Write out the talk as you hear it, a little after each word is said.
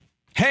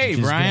Hey,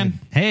 Brian. Good.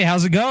 Hey,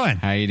 how's it going?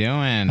 How you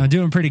doing? I'm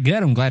doing pretty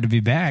good. I'm glad to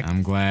be back.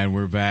 I'm glad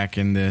we're back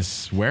in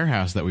this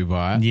warehouse that we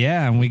bought.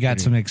 Yeah, and we got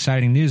some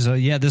exciting news.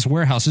 This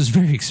warehouse is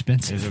very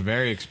expensive. It's a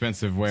very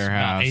expensive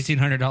warehouse. It's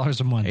about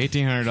 $1,800 a month.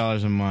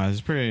 $1,800 a month.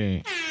 It's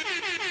pretty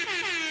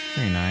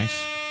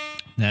nice.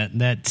 That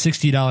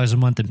 $60 a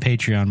month in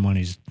Patreon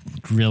money's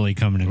really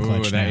coming in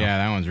clutch now. Yeah,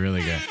 that one's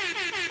really good.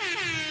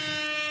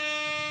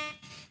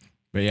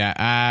 But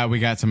yeah, we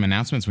got some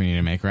announcements we need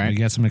to make, right? We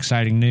got some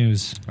exciting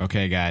news.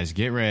 Okay, guys,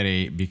 get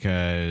ready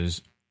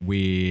because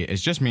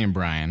it's just me and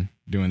Brian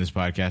doing this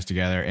podcast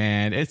together,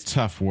 and it's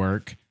tough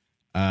work.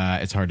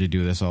 It's hard to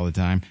do this all the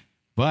time.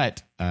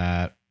 But,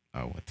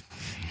 what?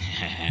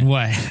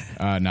 What?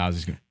 No, I was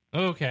just going to.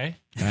 Okay.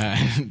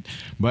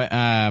 What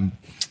I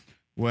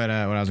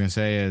was going to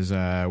say is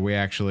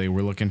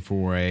we're looking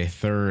for a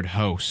third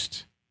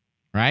host,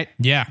 right?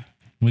 Yeah.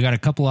 We got a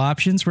couple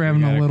options. We're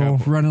having running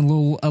a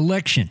little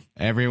election.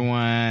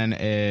 Everyone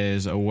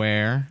is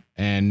aware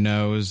and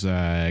knows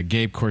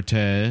Gabe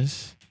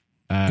Cortez.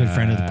 Good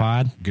friend of the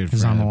pod. Good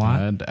friend on the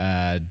lot.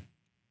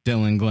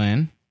 Dylan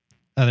Glenn.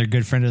 Other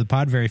good friend of the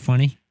pod. Very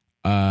funny.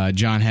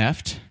 John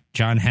Heft.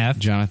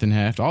 Jonathan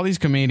Heft. All these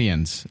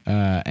comedians.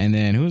 And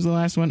then who was the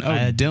last one?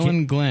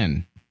 Dylan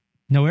Glenn.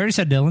 No, we already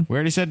said Dylan. We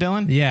already said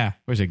Dylan? Yeah.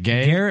 Was it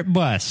Gabe? Garrett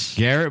Buss.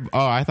 Garrett.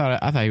 Oh, I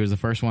thought he was the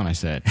first one I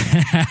said.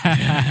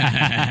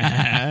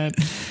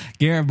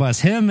 Garrett Buss.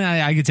 Him,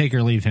 I could take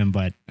or leave him,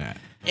 but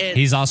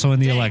he's also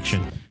in the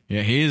election.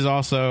 Yeah, he is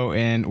also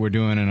in. We're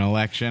doing an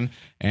election.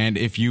 And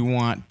if you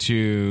want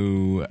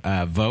to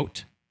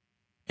vote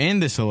in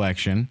this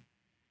election,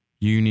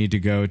 you need to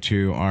go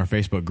to our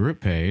Facebook group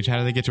page. How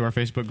do they get to our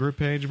Facebook group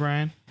page,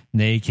 Brian?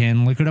 They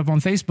can look it up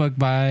on Facebook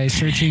by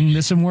searching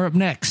This and More Up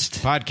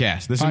Next.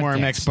 Podcast. This and More Up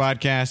Next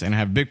podcast. And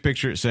have a big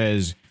picture. It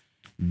says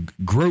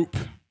group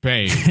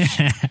page.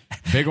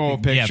 Big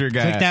old picture.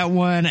 Yeah, click that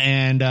one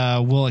and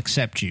we'll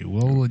accept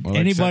you.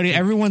 Anybody,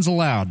 everyone's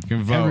allowed. You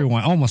can vote.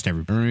 Everyone, almost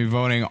everybody. We're going to be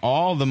voting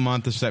all the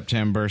month of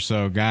September.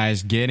 So,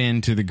 guys, get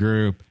into the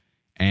group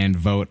and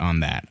vote on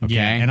that, okay?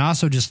 Yeah, and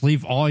also just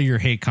leave all your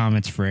hate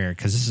comments for Eric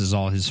because this is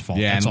all his fault.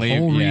 Yeah, that's the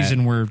whole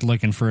reason we're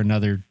looking for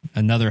another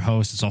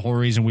host. It's the whole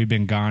reason we've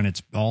been gone.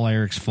 It's all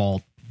Eric's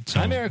fault. So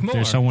I'm Eric Moore.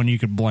 There's someone you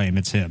could blame.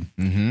 It's him.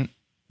 Mm-hmm.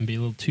 Be a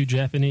little too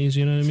Japanese,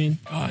 you know what I mean?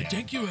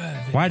 Thank you.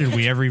 Why did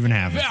we ever even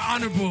have it? Very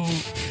honorable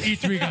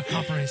E3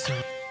 conference.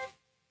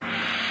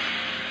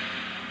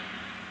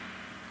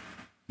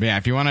 But yeah,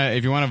 if you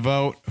want to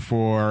vote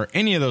for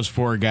any of those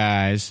four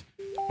guys,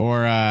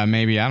 or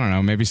maybe, I don't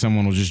know, maybe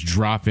someone will just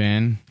drop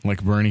in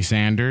like Bernie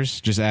Sanders,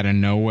 just out of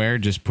nowhere,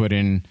 just put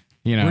in,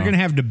 We're going to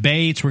have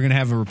debates. We're going to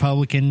have a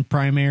Republican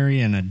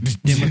primary and a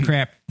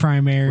Democrat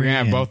primary. We're going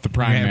to have both the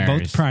primaries. We're going to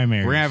have both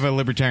primaries. We're going to have a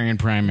Libertarian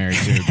primary,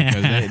 too,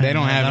 because they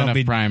don't have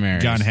enough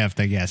primaries. John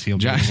Heft, I guess. He'll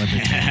be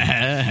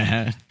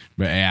Libertarian.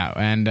 But yeah,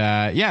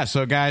 and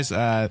so guys,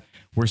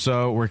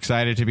 we're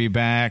excited to be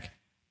back.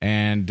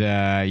 And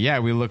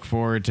we look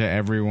forward to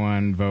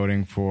everyone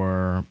voting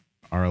for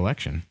our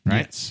election,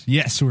 right?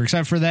 Yes, we're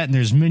excited for that, and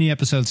there's many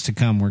episodes to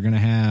come. We're going to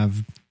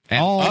have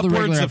all the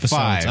regular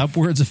episodes.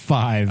 Upwards of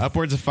 5.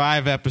 Upwards of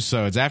 5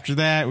 episodes. After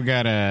that, we'll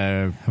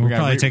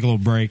probably take a little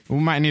break. We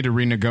might need to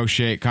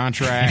renegotiate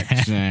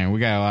contracts, and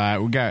we got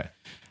a lot.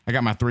 I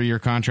got my 3-year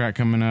contract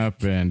coming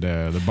up, and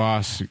the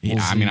boss.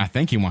 I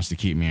think he wants to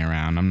keep me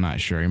around. I'm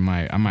not sure. I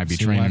might be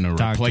training a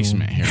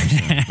replacement here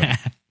soon. But,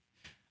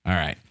 all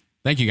right.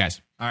 Thank you,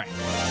 guys. All right.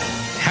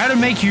 How to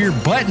make your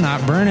butt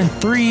not burn in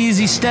 3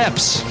 easy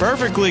steps.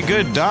 Perfectly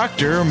good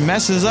doctor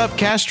messes up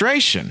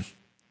castration.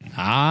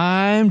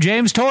 I'm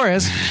James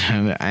Torres.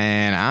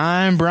 And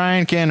I'm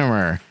Brian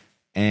Kinnemer.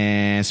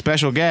 And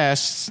special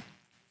guests,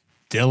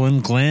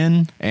 Dylan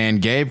Glenn.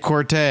 And Gabe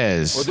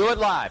Cortez. We'll do it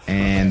live.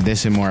 And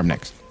this and more up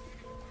next.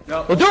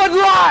 No. We'll do it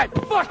live!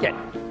 Fuck it!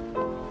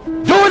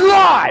 Do it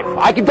live!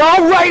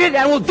 I'll write it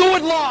and we'll do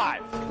it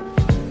live!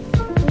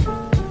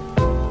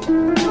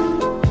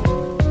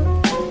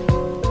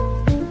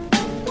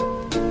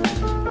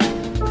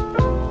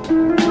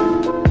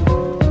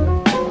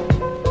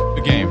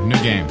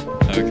 New game.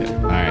 Okay.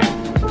 All right.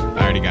 I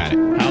already got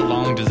it. How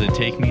long does it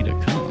take me to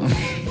come?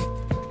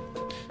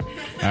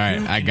 All right.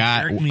 I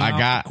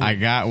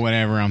got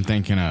whatever I'm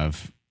thinking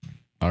of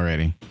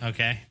already.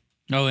 Okay.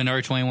 Oh, and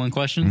our 21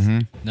 questions? Mm-hmm.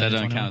 That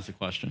doesn't count as a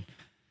question.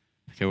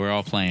 Okay, we're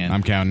all playing.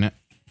 I'm counting it.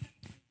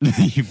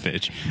 You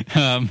bitch.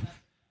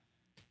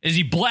 Is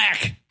he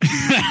black?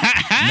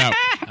 No.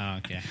 Oh,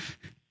 okay.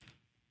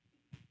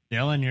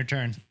 Dylan, your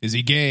turn. Is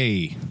he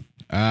gay?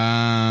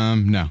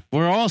 No.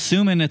 We're all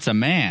assuming it's a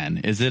man.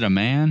 Is it a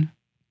man?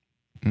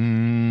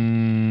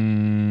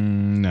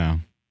 No.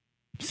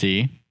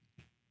 See?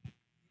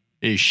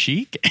 Is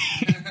she?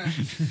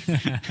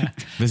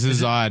 This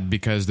is odd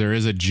because there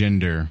is a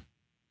gender.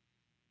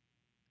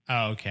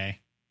 Oh, okay.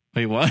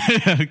 Wait, what?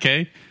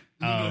 Okay.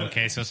 Oh,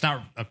 okay. So it's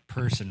not a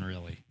person,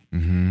 really.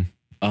 Mm-hmm.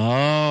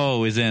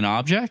 Oh, is it an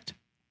object?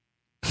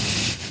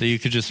 So you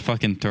could just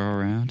fucking throw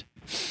around?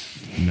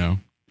 No.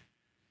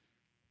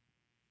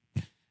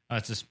 Oh,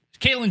 it's just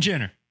Caitlyn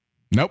Jenner.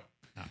 Nope.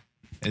 Oh.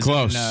 Is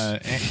Close.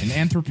 An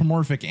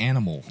anthropomorphic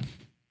animal.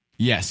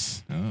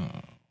 Yes. Oh.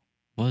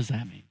 What does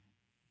that mean?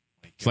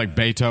 It's like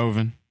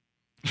Beethoven.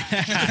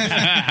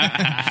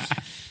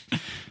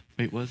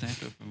 Wait, what's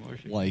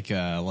anthropomorphic?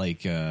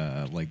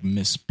 Like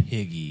Miss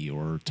Piggy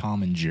or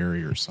Tom and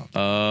Jerry or something.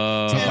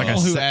 Like a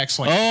who acts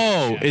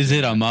like. Is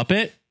it a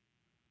Muppet?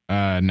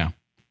 No.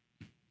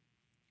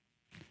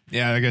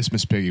 Yeah, I guess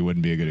Miss Piggy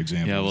wouldn't be a good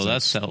example. Yeah, well,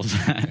 that sells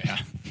that. Yeah.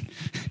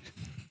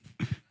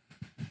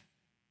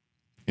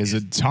 Is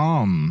it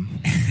Tom?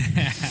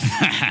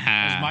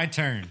 It's my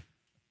turn.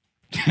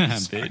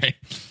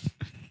 Bitch.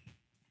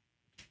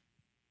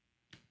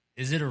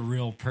 Is it a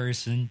real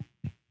person?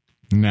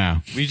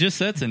 No. We just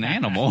said it's an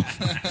animal.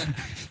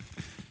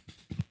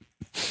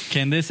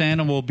 Can this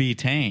animal be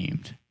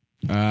tamed?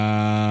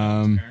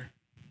 Um.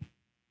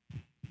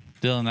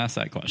 Dylan, that's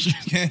that question.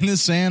 Can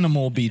this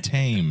animal be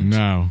tamed?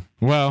 No.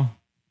 Well.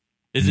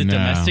 Is it No.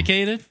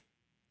 domesticated?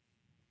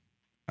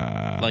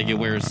 Like it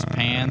wears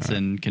pants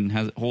and can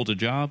hold a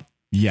job?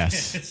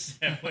 Yes. Is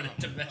that what a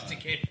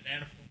domesticated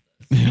animal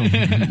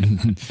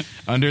does?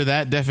 Under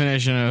that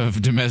definition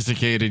of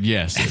domesticated,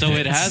 yes. So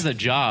it has a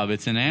job.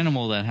 It's an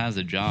animal that has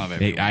a job.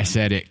 I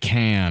said it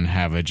can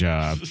have a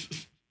job.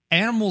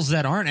 Animals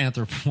that aren't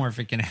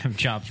anthropomorphic can have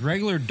jobs.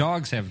 Regular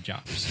dogs have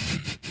jobs.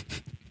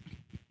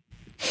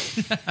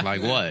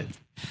 Like what?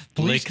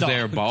 Police Lick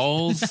their dogs.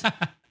 balls?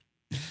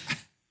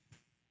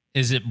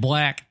 Is it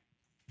black?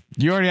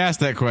 You already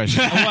asked that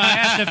question. Well, I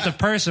asked if the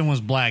person was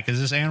black. Is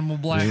this animal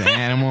black? The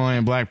animal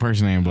ain't black,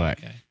 person ain't black.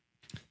 Okay.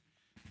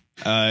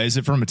 Is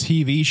it from a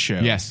TV show?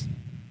 Yes.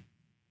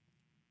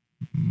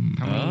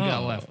 How many we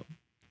got left?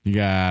 You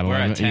got We're at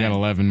 11, 10. you got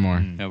 11 more.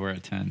 Yeah, we're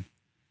at 10.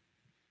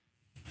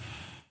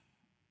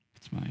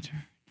 It's my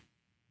turn.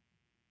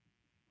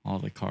 All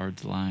the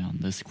cards lie on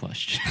this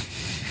question.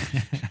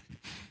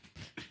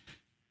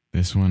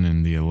 This one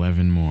and the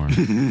 11 more.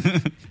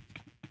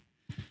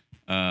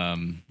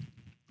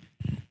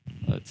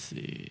 Let's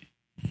see.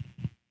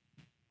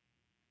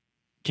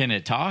 Can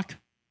it talk?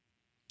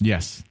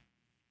 Yes.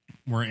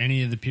 Were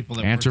any of the people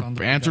that worked on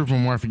the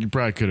Anthropomorphic, you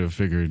probably could have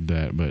figured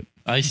that, but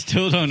I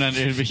still don't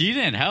understand. He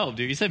didn't help,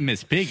 dude. He said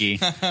Miss Piggy.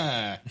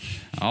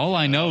 All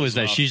I know is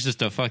that she's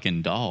just a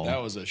fucking doll.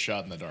 That was a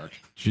shot in the dark.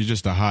 she's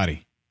just a hottie.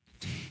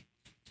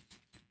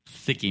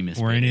 Thicky Miss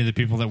Were Piggy. any of the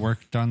people that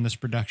worked on this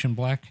production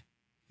black?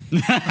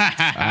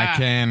 I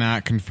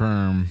cannot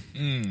confirm.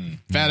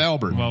 Fat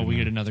Albert. Well, we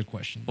get another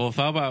question. Well,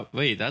 how about...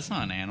 Wait, that's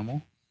not an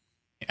animal.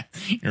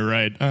 You're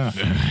right.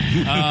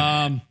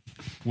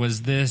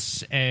 Was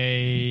this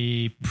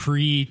a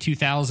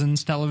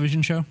pre-2000s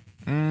television show?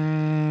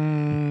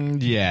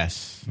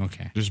 Yes.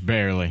 Okay. Just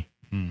barely.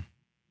 Ooh,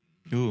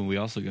 and we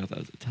also got that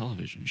as a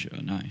television show.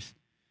 Nice.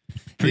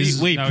 No,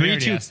 we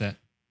already asked that.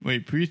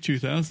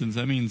 Pre-2000s,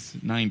 that means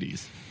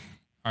 90s.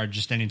 Or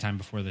just any time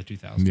before the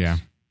 2000s. Yeah.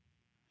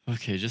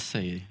 Okay, just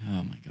say...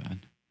 Oh, my God.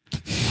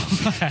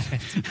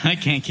 I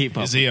can't keep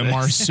up Is he a with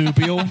this.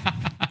 marsupial?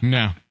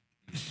 No.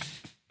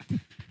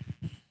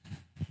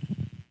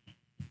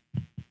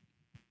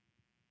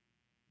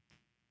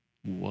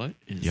 What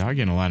is... Y'all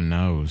getting a lot of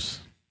no's.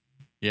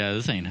 Yeah,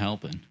 this ain't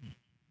helping.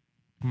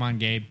 Come on,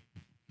 Gabe.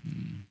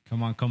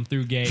 Come on, come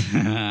through, Gabe.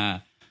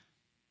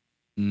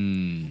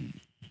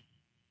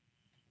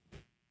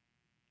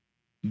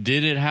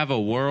 Did it have a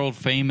world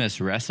famous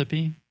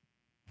recipe?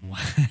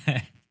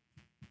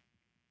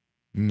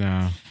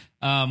 No.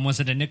 Was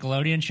it a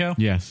Nickelodeon show?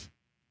 Yes.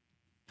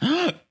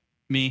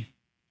 Me.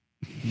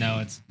 No,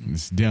 it's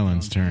It's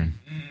Dylan's turn.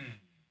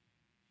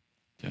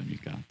 Damn, you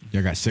got this.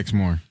 Y'all got 6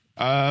 more.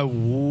 Was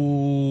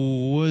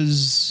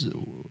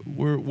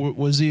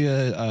he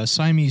a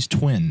Siamese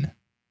twin?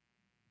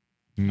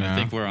 No. I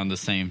think we're on the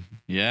same.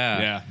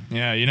 Yeah.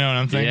 Yeah. You know what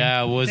I'm thinking?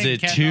 Yeah, was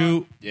Think it cat two?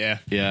 dog? Yeah.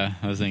 Yeah,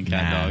 I was thinking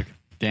cat Nah. dog.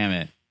 Damn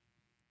it.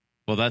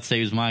 Well, that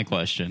saves my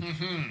question.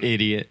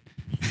 Idiot.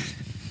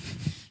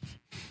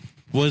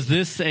 Was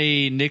this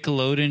a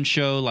Nickelodeon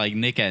show like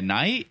Nick at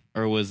Night?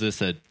 Or was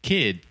this a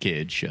kid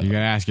show? You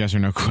gotta ask yes or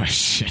no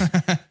question.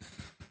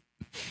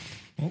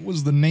 What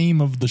was the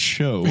name of the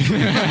show?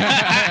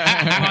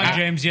 come on,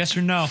 James. Yes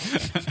or no?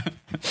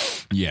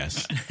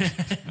 Yes.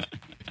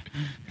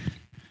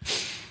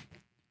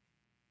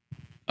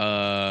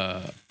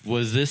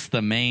 Was this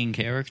the main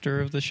character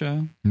of the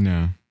show?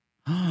 No.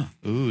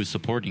 Ooh,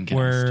 supporting cast.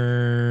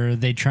 Were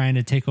they trying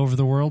to take over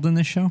the world in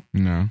this show?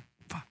 No.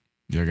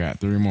 You got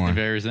 3 more.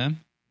 Bears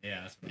them?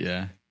 Yeah.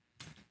 Yeah.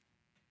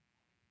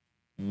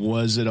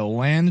 Was it a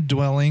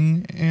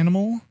land-dwelling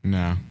animal?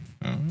 No.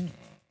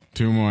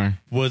 2 more.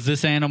 Was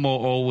this animal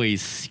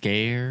always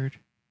scared?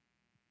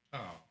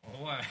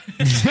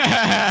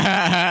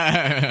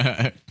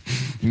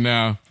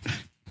 No.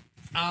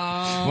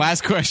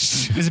 Last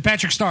question. Is it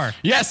Patrick Star?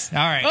 Yes. All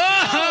right.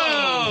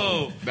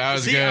 Oh! That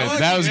was good.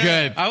 That was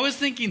good. I was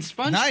thinking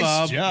SpongeBob,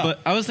 Nice job. but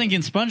I was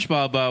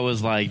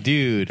like,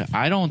 dude,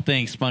 I don't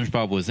think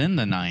SpongeBob was in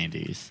the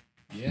 90s.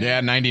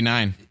 Yeah,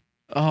 99.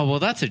 Oh, well,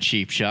 that's a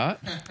cheap shot.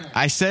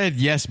 I said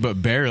yes,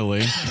 but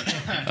barely.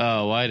 Oh,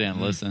 well, I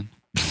didn't listen.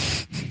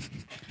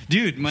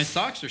 Dude, my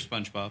socks are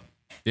SpongeBob.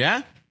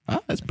 Yeah? Oh,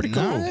 that's pretty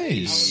cool.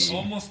 Nice. I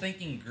was almost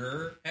thinking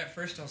Gurr at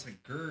first. I was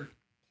like, Gurr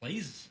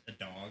plays a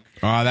dog.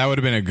 Oh, that would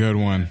have been a good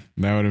one.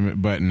 That would have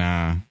been, but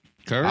nah.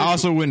 Courage, I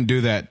also wouldn't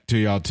do that to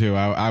y'all too.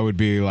 I would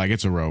be like,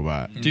 it's a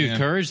robot. dude.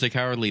 Courage the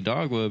Cowardly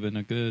Dog would have been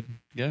a good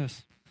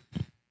guess.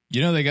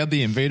 You know, they got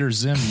the Invader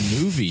Zim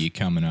movie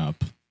coming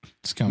up.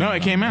 It's coming. No,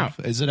 it came out.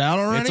 Is it out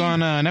already? It's on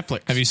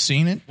Netflix. Have you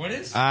seen it? What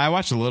is? I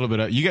watched a little bit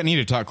of. You need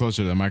to talk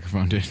closer to the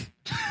microphone, dude.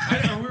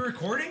 Are we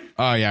recording?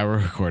 Oh yeah, we're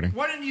recording.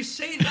 Why didn't you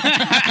say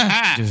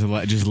that?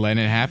 just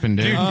letting it happen,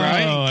 dude. Dude,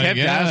 Brian my kept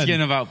God.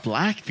 asking about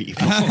black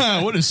people.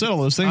 What is all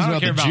those things I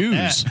about don't the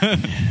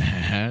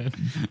care about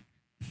Jews?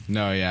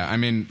 No, yeah. I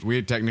mean,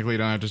 we technically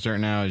don't have to start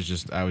now. It's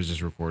just I was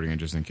just recording it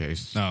just in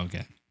case. Oh,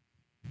 okay.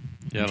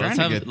 Yeah, trying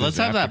to get let's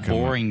this have app that to come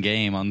boring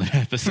game on the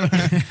episode.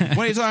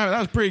 Wait, that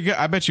was pretty good.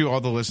 I bet you all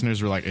the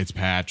listeners were like, "It's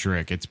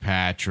Patrick,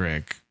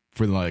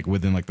 for like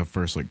within like the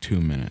first like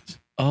 2 minutes.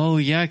 Oh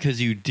yeah, because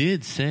you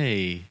did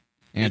say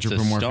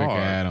Anthropomorphic star.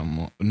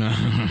 Adam. No,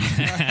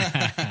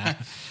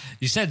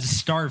 You said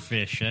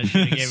starfish. I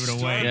should have gave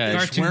it away. Yeah, he's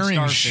Cartoon wearing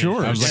starfish.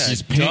 shorts. I was like,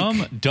 he's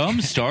pink.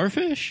 dumb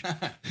starfish.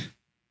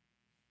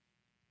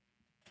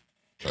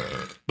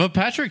 But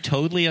Patrick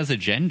totally has a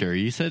gender.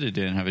 You said it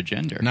didn't have a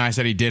gender. No, I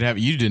said he did have.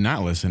 You did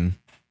not listen.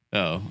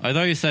 Oh, I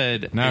thought you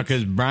said No,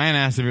 because Brian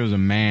asked if it was a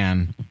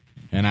man,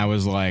 and I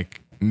was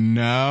like,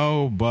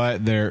 no,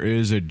 but there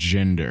is a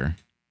gender.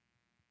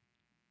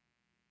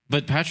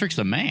 But Patrick's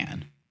a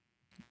man.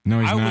 No,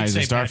 he's I not. would He's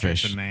say a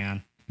starfish. Patrick's a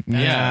man.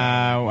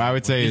 Yeah, I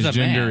would say He's his a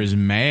gender man. is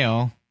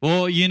male.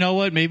 Well, you know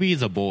what? Maybe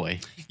he's a boy.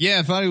 Yeah,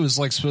 I thought he was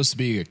like supposed to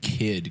be a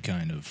kid,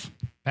 kind of.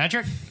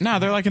 Patrick? No,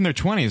 they're like in their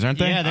 20s, aren't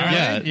they? Yeah,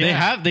 they're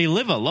Yeah, they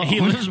live alone. He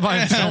lives by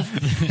himself.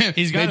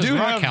 He's got his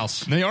rock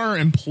house. They are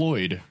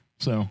employed,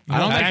 so I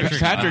don't think Patrick's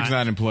Patrick's not.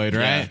 not employed,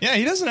 right? yeah,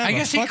 he doesn't have I a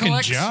guess he fucking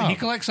collects. job. He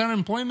collects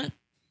unemployment.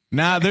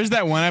 Nah, there's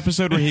that one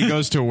episode where he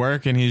goes to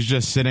work and he's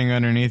just sitting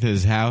underneath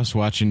his house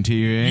watching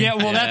TV. Yeah,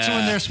 well, that's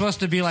when they're supposed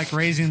to be like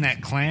raising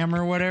that clam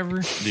or whatever.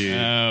 Dude.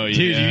 Oh, Dude,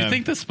 do yeah. you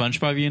think the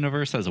SpongeBob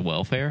universe has a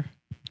welfare?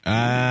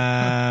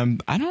 I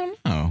don't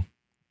know.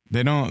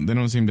 They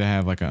don't seem to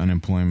have like an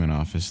unemployment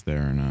office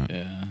there or not.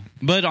 Yeah.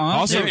 But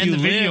honestly, Also, if In you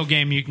the video live-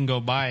 game, you can go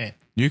buy it.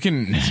 You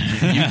can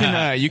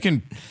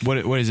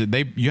what is it?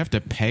 You have to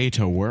pay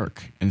to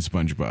work in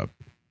SpongeBob.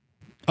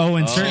 Oh,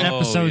 in certain Oh,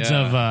 episodes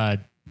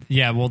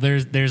yeah. of well,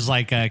 there's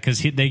like because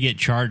they get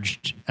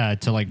charged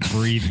to like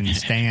breathe and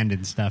stand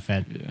and stuff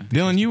at.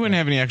 Dylan, you wouldn't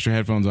have any extra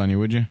headphones on you,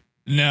 would you?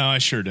 No, I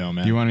sure don't,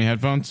 man. You want any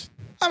headphones?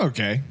 I'm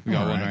okay. We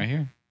got All one right. right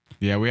here.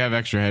 Yeah, we have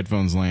extra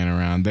headphones laying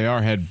around. They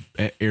are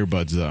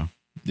earbuds though.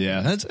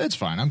 Yeah, it's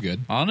fine. I'm good.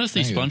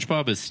 Honestly, Thank you.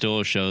 SpongeBob is still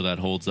a show that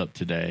holds up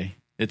today.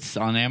 It's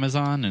on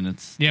Amazon and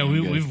it's Yeah,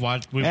 doing good. we've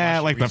watched. Yeah,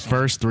 like the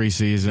first 3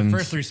 seasons.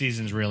 first 3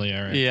 seasons really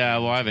are. Yeah,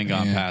 well, I haven't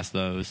gone Yeah. past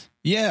those.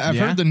 Yeah, I've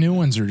Yeah? heard the new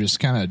ones are just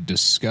kind of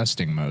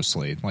disgusting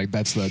mostly. Like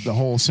that's the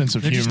whole sense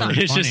of They're just humor.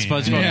 not It's just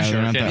funny. SpongeBob Yeah,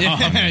 they're not shirking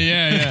that-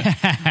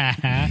 off.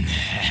 yeah.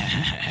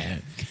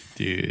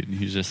 Dude,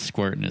 he's just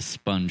squirting his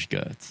sponge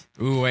guts.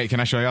 Ooh, wait, can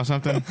I show y'all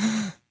something?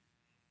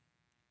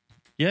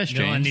 Yes, Dylan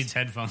James. needs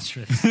headphones for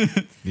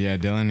this. Yeah,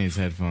 Dylan needs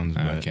headphones.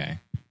 But Okay.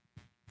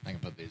 I can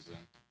put these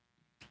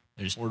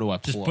in. Just, Where do I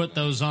just plug put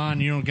those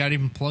on. You don't got to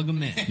even plug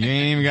them in. You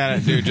ain't even got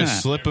to, dude.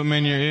 Just slip them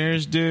in your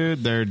ears,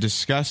 dude. They're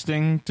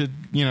disgusting to,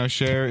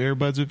 share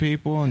earbuds with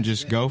people, and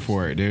just go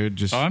for it, dude.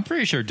 Just Oh, I'm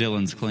pretty sure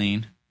Dylan's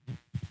clean.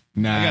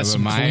 nah, I got but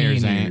some my clean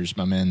ears ears, ain't.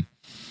 my man.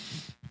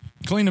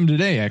 Cleaned them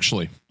today,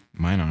 actually.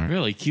 Mine aren't.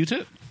 Really?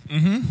 Q-tip?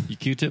 Mm-hmm. You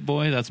Q-tip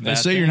boy? That's a They bad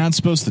say thing. you're not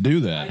supposed to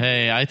do that.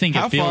 Hey, I think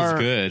it feels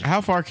good.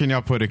 How far can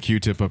y'all put a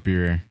Q-tip up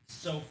your ear?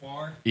 So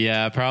far,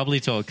 Yeah, probably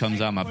till it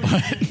comes out my butt.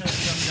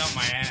 comes out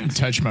my ass.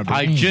 Touch my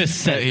brain. I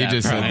just said He that,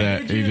 just said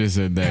Brian. that. He just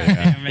said that.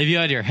 Yeah. If you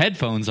had your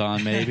headphones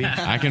on, maybe.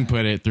 I can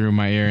put it through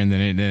my ear, and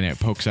then it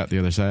pokes out the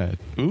other side.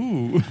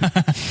 Ooh.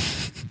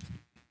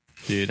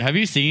 Dude, have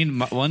you seen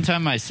one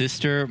time my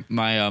sister,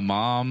 my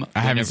mom?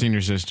 I haven't seen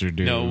your sister,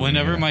 dude. No,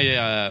 whenever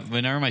Yeah.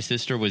 my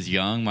sister was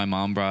young, my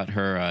mom brought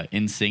her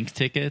NSYNC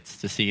tickets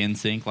to see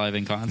NSYNC live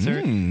in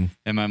concert, and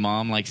my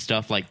mom like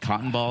stuffed like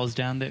cotton balls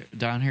down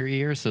her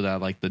ear so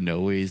that like the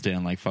noise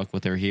didn't like fuck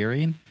with her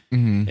hearing.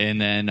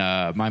 And then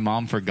my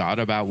mom forgot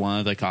about one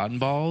of the cotton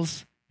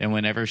balls, and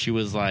whenever she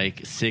was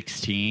like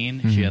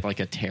 16, she had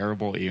like a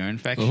terrible ear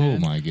infection. Oh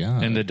my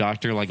god! And the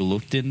doctor like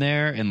looked in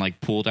there and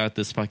like pulled out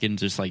this fucking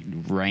just like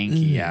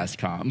ranky ass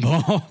cotton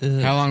ball.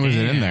 How long was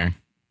it in there?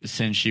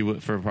 Since she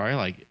would for probably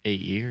like 8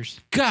 years.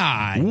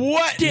 God,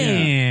 What?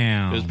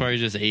 damn! It was probably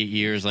just 8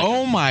 years. Like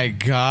Oh my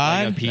like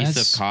god! a piece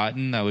That's- of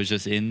cotton that was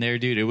just in there,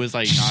 dude. It was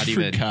like not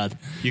even. God.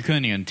 You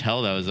couldn't even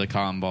tell that was a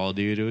cotton ball,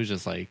 dude. It was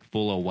just like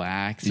full of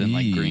wax and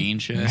like Eee. green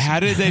shit. How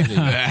did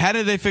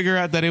they figure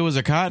out that it was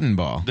a cotton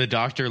ball? The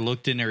doctor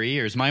looked in her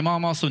ears. My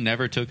mom also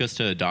never took us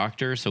to a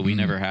doctor, so we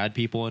never had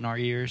people in our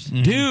ears.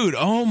 Dude,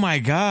 oh my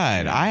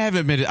god! I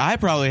haven't been. I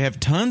probably have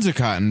tons of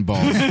cotton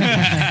balls.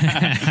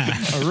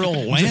 A real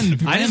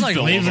land. I just like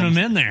leaving them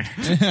in there.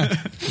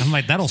 I'm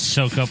like, that'll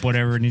soak up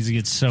whatever needs to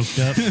get soaked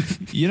up.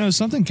 You know,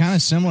 something kind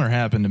of similar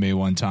happened to me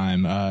one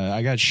time.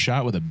 I got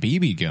shot with a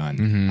BB gun.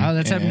 Mm-hmm. Oh,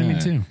 that's happened to me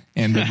too.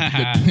 And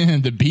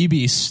the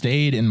BB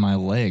stayed in my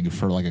leg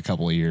for like a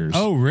couple of years.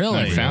 Oh, really?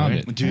 I found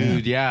it.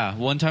 Dude, yeah.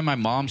 One time my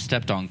mom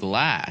stepped on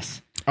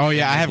glass. Oh,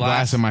 yeah, I have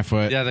glass in my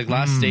foot. Yeah, the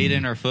glass stayed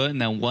in her foot,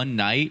 and then one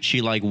night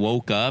she like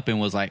woke up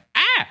and was like,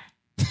 ah!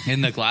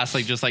 And the glass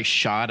like just like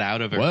shot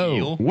out of her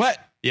heel. What?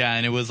 Yeah,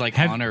 and it was like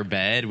on her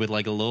bed with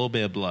like a little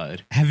bit of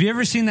blood. Have you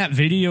ever seen that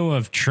video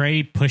of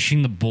Trey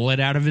pushing the bullet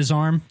out of his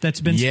arm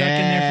that's been stuck in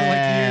there for like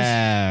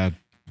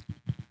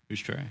years? Who's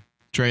Trey?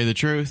 Trey the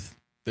Truth.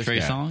 Trey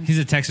Songz? He's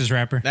a Texas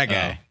rapper. That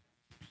guy.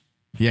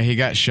 Yeah, he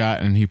got shot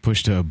and he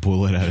pushed a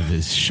bullet out of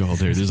his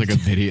shoulder. There's like a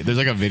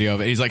video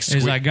of it. He's like,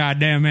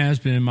 goddamn man,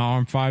 it's been in my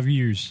arm 5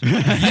 years.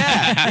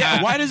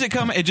 yeah. Why does it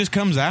come? It just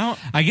comes out.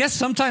 I guess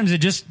sometimes it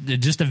just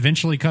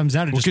eventually comes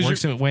out. It just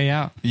works its way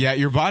out. Yeah,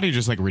 your body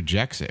just like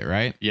rejects it,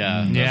 right?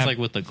 Yeah, that's like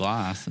with the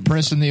glass.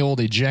 Pressing the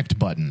old eject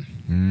button.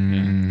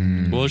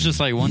 Yeah. Well, it's just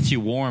like once you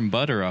warm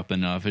butter up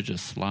enough, it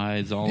just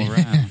slides all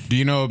around. Do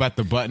you know about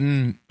the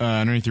button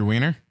underneath your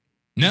wiener?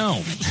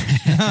 No.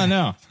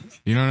 No.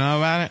 You don't know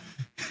about it?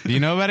 Do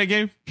you know about it,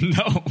 Gabe?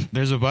 No.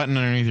 There's a button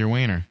underneath your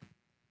wiener.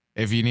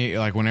 If you need,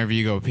 like, whenever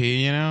you go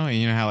pee, you know, and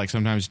you know how, like,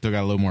 sometimes you still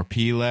got a little more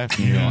pee left,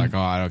 and you're like, oh,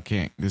 I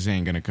can't, this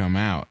ain't gonna come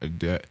out.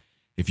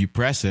 If you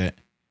press it,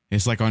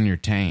 it's like on your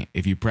taint.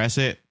 If you press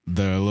it,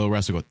 the little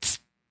rest will go. Tss.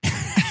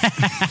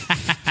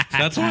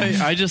 That's why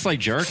I just like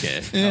jerk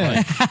it.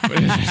 Yeah.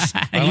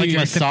 I like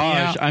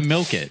massage. I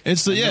milk it.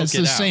 It's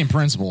the same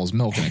principle as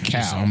milking a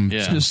cow. I'm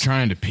just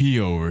trying to pee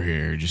over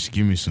here. Just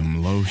give me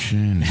some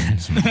lotion. And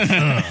some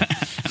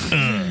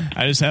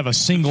I just have a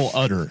single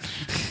udder.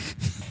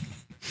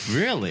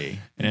 Really?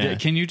 Yeah.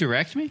 Can you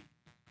direct me?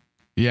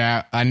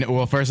 Yeah.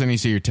 Well, first I need to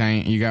see your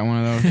taint. You got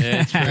one of those?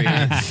 Yeah, it's pretty.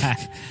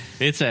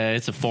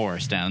 It's a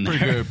forest down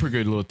there. Pretty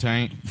good little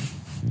taint.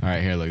 All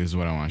right, here, look. This is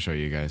what I want to show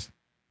you guys.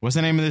 What's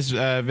the name of this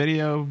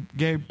video,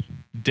 Gabe?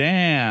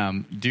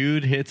 Damn,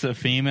 dude hits a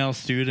female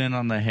student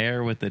on the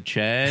hair with a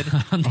ched.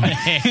 On the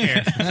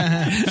hair.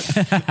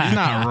 You're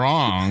not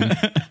wrong.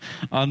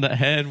 On the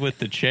head with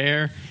the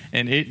chair,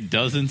 and it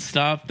doesn't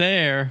stop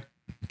there.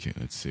 Okay,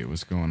 let's see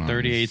what's going on.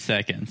 38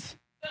 seconds.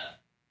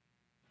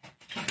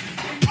 Boom!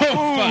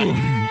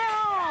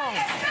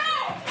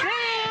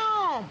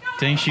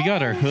 Dang, she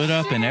got her hood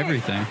up and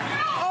everything.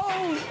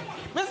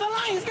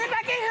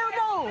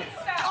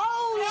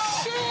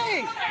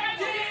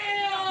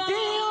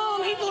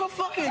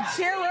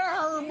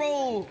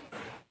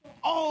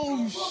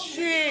 Oh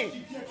shit!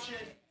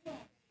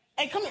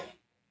 Hey, come here.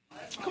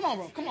 Come on,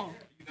 bro. Come on.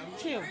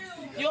 Chill.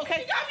 You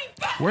okay?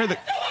 Where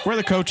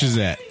the coaches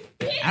at?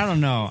 I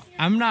don't know.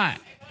 I'm not.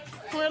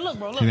 Look,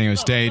 bro. Look, you think it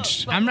was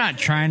staged? I'm not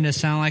trying to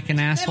sound like an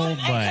asshole,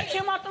 but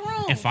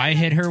if I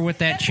hit her with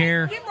that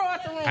chair,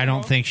 I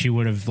don't think she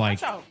would have like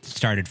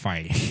started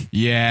fighting.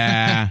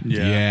 Yeah.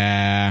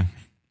 Yeah,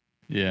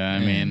 I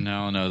mean,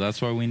 I don't know.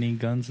 That's why we need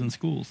guns in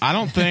schools. I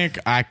don't think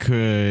I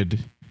could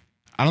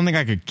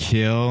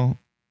kill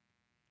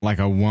like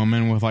a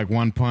woman with like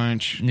one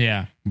punch.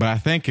 Yeah. But I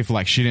think if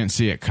like she didn't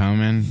see it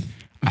coming,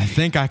 I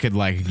think I could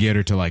like get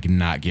her to like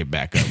not get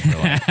back up. For,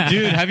 like,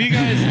 dude, have you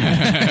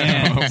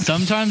guys?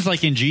 Sometimes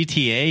like in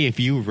GTA, if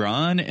you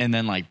run and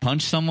then like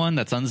punch someone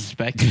that's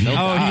unsuspecting, they'll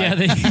die. Yeah,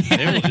 they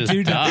will just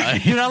die.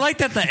 Dude, I like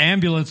that the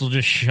ambulance will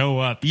just show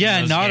up.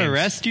 Yeah, not games.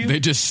 Arrest you. They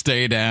just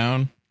stay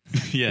down.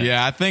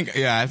 Yeah, I think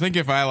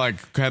if I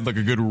like had like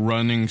a good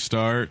running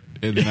start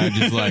and then I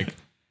just like,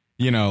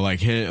 you know, like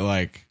hit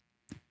like,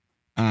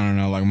 I don't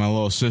know, like my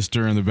little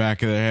sister in the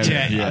back of the head.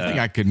 Yeah. I think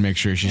I could make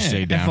sure she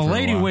stayed down. If a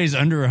lady weighs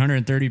under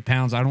 130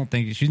 pounds, I don't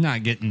think she's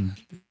not getting.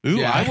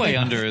 Ooh, I weigh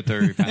under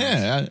 30 pounds.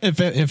 Yeah,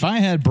 if I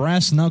had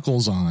brass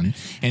knuckles on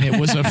and it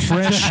was a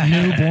fresh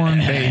newborn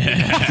baby,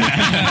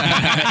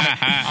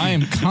 I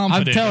am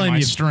confident. I'm telling in my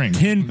you, strength.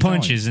 10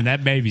 punches and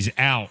that baby's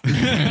out.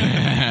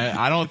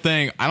 I don't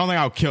think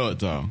I'll kill it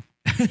though.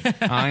 I think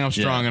I'm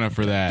strong enough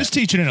for that. Just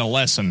teaching it a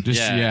lesson.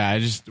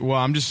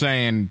 I'm just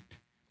saying.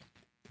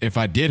 If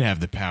I did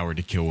have the power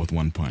to kill with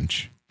one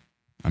punch,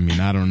 I mean,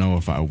 I don't know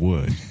if I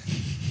would.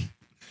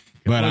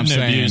 But I'm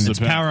saying it's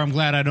power I'm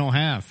glad I don't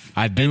have.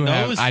 I do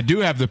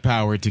have the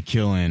power to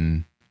kill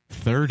in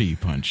 30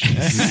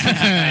 punches.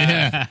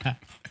 Yeah.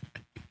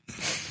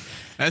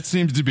 That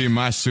seems to be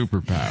my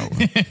superpower.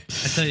 I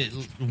tell you,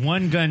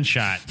 one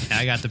gunshot,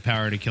 I got the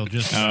power to kill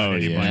just about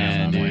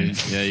anybody.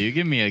 Dude. Yeah, you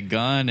give me a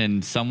gun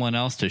and someone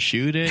else to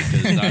shoot it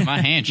because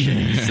my hand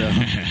shakes. So.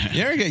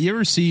 You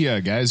ever see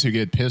guys who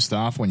get pissed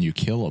off when you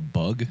kill a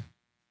bug?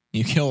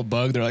 You kill a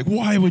bug, they're like,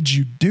 "Why would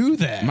you do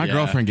that?" My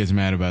girlfriend gets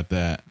mad about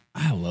that.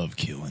 I love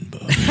killing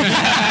bugs.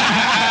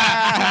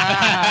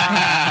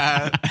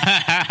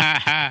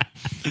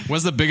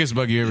 What's the biggest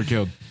bug you ever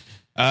killed?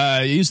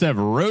 I used to have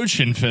a roach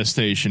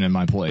infestation in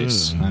my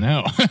place. I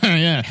know.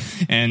 Yeah.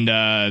 And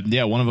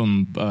one of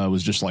them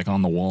was just like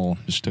on the wall.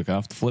 Just took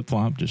off the flip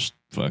flop. Just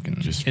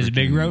fucking. Is it a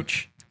big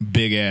roach?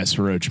 big ass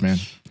roach, man.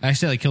 I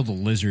accidentally killed a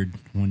lizard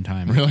one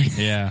time. Really?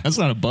 Yeah. That's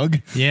not a bug.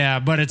 Yeah,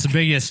 but it's the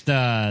biggest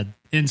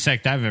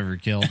insect I've ever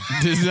killed.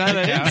 Is that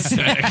an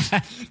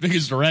insect?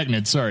 Biggest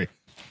arachnid. Sorry.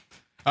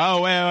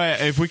 Oh wait.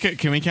 If we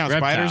can we count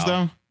Reptile. spiders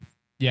though?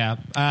 Yeah,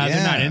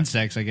 they're not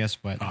insects, I guess,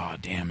 but Oh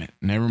damn it!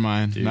 Never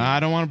mind. Nah, I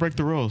don't want to break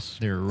the rules.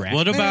 they're rats.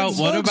 What about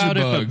bugs are if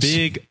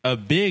bugs. a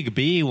big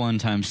bee one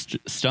time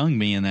stung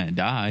me and then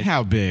died?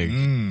 How big?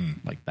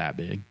 Like that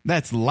big?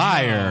 That's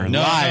liar. No,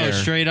 liar.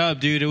 straight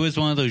up, dude. It was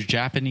one of those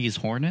Japanese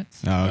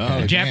hornets. Oh,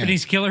 okay. a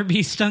Japanese killer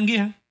bee stung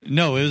you?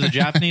 No, it was a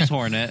Japanese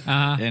hornet,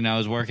 and I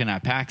was working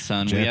at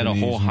PacSun. We had a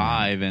whole Japanese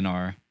hive in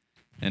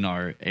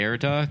our air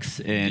ducts,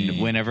 and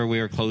whenever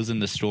we were closing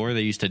the store,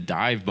 they used to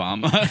dive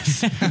bomb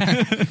us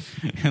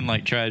and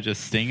like try to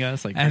just sting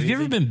us. Like, Have you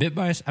crazy. ever been bit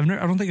by a I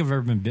don't think I've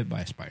ever been bit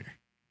by a spider.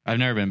 I've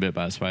never been bit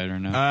by a spider.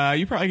 No.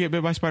 You probably get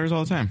bit by spiders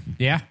all the time.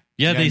 Yeah?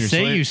 Yeah, they in your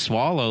say sleep. you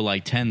swallow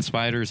like 10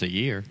 spiders a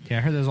year. Yeah,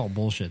 I heard that's all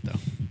bullshit, though.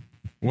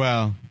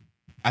 Well,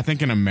 I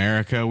think in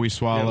America we Yeah,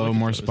 swallow look at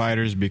more those.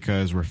 spiders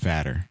because we're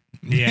fatter.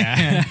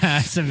 Yeah,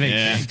 that's a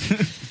big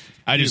thing.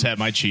 I just had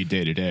my cheat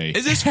day today.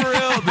 Is this for real?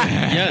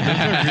 Yeah, those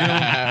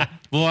are real.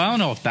 Well, I don't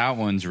know if that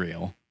one's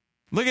real.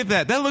 Look at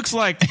that. That looks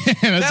like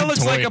That's that a looks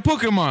toy. like a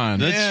Pokemon.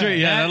 That's true.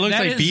 Yeah, that looks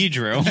that like is-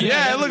 Beedrill.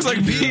 Yeah, it looks like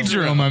Drill,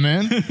 Beedrill. my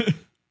man.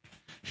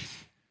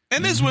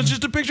 And this one's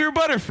just a picture of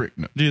Butterfree.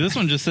 No. Dude, this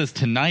one just says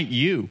tonight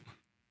you.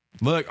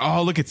 Look,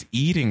 it's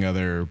eating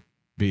other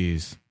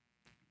bees.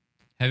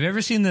 Have you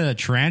ever seen the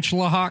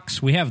tarantula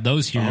hawks? We have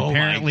those here. Oh my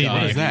Apparently, God,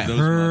 they What is that? those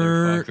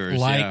hurt motherfuckers,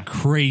 like yeah.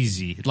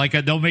 crazy. Like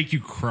they'll make you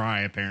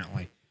cry.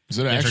 Apparently, Is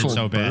it an They hurt actual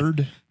so bad.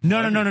 bird?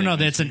 No.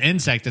 That's an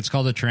insect. It's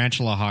called a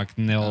tarantula hawk,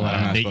 and they'll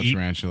not they supposed eat.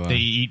 tarantula. They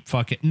eat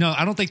fucking. No,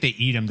 I don't think they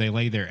eat them. They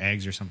lay their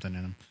eggs or something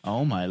in them.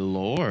 Oh my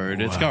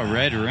lord! It's got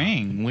red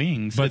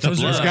wings. But It's a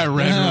those are- It's blood. got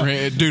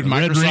red, dude.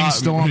 Red Microsoft ring's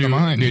still on the dude,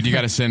 mind. Dude, you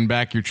got to send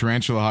back your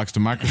tarantula hawks to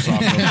Microsoft.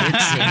 They'll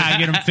fix it. I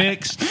get them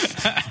fixed.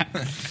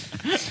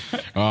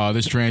 Oh,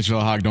 this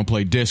tarantula hawk don't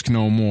play disc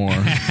no more.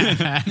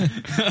 Yeah,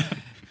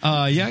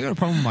 I got a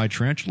problem with my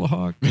tarantula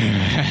hawk. We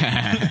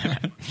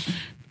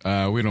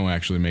don't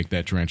actually make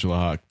that tarantula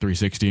hawk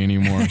 360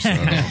 anymore. So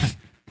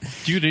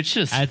Dude, it's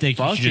just I think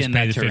you should just fucking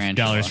pay that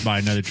the $50 to buy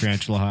another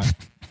tarantula hawk.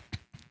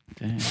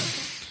 Damn.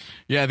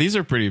 yeah, these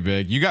are pretty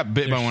big. You got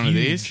bit by one of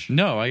these?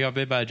 No, I got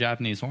bit by a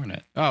Japanese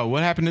hornet. Oh,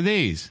 what happened to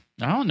these?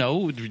 I don't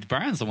know.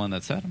 Brian's the one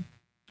that said them.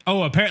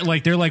 Oh, apparently,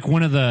 like they're like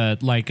one of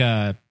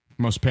the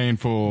Most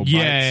painful bites.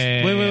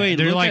 yeah. Wait,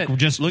 They're look like at-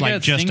 just look like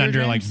at just Stinger,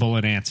 under like James.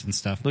 bullet ants and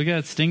stuff. Look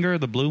at Stinger,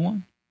 the blue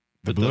one.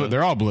 The blue,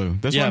 they're all blue.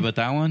 This Yeah, one, but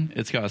that one,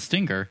 it's got a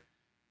stinger.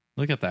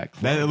 Look at that.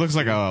 that it looks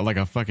like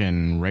a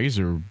fucking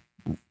razor.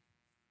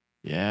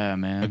 Yeah,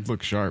 man. It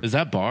looks sharp. Is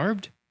that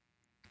barbed?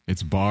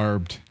 It's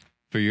barbed.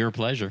 For your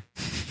pleasure.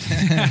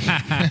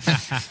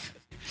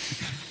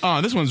 Oh,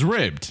 this one's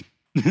ribbed.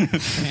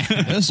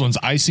 This one's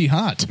icy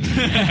hot.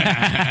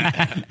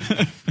 I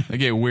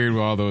get weird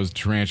with all those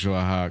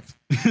tarantula hawks.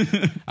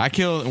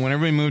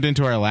 Whenever we moved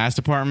into our last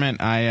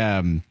apartment,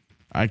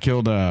 I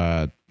killed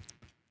probably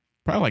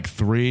like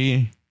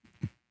 3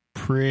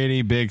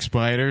 pretty big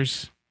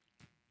spiders,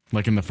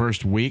 like in the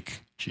first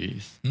week.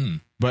 Jeez.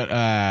 But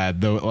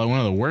one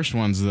of the worst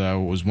ones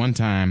though was one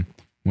time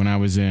when I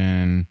was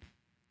in,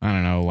 I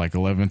don't know, like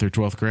 11th or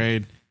 12th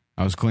grade.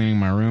 I was cleaning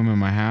my room in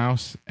my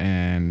house,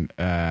 and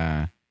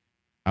I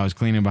was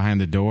cleaning behind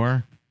the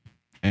door,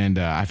 and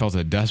I felt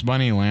a dust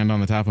bunny land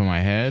on the top of my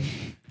head.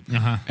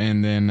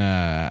 And then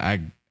I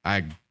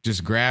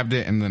just grabbed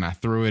it, and then I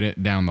threw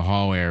it down the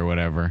hallway or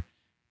whatever.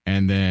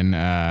 And then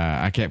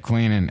I kept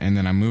cleaning, and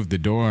then I moved the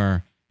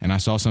door, and I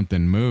saw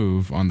something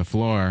move on the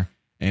floor,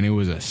 and it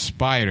was a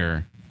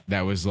spider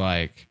that was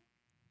like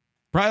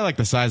probably like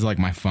the size of like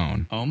my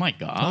phone. Oh my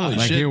god.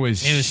 Like it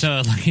was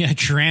so like a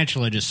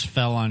tarantula just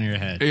fell on your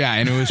head. yeah,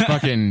 and it was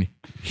fucking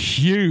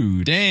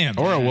huge. Damn.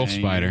 Or a wolf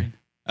spider.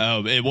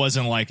 Oh, it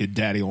wasn't like a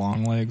daddy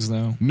long legs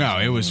though. No,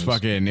 it was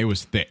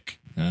thick.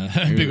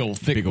 Big old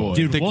thick Big boy. old-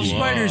 Dude, Thick wolf boy.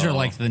 spiders are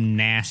like the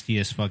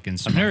nastiest fucking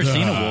I've never spiders.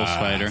 seen a wolf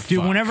spider.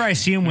 Dude, whenever I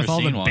see them with Never all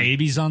the seen one.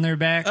 babies on their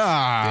back, Oh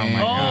my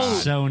god.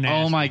 so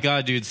nasty. Oh my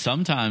god, dude.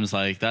 Sometimes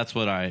like that's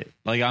what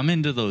I'm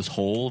into those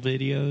hole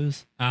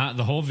videos.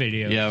 The whole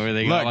video. Yeah, where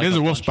they Look, got like there's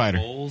a wolf bunch of spider.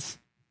 holes.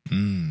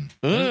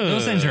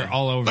 Those things are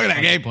all over Look at the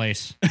that, Gabe.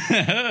 place.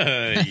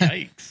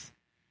 Yikes.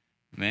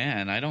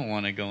 Man, I don't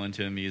want to go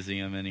into a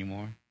museum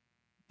anymore.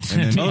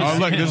 And then, oh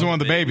look, this is one of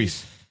the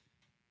babies.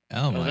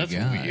 Oh Oh, my that's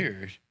god.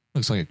 weird.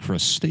 Looks like a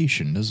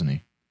crustacean, doesn't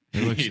he?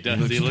 He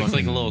does. He looks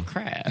like a little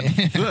crab.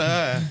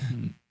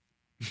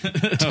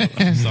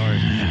 Sorry.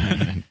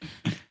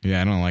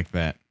 Yeah, I don't like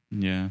that.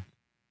 Yeah.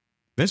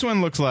 This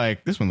one looks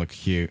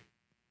cute.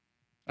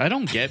 I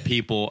don't get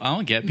people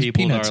that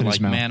peanuts are in his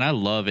like, mouth. man, I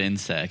love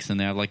insects, and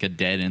they have like a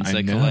dead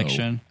insect know.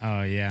 collection.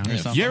 Oh, yeah. Or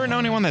something. You ever know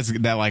anyone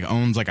that like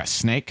owns like a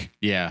snake?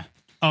 Yeah.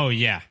 Oh,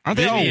 yeah. Aren't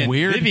they all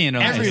weird? Vivian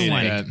owns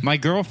Everyone. a steak. My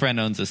girlfriend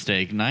owns a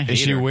steak, and I hate Is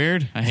she her.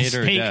 weird? I hate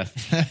her to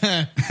Steak.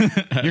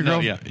 death. Your No,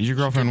 girl, yeah. is your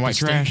girlfriend white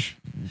trash?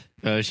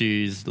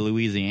 She's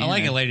Louisiana. I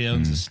like a lady that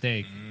owns a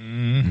steak.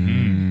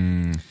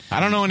 I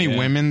don't know any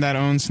women that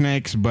own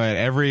snakes, but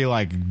every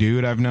like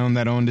dude I've known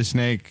that owned a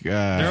snake,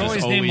 they're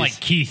always named like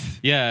Keith.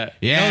 Yeah.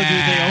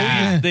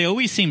 Yeah. No, dude, they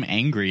always seem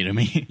angry to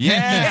me.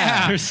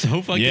 Yeah. They're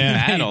so fucking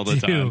mad all the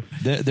time.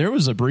 There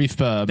was a brief.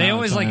 They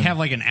always like have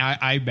like an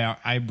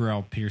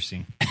eyebrow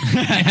piercing.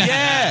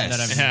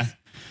 Yes.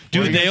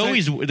 Dude, they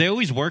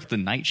always work the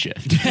night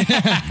shift.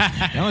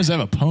 They always have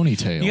a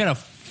ponytail. You got a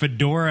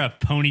fedora,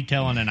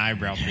 ponytail, and an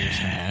eyebrow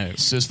piercing.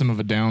 System of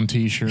a Down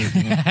T-shirt.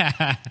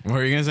 What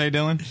were you gonna say,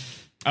 Dylan?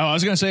 Oh, I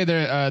was going to say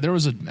there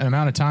was an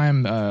amount of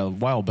time a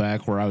while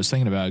back where I was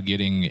thinking about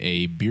getting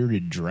a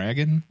bearded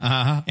dragon,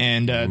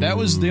 and that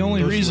was the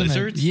only reason.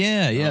 Lizards?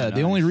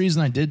 The only reason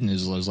I didn't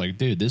is I was like,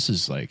 dude, this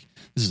is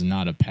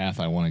not a path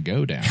I want to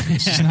go down.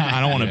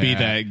 I don't want to be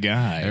that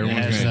guy.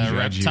 Everyone's gonna judge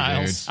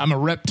reptiles. you, I'm a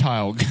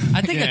reptile.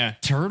 I think a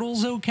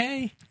turtle's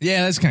okay.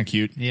 Yeah, that's kind of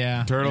cute.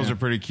 Yeah, turtles are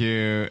pretty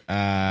cute. I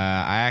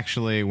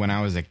actually, when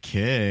I was a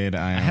kid,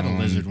 I had a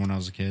lizard when I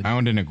was a kid. I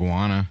owned an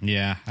iguana.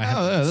 Yeah, I had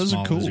those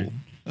are cool. Lizard.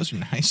 Those are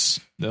nice.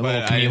 The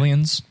little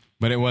chameleons.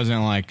 But it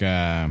wasn't like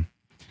I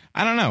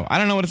don't know. I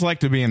don't know what it's like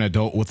to be an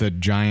adult with a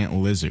giant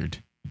lizard.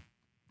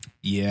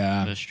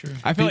 Yeah, that's true.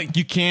 I feel like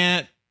you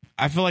can't.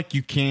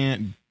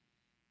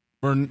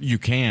 Or you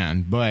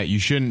can, but you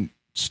shouldn't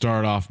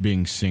start off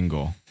being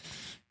single.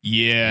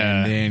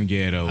 Yeah, and then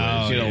get a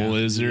lizard. Get a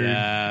lizard.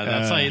 Yeah,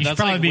 that's You'd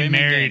probably like be women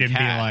married and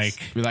cats.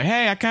 be like,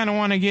 hey, I kind of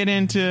want to get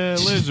into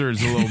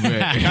lizards a little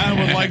bit. I kind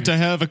of would like to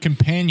have a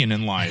companion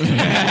in life.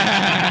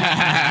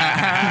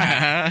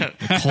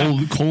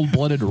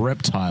 Cold-blooded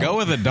reptile. Go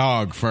with a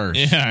dog first.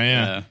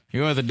 Yeah.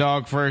 You go with a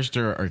dog first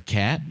or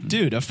cat?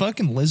 Dude, a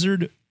fucking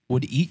lizard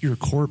would eat your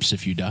corpse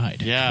if you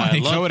died. Yeah, Like, I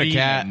so love would a eating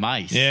cat.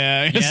 mice.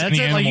 Yeah, Yeah, that's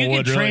it. Like you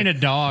could train a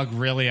dog,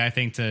 really. I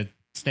think to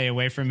stay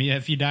away from you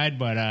if you died,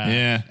 but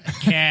a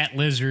cat,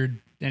 lizard,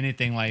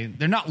 anything like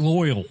they're not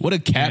loyal. What a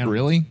cat,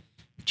 really?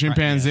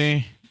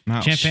 Chimpanzee?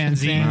 Not,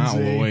 Chimpanzee. Not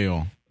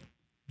loyal.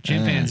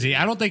 Chimpanzee.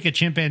 I don't think a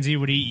chimpanzee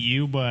would eat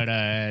you, but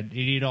it'd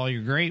eat all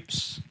your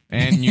grapes.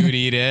 And you would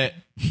eat it.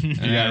 You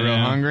got real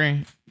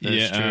hungry.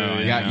 That's true.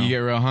 You get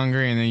real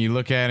hungry, and then you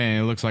look at it,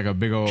 and it looks like a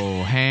big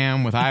old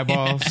ham with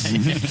eyeballs.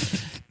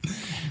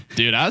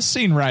 Dude, I've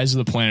seen Rise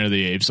of the Planet of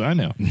the Apes. I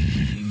know.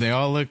 They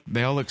all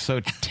look so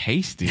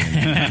tasty. Dude,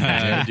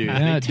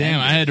 Yeah, damn,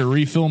 I had to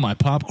refill my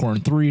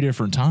popcorn 3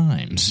 different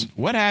times.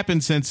 What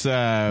happened since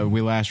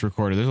we last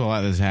recorded? There's a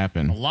lot that's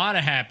happened. A lot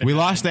of happened. We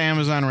lost the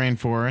Amazon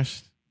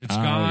rainforest. It's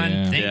gone.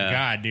 yeah. Thank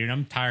God, dude.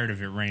 I'm tired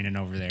of it raining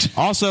over there.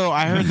 Also,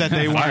 I heard that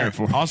they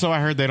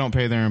they don't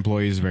pay their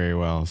employees very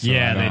well. So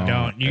yeah, they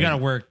don't. You got to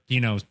work,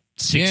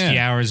 60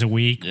 hours a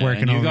week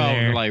working and you over gotta,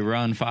 there. like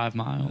run 5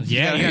 miles.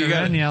 Yeah, you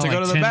got to go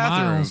to the 10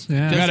 bathroom. miles.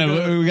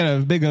 Yeah. We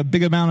got a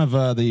big amount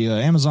of the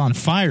Amazon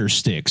Fire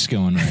Sticks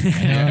going right now.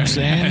 You know what I'm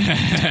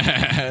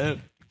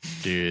saying?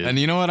 Dude. And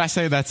you know what I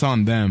say? That's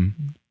on them.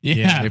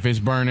 Yeah. If it's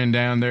burning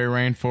down their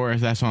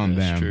rainforest, that's on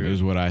them. true.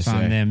 Is what I It's say.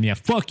 on them. Yeah,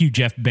 fuck you,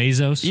 Jeff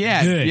Bezos.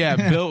 Yeah, Good. yeah.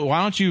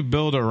 Why don't you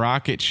build a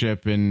rocket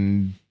ship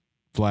and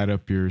fly it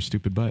up your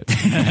stupid butt?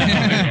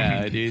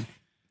 Yeah, dude.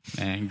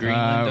 Man,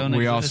 Greenland don't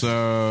we exist.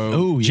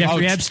 also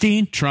Jeffrey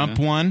Epstein. Trump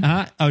won.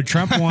 Oh,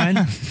 Trump won.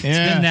 It's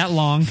been that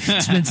long.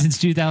 It's been since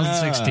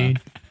 2016.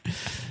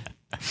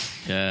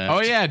 Yeah.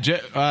 Oh yeah,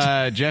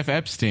 Jeff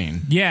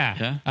Epstein.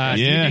 Yeah.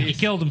 Yeah. He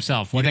killed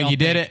himself. You think he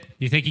did it?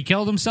 You think he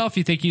killed himself?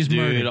 You think he's Dude,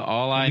 murdered?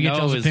 all I Let me get know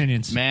those is,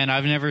 opinions. man,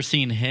 I've never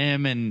seen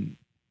him and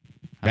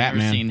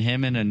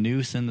Batman. a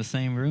noose in the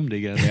same room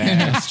together.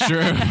 Yeah, that's true.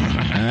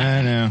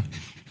 I know.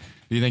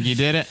 Do you think he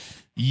did it?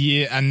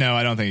 Yeah, no,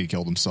 I don't think he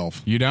killed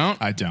himself. You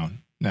don't? I don't.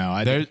 No,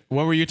 I There, don't.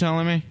 what were you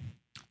telling me?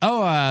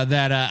 Oh,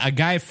 that a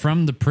guy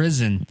from the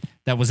prison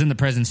that was in the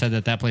prison said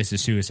that place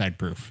is suicide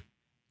proof.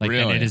 Like that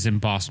Really? it is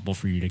impossible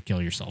for you to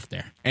kill yourself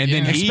there. And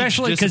then he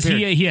Especially because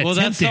disappeared. he Well,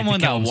 attempted that's someone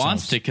to kill that himself.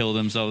 wants to kill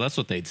themselves. That's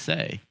what they'd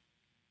say.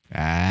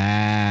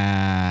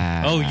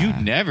 Ah. Oh,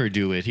 you'd never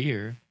do it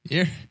here.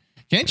 Yeah.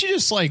 Can't you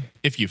just, like,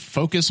 if you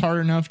focus hard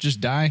enough, just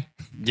die?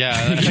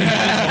 Yeah. You just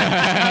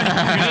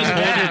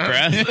hold your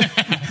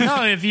breath.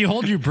 No, if you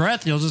hold your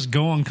breath, you'll just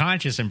go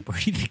unconscious and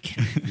breathe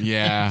again.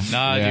 Yeah.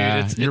 Nah, dude,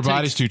 yeah. it Your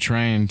body's takes- too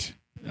trained.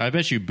 I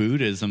bet you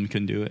Buddhism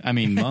can do it. I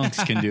mean,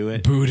 monks can do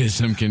it.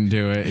 Buddhism can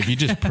do it if you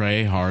just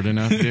pray hard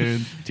enough,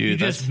 dude. Dude, You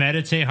just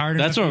meditate hard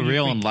enough. that's what you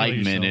real think kill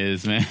enlightenment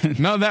yourself. is, man.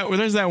 No,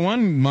 there's that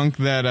one monk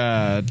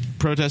that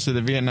protested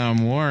the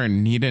Vietnam War,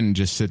 and he didn't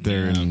just sit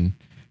there and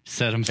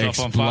Set himself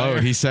on explode.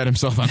 fire. He set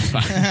himself on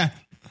fire.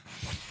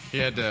 He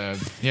had to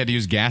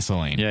use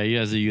gasoline. Yeah, he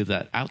has to use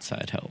that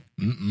outside help.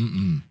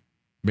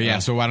 But yeah,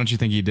 so why don't you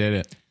think he did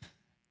it?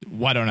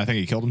 Why don't I think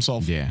he killed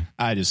himself? Yeah.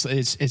 I just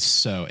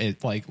it's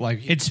like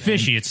It's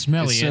fishy. It's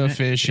smelly. It's so isn't it?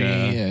 fishy.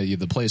 Yeah,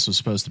 the place was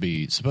supposed to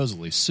be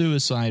supposedly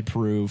suicide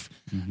proof.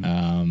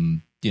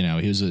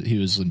 He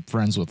was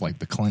friends with like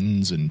the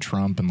Clintons and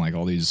Trump and like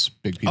all these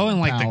big people. Oh, and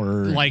in like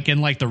power.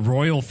 the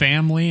royal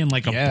family and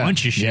like a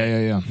bunch of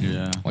shit.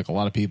 Yeah. Like a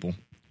lot of people.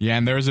 Yeah,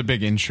 and there was a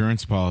big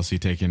insurance policy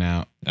taken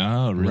out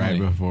Oh, really? right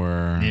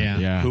before.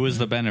 Yeah. Who was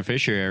the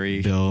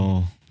beneficiary?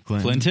 Bill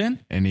Clinton.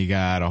 And he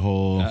got a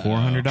whole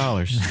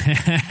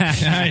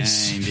 $400.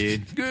 Nice. Dang,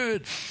 dude.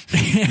 Good.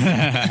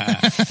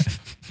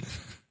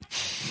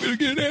 We're gonna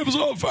get an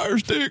Amazon Fire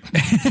Stick.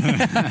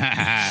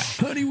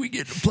 Honey, we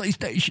get the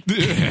PlayStation.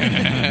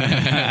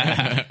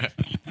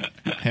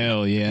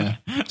 Hell yeah.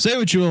 Say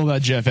what you will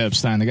about Jeff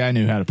Epstein. The guy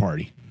knew how to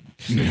party.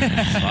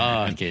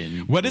 Fucking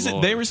what is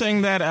it? They were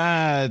saying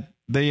that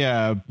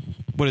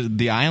what is it,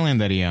 the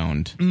island that he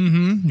owned?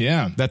 Mm-hmm.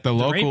 Yeah. That the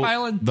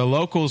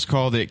locals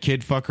called it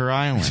Kid Fucker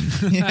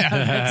Island.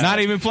 Yeah.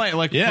 Not even playing for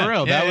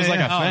real. That was like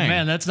a thing. Oh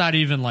man, that's not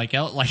even like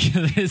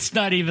it's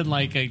not even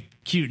like a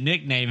cute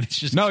nickname. It's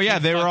just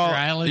they were all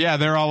Island. Yeah,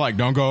 they're all like,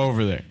 don't go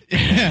over there.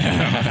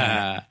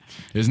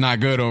 It's not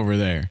good over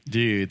there.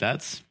 Dude,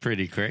 that's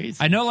pretty crazy.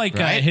 I know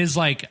his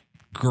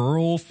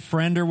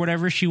girlfriend or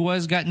whatever she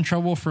was got in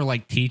trouble for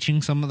like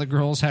teaching some of the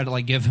girls how to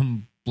like give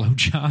him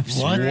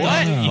blowjobs. What the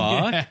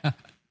fuck? Yeah.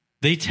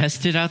 They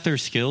tested out their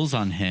skills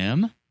on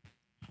him?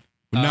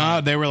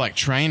 No, they were like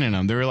training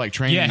him. They were like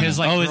training him. His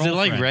like is it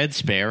like Red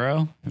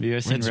Sparrow? Have you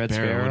guys seen Red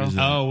Sparrow?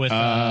 Oh, with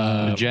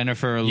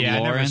Jennifer Lawrence. I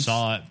never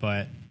saw it,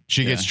 but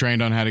she gets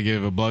trained on how to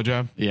give a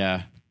blowjob.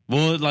 Yeah.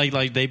 Well,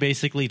 like they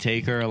basically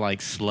take her like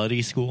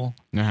slutty school,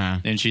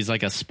 and she's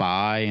like a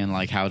spy and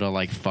like how to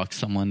like fuck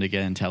someone to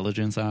get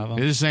intelligence out of them.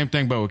 It's the same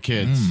thing, but with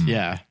kids.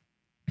 Yeah.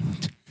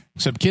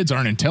 Except kids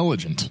aren't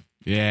intelligent.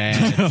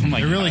 Yeah. Oh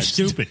my They're really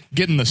stupid.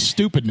 Getting the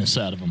stupidness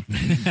out of them.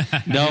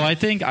 No, I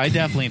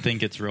definitely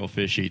think it's real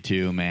fishy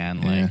too,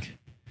 man. Like,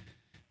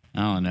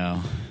 I don't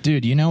know.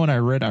 Dude, you know what I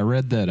read? I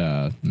read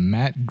that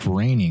Matt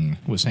Groening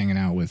was hanging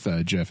out with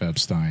Jeff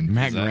Epstein.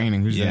 Matt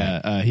Groening, who's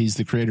that? Yeah, he's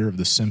the creator of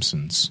The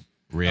Simpsons.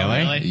 Really? Oh,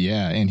 really?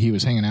 Yeah, and he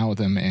was hanging out with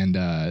him, and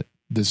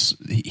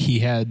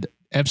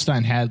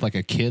Epstein had like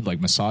a kid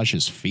like massage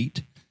his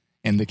feet,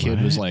 and the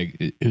kid was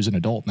like, who's an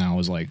adult now,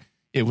 was like,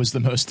 it was the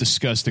most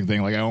disgusting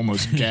thing. Like I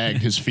almost gagged.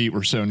 His feet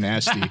were so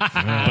nasty.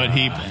 But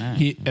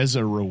he as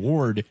a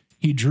reward,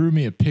 he drew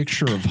me a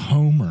picture of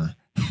Homer.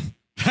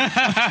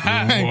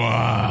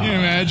 Wow. Can you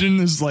imagine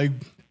this like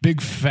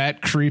big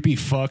fat creepy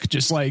fuck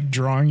just like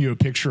drawing you a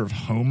picture of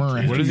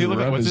Homer? What does he look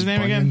like? What's his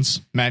name again?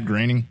 Matt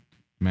Groening.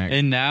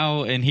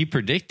 And he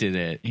predicted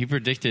it. He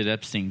predicted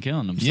Epstein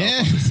killing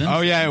himself. Yeah. Oh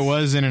yeah, it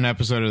was in an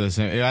episode of the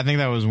same. I think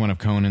that was one of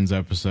Conan's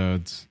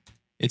episodes.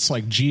 It's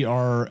like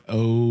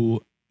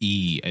GROE,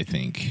 I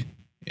think.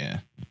 Yeah.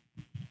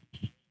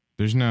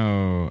 There's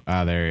no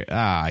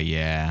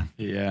yeah.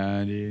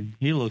 Yeah, dude.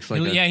 He looks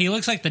like he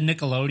looks like the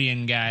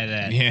Nickelodeon guy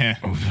that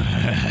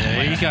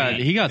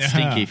he got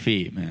stinky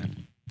feet,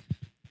 man.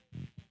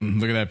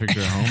 Look at that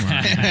picture of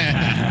Homer.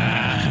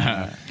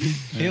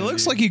 He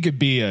looks like he could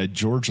be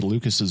George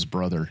Lucas's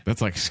brother.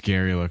 That's like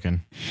scary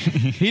looking.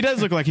 He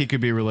does look like he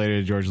could be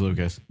related to George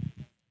Lucas.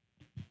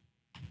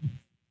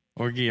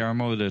 Or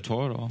Guillermo del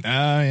Toro.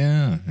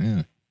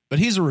 Yeah. But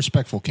he's a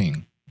respectful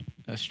king.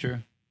 That's true.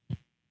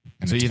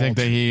 And so you think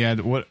that he had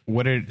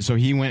so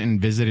he went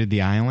and visited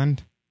the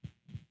island?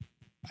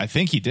 I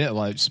think he did,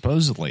 like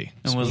supposedly.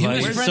 And was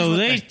like, so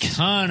they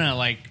ton of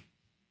like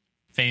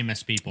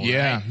famous people.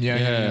 Yeah, right?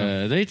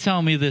 Yeah. They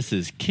tell me this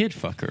is Kid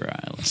Fucker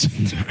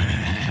Island.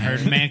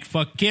 Heard man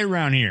fuck kid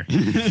around here.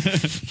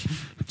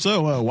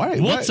 So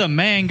what's a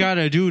man got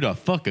to do to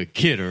fuck a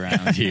kid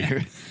around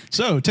here?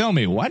 So tell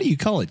me, why do you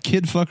call it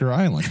Kid Fucker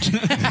Island?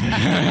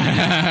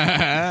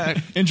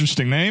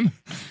 Interesting name.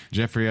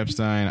 Jeffrey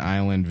Epstein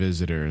Island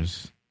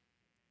Visitors.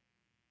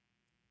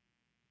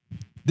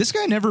 This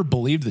guy never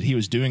believed that he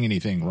was doing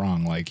anything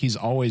wrong. Like he's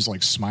always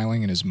like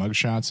smiling in his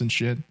mugshots and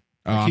shit.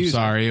 Oh, I'm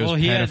sorry. It was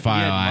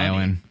Pedophile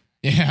Island.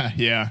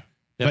 Yeah.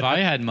 If I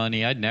had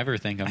money, I'd never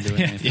think I'm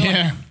doing anything.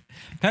 Yeah.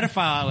 Pedophile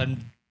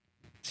Island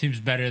seems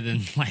better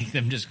than like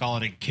them just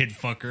calling it Kid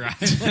Fucker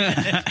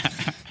Island.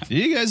 Do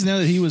you guys know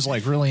that he was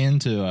like really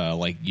into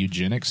like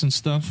eugenics and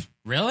stuff?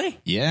 Really?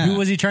 Yeah. Who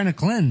was he trying to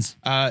cleanse?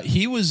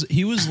 He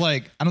was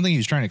like, I don't think he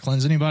was trying to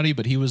cleanse anybody,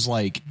 but he was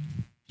like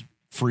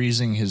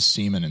freezing his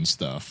semen and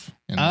stuff.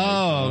 And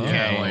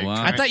okay.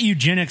 I thought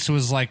eugenics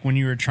was like when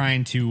you were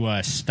trying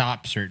to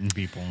stop certain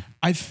people.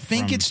 I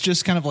think it's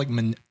just kind of like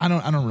I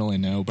don't really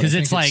know, but because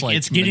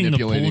it's getting the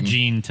pull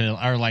gene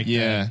to or like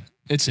I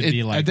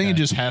think it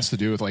just has to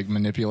do with like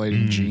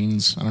manipulating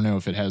genes. I don't know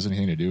if it has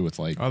anything to do with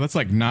like that's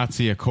like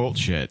Nazi occult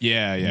shit.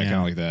 Yeah, kind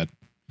of like that.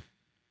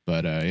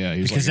 But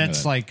he was because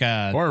that's like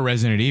or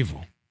Resident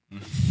Evil.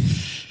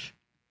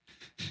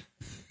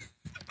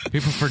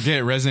 People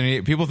forget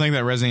people think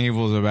that Resident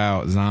Evil is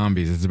about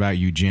zombies. It's about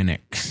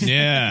eugenics.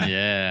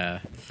 Yeah.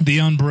 The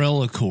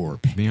Umbrella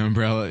Corp. The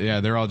Umbrella. Yeah,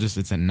 they're all just.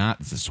 It's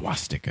a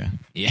swastika.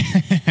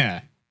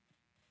 Yeah.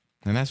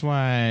 And that's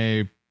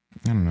why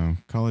I don't know.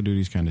 Call of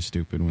Duty's kind of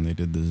stupid when they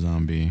did the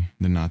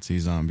Nazi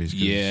zombies.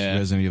 Yeah.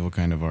 Resident Evil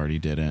kind of already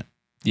did it.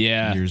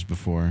 Yeah. Years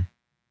before.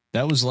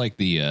 That was like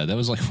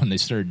when they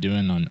started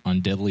doing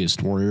on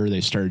Deadliest Warrior.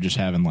 They started just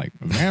having like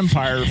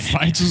vampire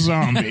fights a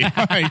zombie.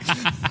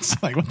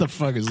 It's like, what the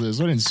fuck is this?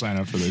 I didn't sign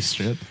up for this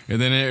shit.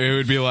 And then it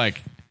would be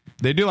like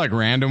they do like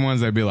random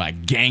ones. They'd be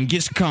like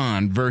Genghis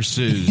Khan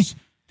versus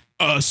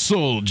a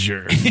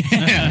soldier.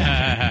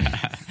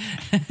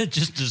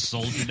 Just a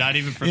soldier, not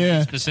even from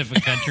a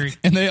specific country.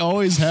 And they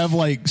always have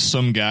like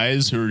some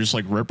guys who are just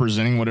like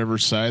representing whatever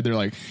side. They're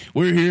like,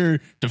 we're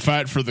here to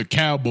fight for the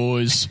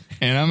Cowboys.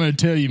 And I'm going to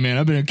tell you, man,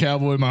 I've been a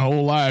cowboy my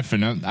whole life,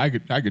 and I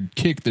could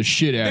kick the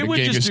shit out of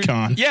Genghis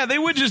Khan. Yeah, they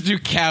would just do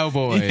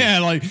cowboy.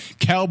 Yeah, like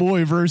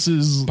cowboy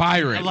versus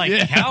pirate.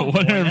 Like cowboy,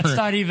 whatever. That's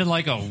not even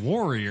like a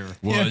warrior.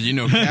 Well, you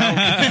know,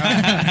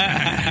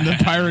 the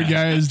pirate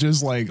guy is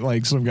just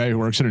like some guy who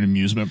works at an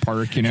amusement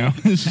park. You know,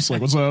 it's just like,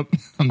 what's up?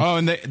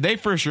 And they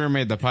for sure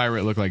made the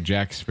pirate look like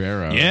Jack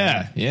Sparrow.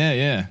 Yeah.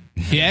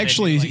 He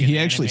actually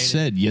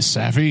said, "Yes,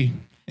 savvy."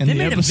 They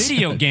made a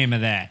video game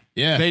of that.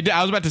 Yeah,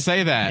 I was about to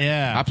say that.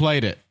 Yeah, I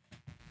played it.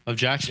 Of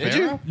Jack Sparrow? Did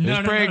you? No, it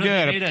was pretty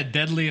good. They made a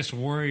Deadliest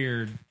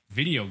Warrior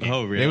video game.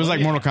 Oh, really? It was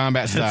like Mortal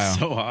Kombat style. That's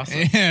so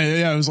awesome.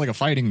 Yeah, it was like a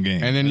fighting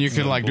game. And then you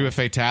could do a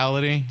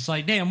fatality. It's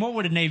like, damn, what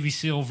would a Navy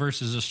SEAL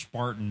versus a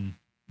Spartan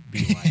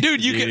be like?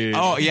 Dude, you could.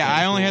 Oh yeah,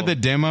 I only had the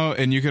demo,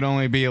 and you could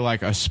only be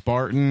like a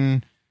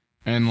Spartan,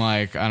 and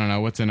like I don't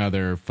know what's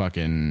another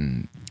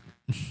fucking.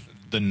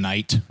 The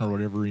knight or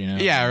whatever, you know.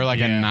 Yeah, or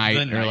like a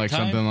knight or like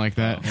something like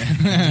that.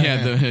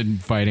 Yeah,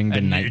 fighting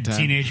the nighttime.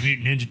 Teenage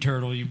Mutant Ninja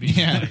Turtle, you'd be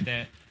like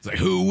that. It's like,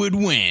 who would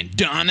win,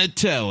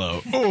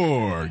 Donatello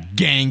or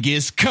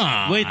Genghis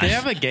Khan? Wait, they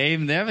have a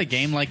game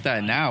like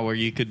that now where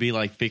you could be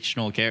like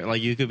fictional character,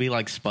 like you could be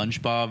like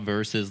SpongeBob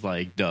versus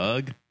like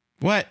Doug.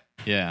 What?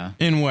 Yeah.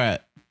 In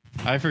what?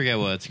 I forget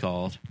what it's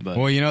called. But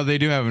well, you know, they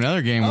do have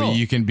another game where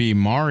you can be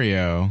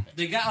Mario.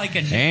 They got like a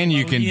and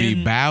you can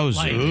be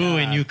Bowser. Ooh,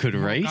 and you could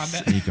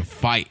race. And you can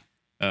fight.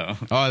 Oh,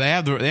 they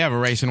have a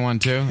racing one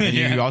too. And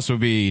you can also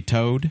be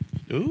Toad.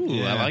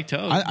 Ooh, I like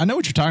Toad. I know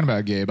what you're talking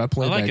about, Gabe. I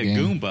played that game.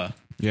 I like a Goomba.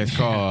 Yeah, it's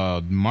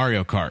called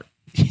Mario Kart.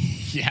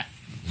 Yeah.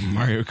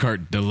 Mario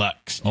Kart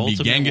Deluxe. You Ultimate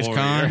be Genghis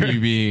Warrior. Khan. You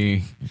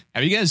be.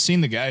 Have you guys seen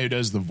the guy who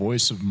does the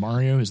voice of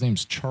Mario? His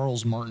name's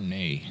Charles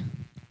Martinet.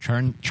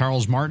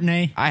 Charles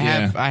Martinet? I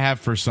have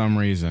for some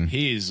reason.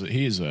 He's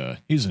an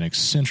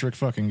eccentric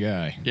fucking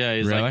guy. Yeah,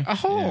 he's Really? like,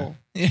 oh.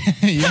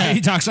 Yeah. He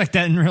talks like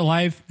that in real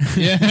life.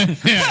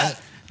 Yeah.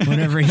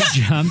 Whenever he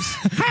jumps.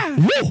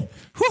 Woo!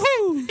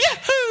 Woohoo!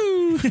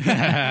 Yahoo!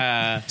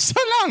 So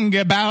long,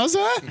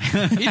 Bowser.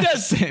 He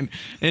does in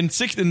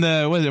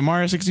the what is it,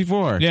 Mario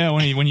 64? Yeah,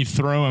 when you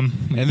throw him,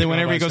 And then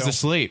whenever he goes to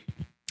sleep.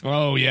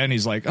 Oh yeah, and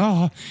he's like,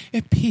 oh,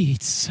 it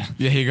Pete's.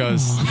 Yeah, he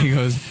goes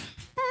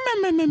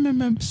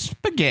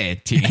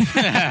spaghetti.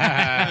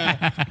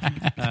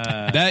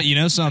 That, you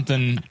know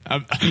something,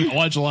 I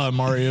watch a lot of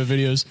Mario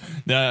videos.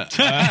 That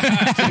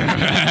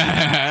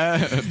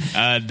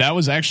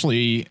was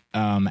actually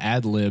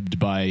ad-libbed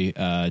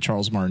by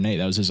Charles Martinet.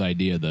 That was his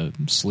idea, the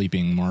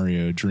sleeping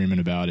Mario dreaming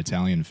about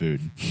Italian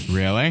food.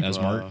 Really? That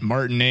was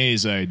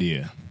Martinet's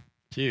idea.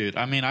 Dude,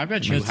 I mean, I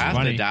bet you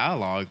half the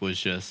dialogue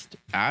was just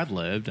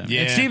ad-libbed. I mean,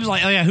 It seems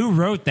like, who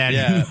wrote that?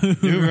 Yeah,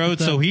 who wrote?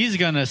 So he's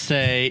gonna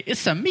say,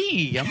 "It's a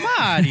me, a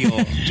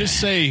Mario."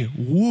 Just say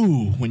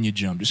 "woo" when you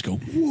jump. Just go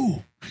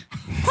 "woo."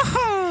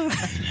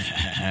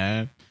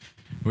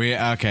 We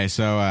got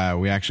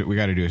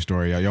to do a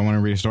story. Y'all want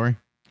to read a story?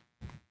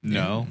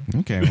 No.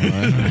 Okay.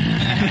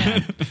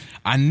 Well,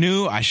 I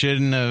knew I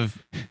shouldn't have.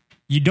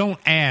 You don't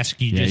ask,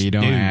 you just do. You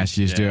don't ask,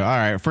 you just do. All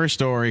right, first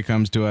story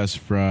comes to us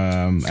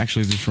from,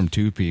 actually, this is from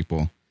two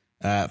people.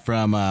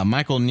 From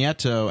Michael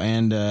Nieto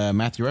and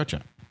Matthew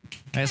Rocha.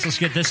 Right, so let's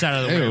get this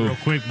out of the way real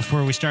quick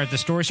before we start the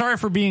story. Sorry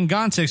for being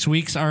gone 6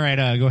 weeks. All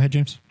right, go ahead,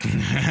 James.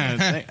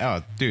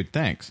 Dude,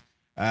 thanks.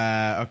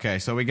 Okay,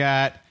 so we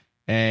got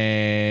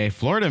a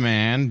Florida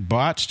man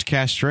botched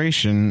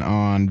castration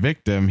on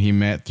victim he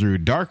met through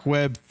dark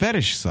web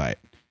fetish site.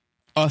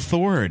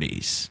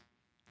 Authorities.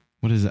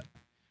 What is it?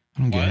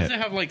 I don't get it. Why does it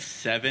have like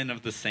 7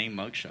 of the same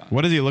mugshot?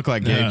 What does he look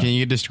like, Gabe? Yeah. Can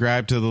you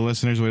describe to the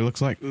listeners what he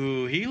looks like?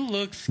 Ooh, he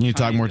looks. You need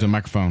to talk more to the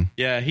microphone.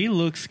 Yeah, he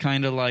looks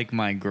kind of like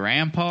my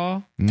grandpa.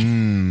 So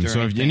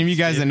if any of you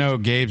guys that know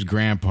Gabe's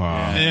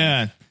grandpa,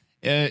 Yeah.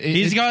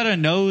 He's got a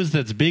nose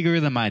that's bigger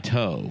than my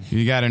toe.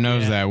 you got a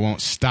nose that won't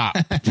stop.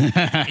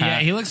 Yeah,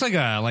 he looks like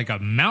a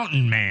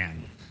mountain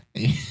man.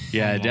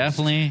 Yeah,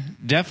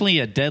 definitely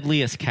a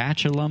Deadliest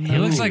Catch alumni. He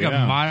looks like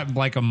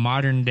a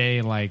modern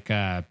day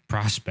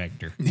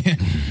prospector.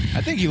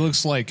 I think he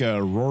looks like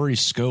Rory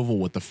Scovel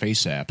with the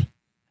Face app.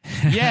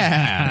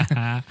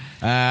 Yeah.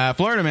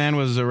 Florida man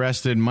was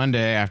arrested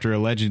Monday after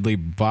allegedly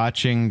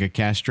botching a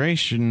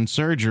castration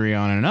surgery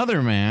on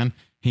another man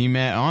he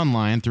met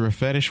online through a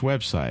fetish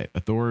website,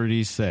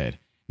 authorities said.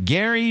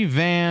 Gary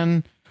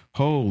Van...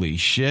 Holy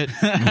shit.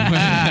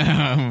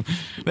 That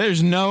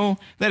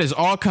is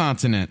all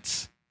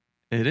consonants.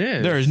 It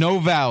is. There is no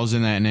vowels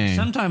in that name.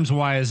 Sometimes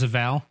Y is a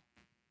vowel.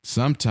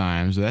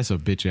 Sometimes. That's a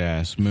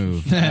bitch-ass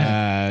move.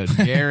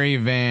 Gary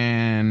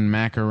Van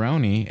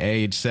Macaroni,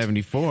 age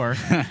 74,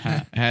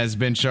 has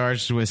been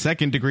charged with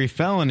second-degree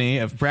felony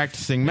of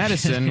practicing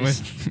medicine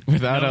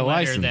without a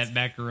license. That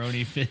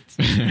macaroni fits.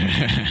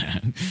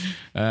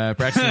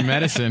 Practicing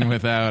medicine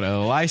without a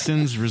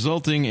license,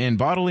 resulting in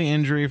bodily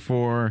injury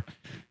for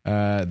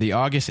the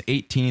August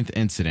 18th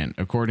incident,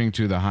 according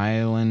to the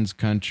Highlands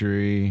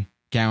County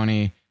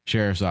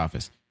Sheriff's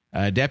Office.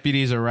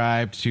 Deputies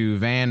arrived to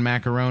Van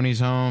Macaroni's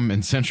home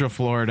in Central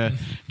Florida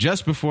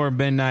just before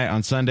midnight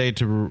on Sunday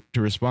to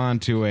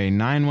respond to a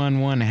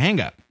 911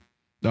 hang-up.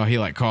 Oh, he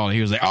called.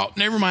 He was like, "Oh,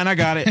 never mind, I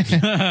got it."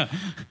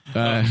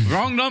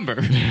 Wrong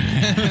number.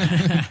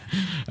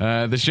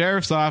 The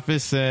sheriff's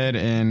office said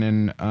in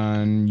an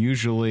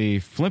unusually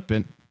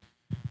flippant,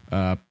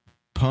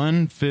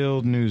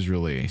 pun-filled news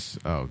release.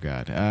 Oh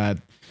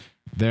God,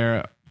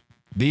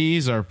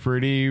 these are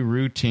pretty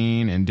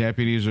routine, and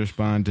deputies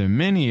respond to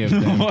many of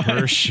them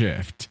per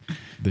shift.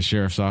 The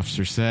sheriff's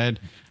officer said,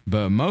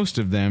 but most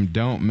of them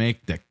don't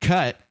make the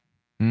cut.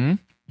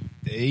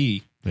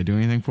 Hey, they do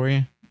anything for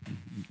you?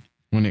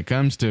 When it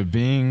comes to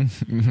being,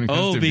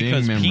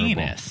 because memorable.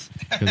 Penis.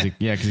 Because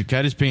he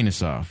cut his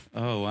penis off.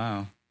 Oh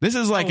wow. This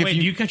is like wait,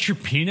 you cut your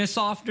penis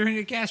off during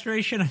a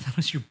castration? I thought it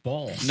was your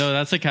balls. No,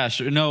 that's a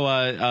castration. No,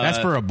 that's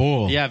for a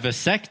bull. Yeah,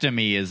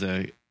 vasectomy is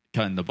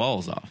cutting the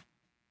balls off.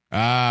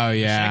 Oh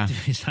yeah,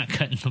 vasectomy's not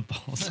cutting the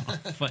balls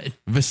off. But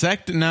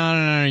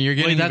No. You're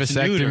getting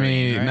vasectomy.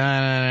 Neutering, right?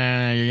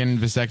 No. You're getting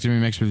vasectomy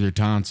mixed with your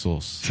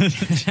tonsils.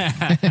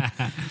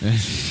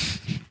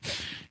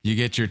 You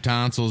get your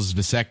tonsils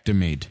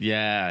vasectomied.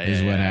 Yeah,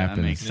 is what happens.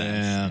 That makes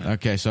sense. Yeah.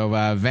 Okay, so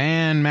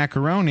Van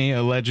Macaroni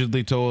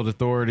allegedly told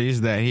authorities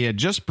that he had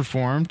just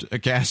performed a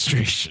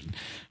castration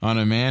on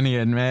a man he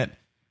had met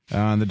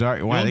on the dark.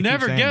 You'll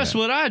never guess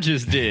what I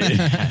just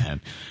did.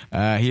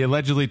 He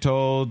allegedly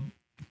told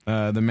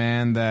the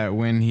man that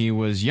when he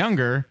was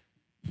younger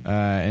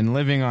and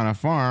living on a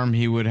farm,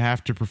 he would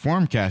have to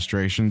perform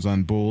castrations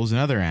on bulls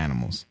and other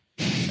animals.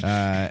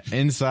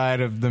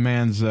 Inside of the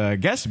man's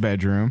guest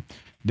bedroom,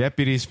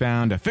 deputies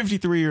found a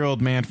 53-year-old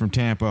man from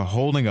Tampa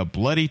holding a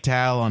bloody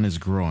towel on his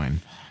groin.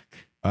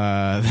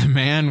 The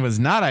man was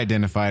not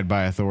identified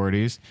by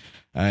authorities.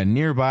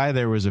 Nearby,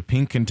 there was a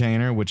pink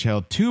container which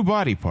held 2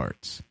 body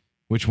parts.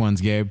 Which ones,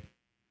 Gabe?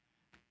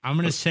 I'm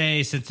going to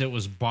say, since it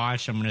was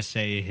botched, I'm going to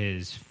say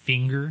his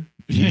finger.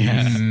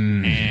 Yeah.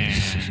 And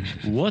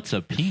what's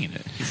a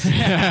penis?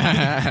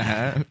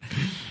 And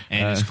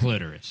his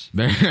clitoris.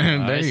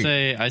 I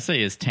say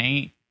his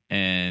taint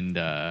and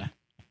the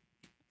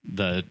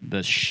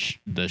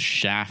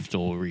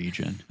shaftal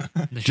region.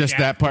 Just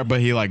that part,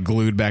 but he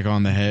glued back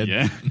on the head.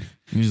 Yeah.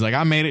 And he's like,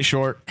 I made it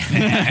short.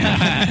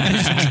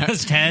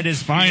 Just head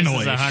is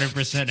finally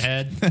 100%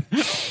 head.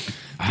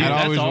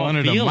 I always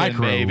wanted a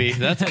micro. Baby.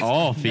 That's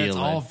all feeling. That's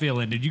all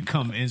feeling. Did you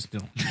come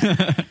instantly?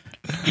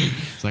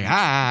 It's like,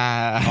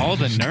 all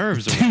the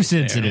nerves are too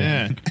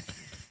sensitive.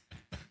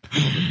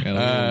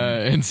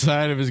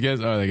 Inside of his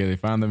guest, they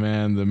found the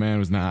man. The man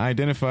was not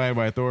identified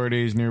by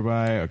authorities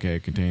nearby. Okay,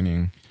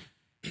 containing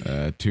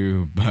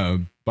 2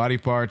 body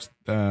parts.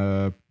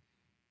 A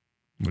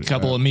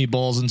couple of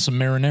meatballs and some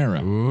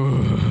marinara.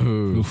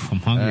 Oof, I'm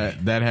hungry.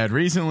 That had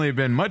recently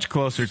been much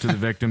closer to the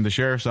victim, the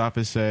sheriff's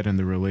office said in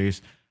the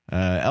release.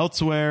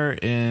 Elsewhere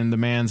in the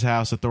man's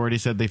house,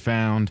 authorities said they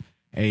found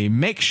a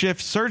makeshift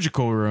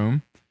surgical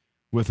room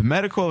with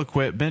medical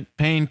equipment,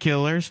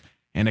 painkillers,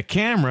 and a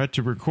camera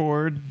to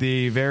record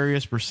the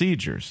various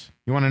procedures.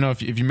 You want to know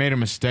if you made a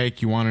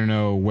mistake, you want to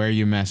know where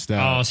you messed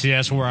up. Oh, see,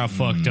 that's where I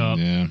fucked up.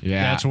 Yeah.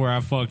 That's where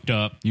I fucked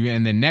up.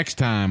 And then next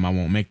time, I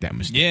won't make that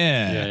mistake.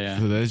 Yeah.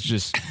 So that's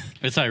just...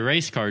 It's like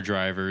race car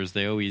drivers.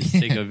 They always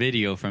take a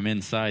video from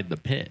inside the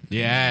pit.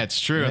 Yeah, it's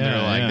true. And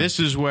they're like,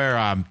 this is where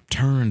I'm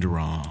turned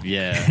wrong.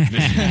 Yeah.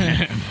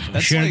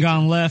 Should have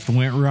gone left,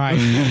 went right.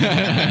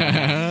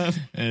 It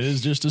is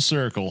just a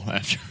circle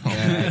after all.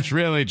 Yeah, it's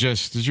really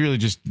just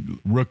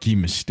rookie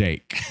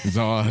mistake. Is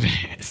all it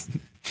is.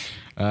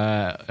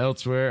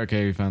 Elsewhere,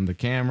 we found the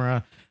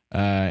camera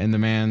in the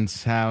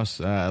man's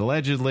house.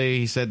 Allegedly,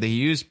 he said that he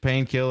used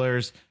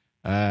painkillers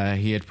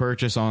he had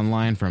purchased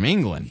online from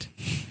England.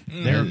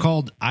 They're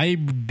called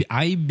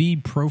ibuprofens.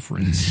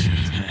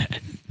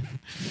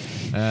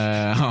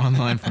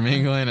 Online from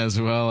England,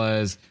 as well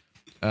as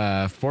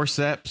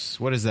forceps.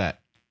 What is that?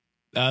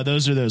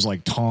 Those are those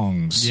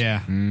tongs.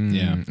 Yeah.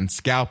 And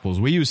scalpels.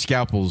 We use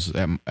scalpels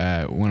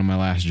at one of my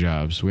last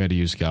jobs. We had to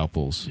use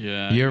scalpels.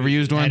 Yeah. You ever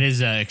used one? That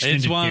is extended.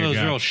 It's one of those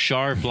job. real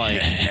sharp,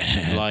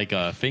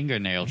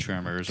 fingernail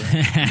trimmers.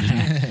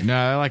 Right?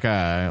 No, like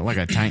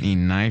a tiny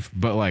knife.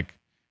 But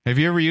have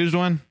you ever used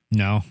one?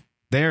 No.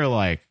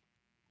 They're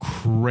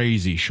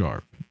crazy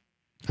sharp.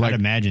 I'd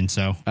imagine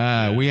so.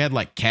 We had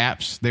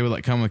caps. They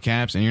would come with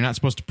caps, and you're not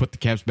supposed to put the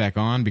caps back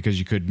on because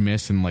you could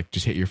miss and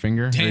just hit your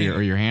finger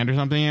or your hand or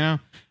something,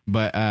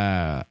 But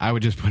I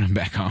would just put them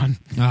back on.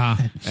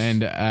 Uh-huh.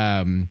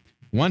 And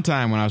one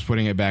time when I was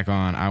putting it back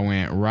on, I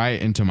went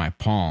right into my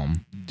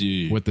palm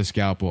with the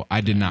scalpel.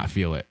 I did not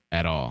feel it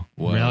at all.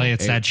 Really?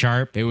 It's that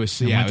sharp? It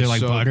was. It went through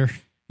like butter?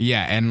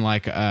 Yeah, and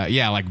like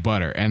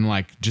butter,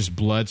 and just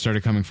blood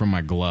started coming from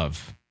my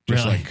glove.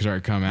 Just really?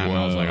 Started coming out, and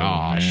I was like,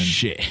 oh, man.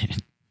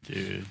 Shit.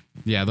 Dude.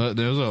 Yeah,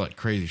 those are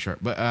crazy sharp.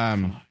 But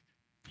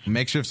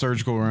makeshift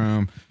surgical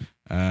room.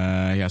 He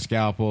got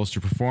scalpels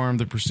to perform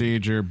the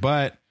procedure,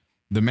 but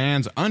the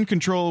man's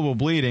uncontrollable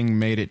bleeding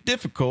made it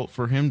difficult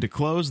for him to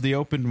close the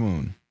open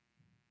wound.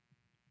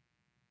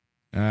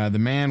 The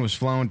man was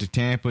flown to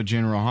Tampa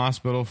General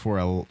Hospital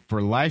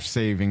for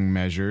life-saving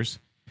measures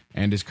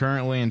and is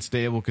currently in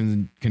stable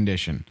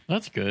condition.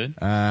 That's good.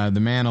 The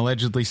man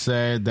allegedly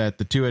said that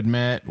the two had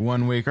met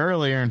 1 week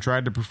earlier and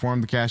tried to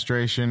perform the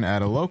castration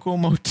at a local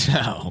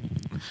motel.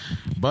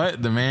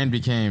 But the man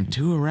became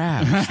too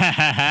aroused. Oh,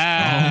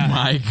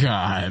 my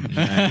God.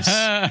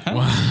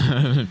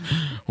 Nice.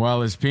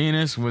 While his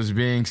penis was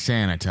being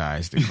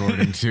sanitized,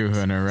 according to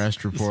an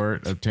arrest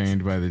report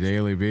obtained by the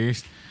Daily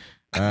Beast.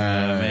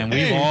 Man,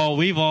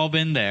 we've all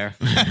been there.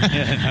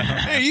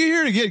 Hey, you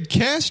here to get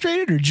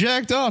castrated or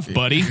jacked off,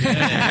 buddy?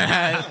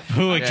 I'm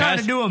trying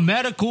to do a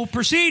medical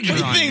procedure.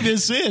 What do you think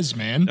this is,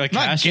 man? A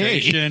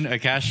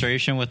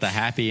castration with a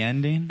happy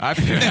ending.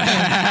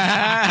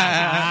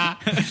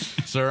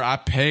 Sir, I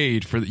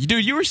paid for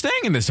dude. You were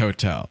staying in this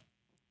hotel.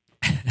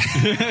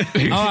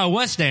 I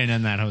was staying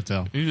in that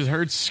hotel. You just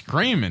heard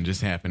screaming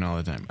just happen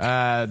all the time.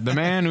 The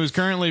man who is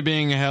currently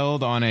being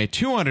held on a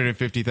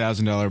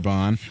 $250,000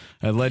 bond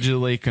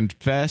allegedly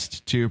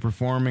confessed to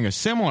performing a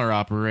similar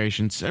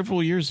operation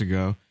several years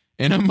ago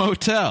in a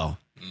motel.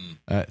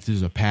 This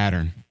is a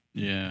pattern.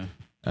 Yeah.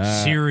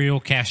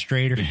 Serial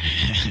castrator.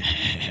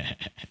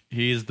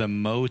 He's the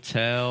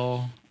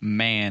motel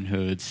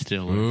manhood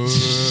still.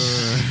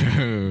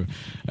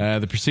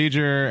 The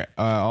procedure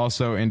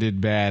also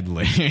ended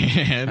badly,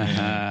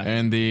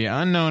 and the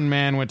unknown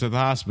man went to the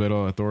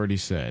hospital,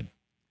 authorities said.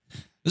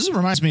 This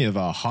reminds me of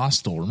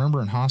Hostel. Remember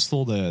in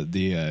Hostel,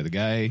 the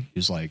guy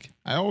who's like,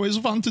 I always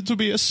wanted to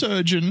be a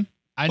surgeon.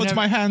 But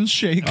my hands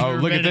shake. Oh,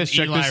 look at this.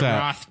 Check Eli this out.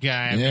 Roth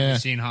guy. I've never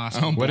seen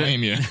Hostel. I don't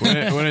blame you. What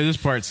did this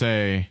part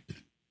say,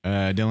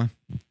 Dylan?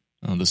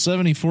 The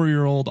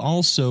 74-year-old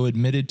also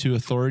admitted to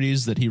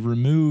authorities that he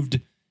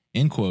removed,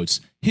 in quotes,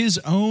 his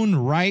own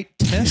right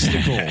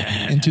testicle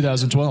in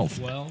 2012.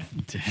 Well,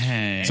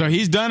 dang. So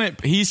he's done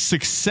it. He's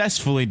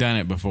successfully done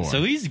it before.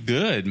 So he's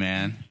good,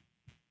 man.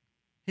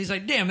 he's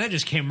like, damn, that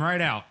just came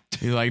right out.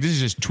 He's like, this is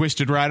just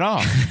twisted right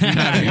off.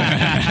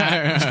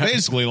 It's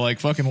basically like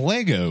fucking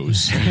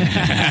Legos.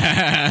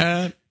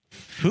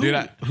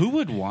 Who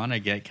would want to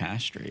get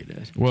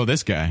castrated? Well,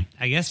 this guy.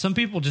 I guess some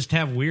people just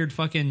have weird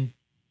fucking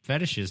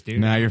fetishes,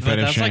 dude. Nah, you're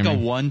fetish That's like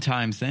shaming. a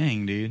one-time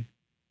thing, dude.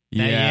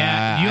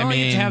 Yeah, you only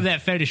get to have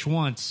that fetish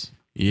once.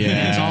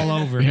 Yeah, it's all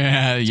over.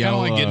 Yeah, it's kind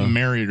of like getting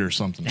married or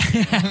something.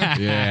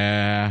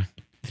 Yeah,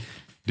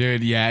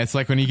 dude. Yeah, it's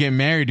like when you get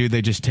married, dude.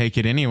 They just take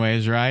it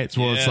anyways, right?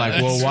 So it's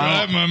like, well,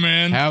 why, right, my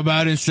man? How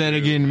about instead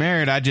of getting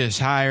married, I just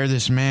hire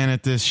this man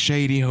at this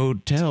shady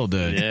hotel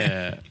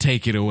to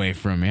take it away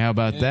from me? How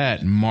about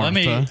that,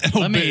 Martha?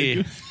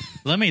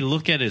 Let me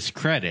look at his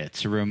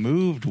credits.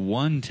 Removed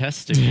one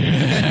testicle in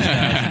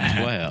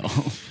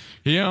 2012.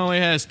 He only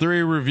has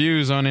 3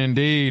 reviews on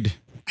Indeed.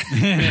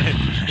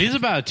 He's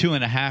about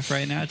 2.5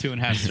 right now,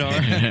 2.5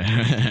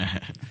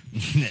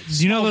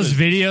 stars. You know those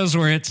videos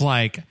where it's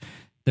like,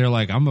 they're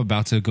like, I'm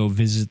about to go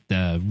visit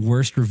the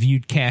worst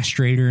reviewed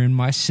castrator in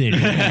my city.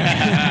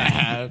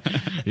 Yeah,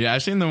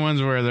 I've seen the ones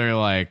where they're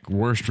like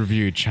worst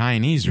reviewed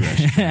Chinese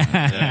restaurant.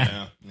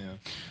 Yeah.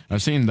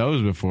 I've seen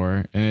those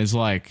before, and it's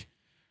like,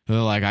 they're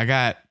like, I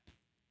got,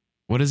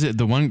 what is it?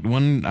 The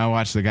one I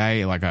watched, the guy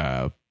ate like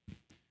a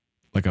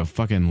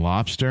fucking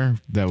lobster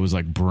that was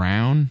like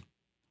brown.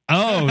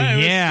 Oh,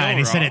 yeah. so And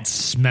he said raw. it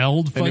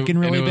smelled fucking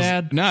really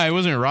bad. No, it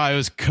wasn't raw. It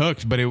was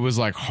cooked, but it was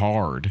like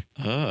hard.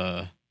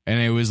 And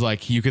it was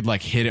like you could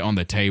like hit it on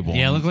the table.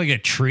 Yeah, it looked like a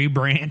tree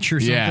branch or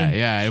something.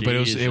 Yeah. But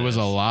it was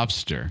a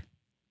lobster.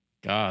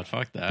 God,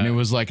 fuck that. And it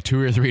was like $2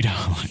 or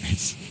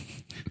 $3.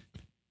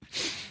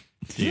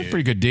 It's a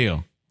pretty good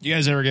deal. You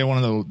guys ever get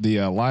one of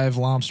the live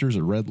lobsters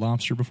or Red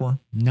Lobster before?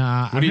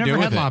 Nah, I've do you do never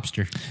with had it?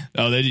 lobster.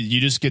 Oh, you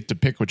just get to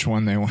pick which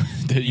one they want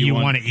that You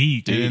want to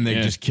eat. And then they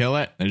just kill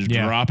it. They just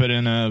drop it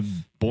in a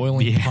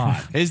boiling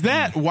pot. Is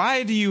that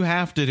why do you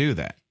have to do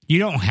that? You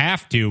don't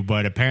have to,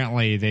 but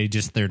apparently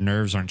their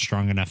nerves aren't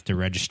strong enough to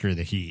register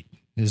the heat.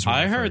 is what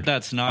I I've heard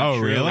that's not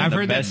true. really? I've The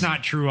heard that's best-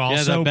 not true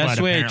also. Yeah, the best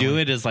but way to do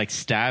apparently- it is like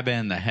stab it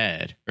in the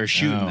head or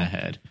shoot in the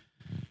head.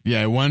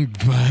 Yeah, one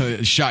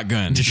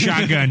shotgun. The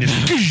shotgun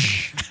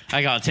just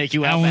I gotta take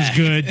you that out. one's back.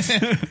 good.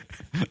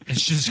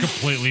 It's just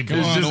completely It's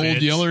just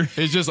Old Yeller.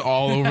 It's just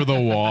all over the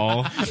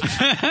wall.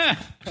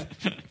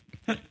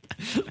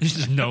 There's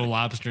just no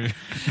lobster.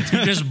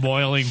 Just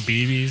boiling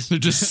BBs. They're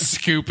just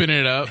scooping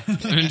it up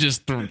and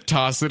just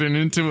toss it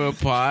into a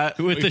pot.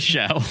 with the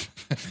shell.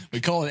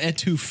 We call it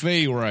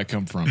etouffee where I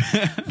come from.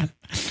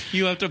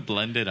 You have to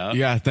blend it up. You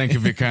gotta think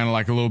of it kind of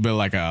like a little bit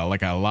like a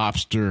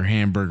lobster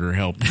hamburger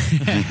helper.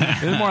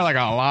 It's more like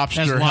a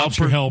lobster That's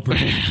lobster helper.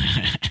 helper.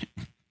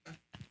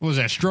 What was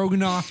that,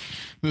 stroganoff?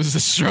 This is a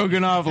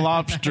stroganoff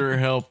lobster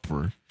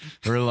helper,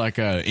 or like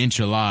a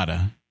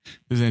enchilada.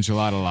 This is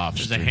enchilada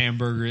lobster. It's a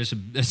hamburger. It's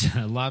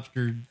a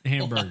lobster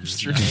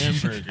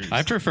hamburger.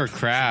 I prefer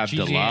crab to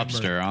Cheesy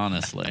lobster,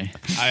 honestly.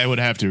 I would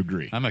have to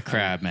agree. I'm a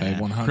crab I man.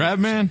 100% Crab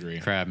man? agree.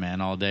 Crab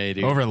man all day,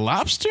 dude. Over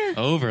lobster?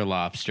 Over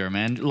lobster,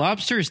 man.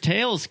 Lobster's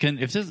tails can,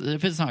 if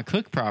it's not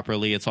cooked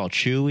properly, it's all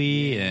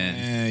chewy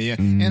and Yeah.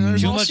 And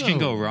there's too also, much can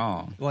go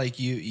wrong. Like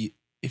you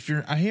if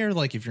you're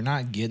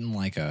not getting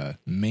like a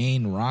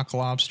Maine rock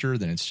lobster,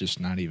 then it's just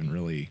not even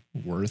really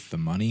worth the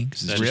money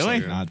because it's just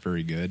like not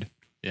very good.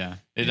 Yeah,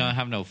 it don't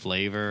have no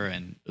flavor.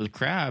 And the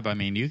crab, I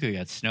mean, you could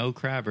get snow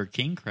crab or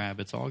king crab.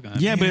 It's all gonna.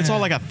 Yeah, but it's all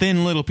like a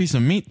thin little piece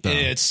of meat, though.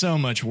 It's so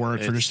much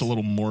work for just a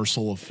little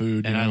morsel of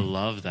food. And I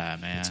love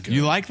that, man.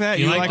 You like that?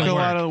 You like a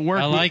lot of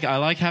work? I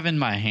like having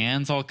my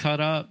hands all cut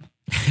up.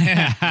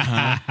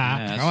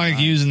 I like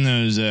using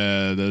those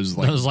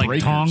like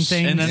tong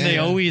things, and then they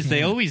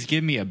always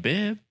give me a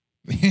bib.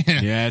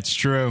 Yeah, it's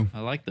true.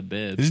 I like the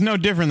bib. It's no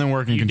different than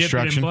working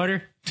construction. Dip it in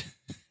butter.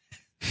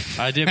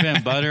 I dip it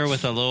in butter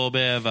with a little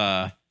bit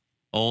of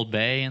Old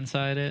Bay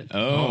inside it.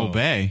 Oh,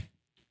 Bay.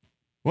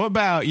 What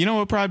about, what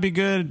would probably be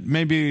good?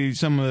 Maybe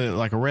some of the,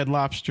 like a Red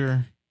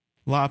Lobster,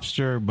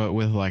 but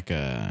with like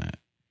a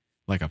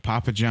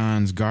Papa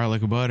John's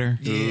garlic butter.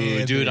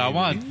 Yeah, dude, all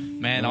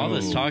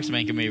this talk's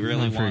making me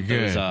really want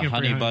those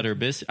honey butter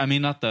biscuits. I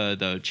mean, not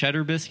the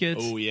cheddar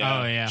biscuits. Oh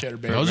yeah, cheddar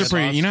those are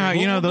pretty.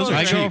 Those are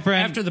my cheap.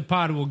 girlfriend. After the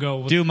pod, we'll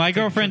go. Dude, my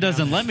girlfriend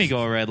doesn't let me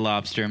go Red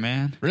Lobster,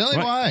 man. Really?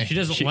 What? Why? She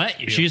doesn't let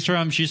you. She's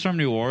from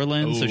New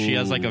Orleans, so she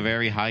has like a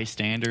very high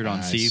standard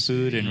on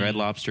seafood, and Red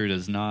Lobster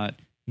does not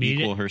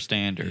equal her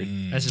standard.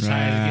 That's as high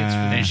as it gets.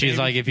 And she's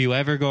like, if you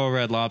ever go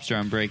Red Lobster,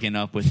 I'm breaking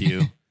up with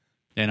you.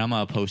 And I'm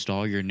gonna post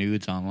all your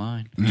nudes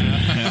online.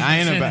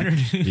 I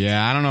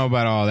don't know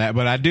about all that,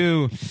 but I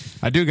do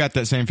got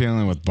that same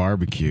feeling with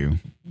barbecue.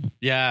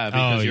 Yeah,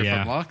 because you're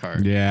from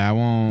Lockhart. Yeah, I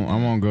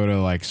won't go to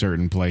like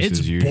certain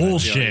places. It's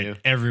bullshit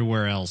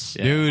everywhere else,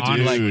 dude.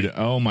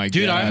 Oh my god,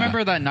 dude! I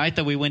remember that night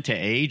that we went to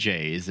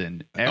AJ's,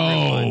 and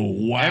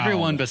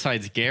everyone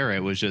besides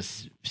Garrett was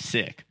just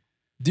sick.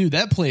 Dude,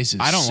 that place is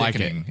I don't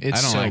sickening. like it. It's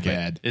I don't so like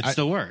bad. It's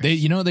the worst.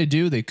 You know what they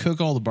do? They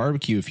cook all the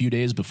barbecue a few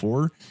days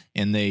before,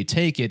 and they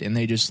take it and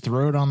they just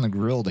throw it on the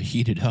grill to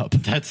heat it up.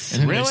 That's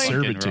and then really they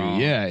serve it to you.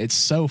 Yeah, it's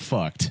so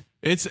fucked.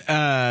 It's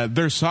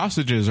their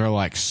sausages are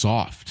like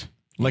soft.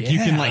 Like you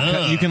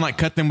can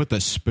cut them with a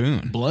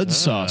spoon. Blood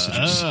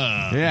sausages.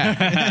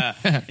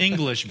 Yeah.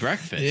 English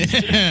breakfast.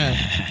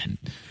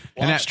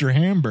 Lobster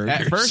hamburgers.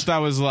 At first, I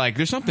was like,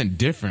 "There's something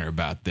different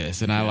about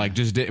this," and I like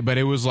just did, but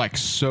it was like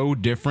so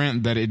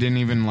different that it didn't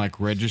even like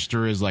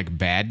register as like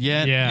bad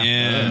yet. Yeah.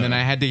 And then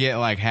I had to get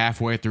like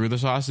halfway through the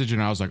sausage,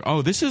 and I was like,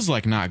 "Oh, this is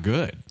like not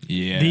good."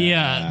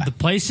 Yeah. The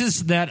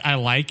places that I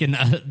like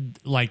and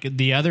like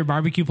the other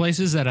barbecue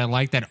places that I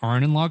like that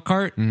aren't in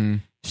Lockhart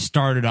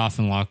started off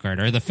in Lockhart,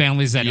 or the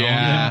families that own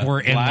them were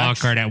in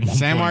Lockhart at one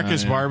San point.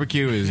 Marcos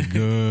Barbecue is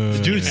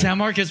good. Dude, San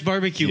Marcos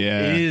Barbecue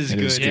is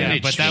good. Yeah,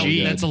 but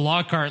that's a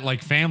Lockhart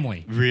like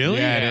family. Really?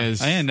 Yeah, it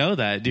is. I didn't know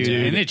that, dude.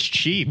 And it's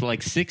cheap, like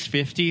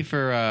 $6.50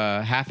 for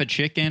half a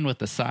chicken with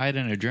a side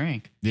and a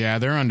drink. Yeah,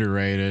 they're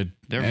underrated.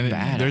 They're and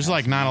badass. There's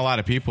like not a lot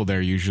of people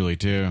there usually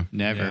too.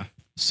 Never. Yeah.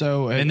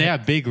 So and they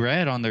have Big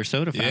Red on their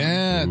soda fountain.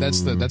 Yeah,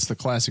 that's the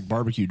classic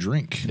barbecue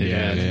drink. It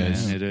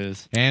is. Man, it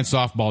is. And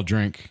softball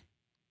drink.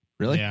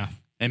 Really? Yeah.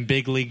 And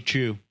Big League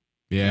Chew.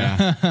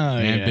 Yeah.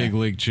 And Big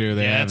League Chew.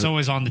 It's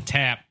always on the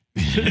tap.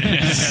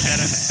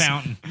 That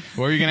fountain.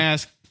 What were you gonna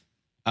ask?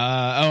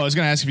 I was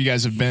gonna ask if you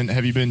guys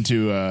have you been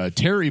to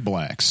Terry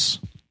Black's?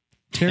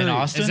 In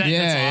Austin?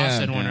 That's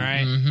Austin one,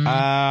 right? Mm-hmm.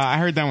 I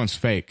heard that one's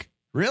fake.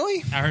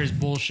 Really? I heard it's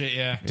bullshit,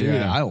 yeah. Dude,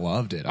 I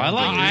loved it.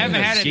 I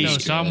haven't had it though,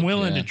 so I'm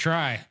willing to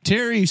try.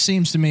 Terry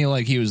seems to me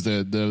like he was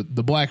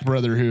the black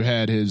brother who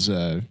had his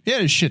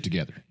shit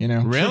together, you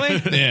know?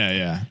 Really?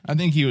 Yeah. I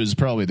think he was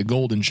probably the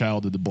golden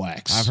child of the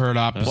blacks. I've heard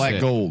opposite. Black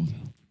gold.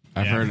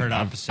 I've heard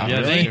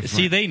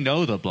opposite. They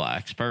know the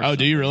blacks personally. Oh,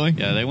 do you really?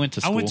 Yeah, they went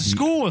to school. I went to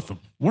school with them.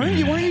 Weren't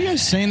you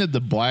guys saying that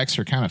the blacks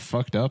are kind of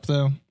fucked up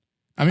though?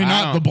 I mean,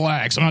 not the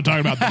blacks. I'm not talking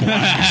about the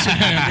blacks. You're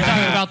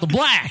talking about the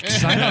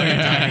blacks. I know what you're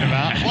talking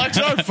about. Blacks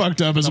are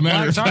fucked up as a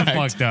matter of fact.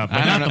 Blacks are fucked up,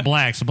 but not the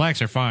blacks. The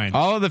blacks are fine.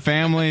 All of the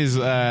families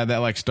that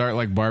like start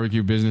like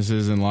barbecue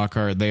businesses in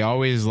Lockhart, they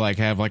always like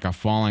have like a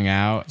falling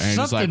out and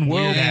Something it's like,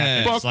 weird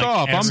happens, fuck like,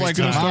 off. I'm like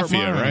gonna start mafia,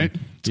 mine. right?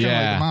 It's kind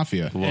of like the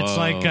mafia. Whoa, it's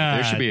like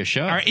there should be a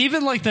show. Or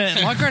even like the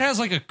Lockhart has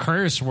like a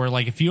curse where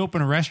like if you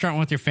open a restaurant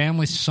with your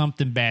family,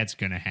 something bad's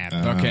gonna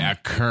happen. Okay, a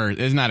curse.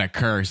 It's not a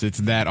curse. It's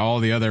that all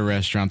the other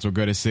restaurants will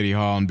go to City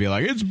Hall and be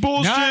like, it's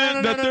bullshit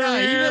that they're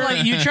here. Even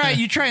like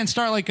you try and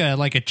start like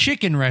a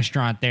chicken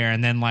restaurant there,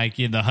 and then like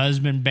the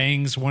husband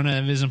bangs one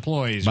of his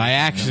employees by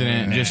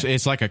accident. Just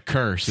it's like a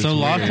curse. So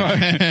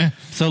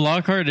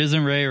Lockhart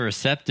isn't very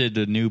receptive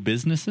to new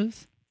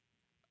businesses.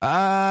 They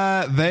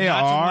Not the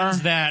are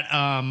ones that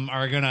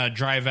are gonna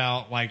drive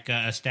out like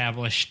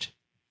established.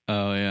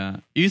 Oh yeah,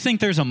 you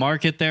think there's a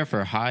market there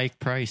for high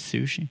price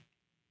sushi?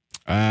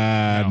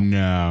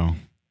 No.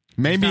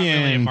 Maybe There's not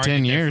really a in market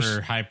 10 there years.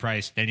 for high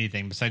priced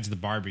anything besides the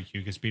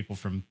barbecue, because people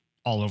from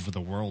all over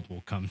the world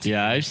will come to.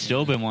 Yeah, I've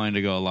still been wanting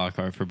to go to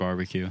Lockhart for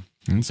barbecue.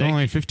 It's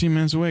only 15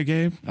 minutes away,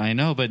 Gabe. I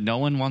know, but no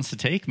one wants to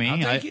take me. I'll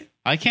take it.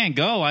 I can't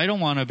go. I don't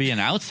want to be an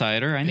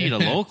outsider. I need a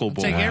local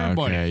boy. Take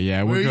everybody. Okay,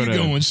 yeah, Where we'll are go you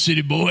to going,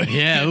 city boy?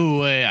 Yeah,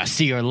 I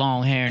see your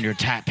long hair and your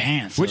tight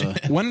pants. Which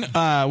one?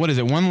 What is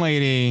it? One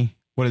lady.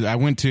 What is it? I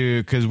went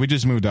to because we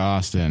just moved to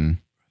Austin,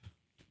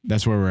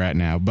 That's where we're at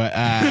now. But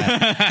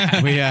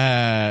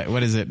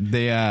what is it?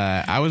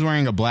 I was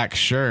wearing a black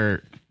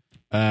shirt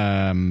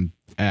at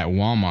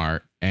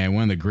Walmart, and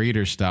one of the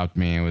greeters stopped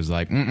me and was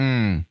like,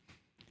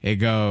 It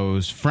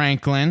goes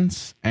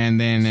Franklin's, and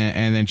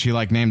then she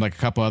like named like a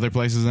couple other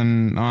places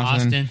in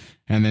Austin.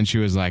 And then she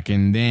was like,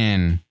 and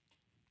then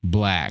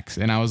Blacks.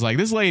 And I was like,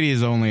 this lady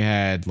has only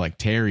had like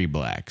Terry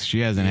Blacks. She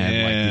hasn't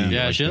had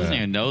like she doesn't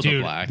even know the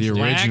Blacks. The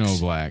original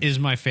Blacks is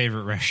my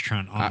favorite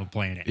restaurant on the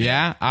planet.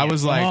 Yeah, I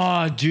was like,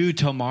 oh, dude,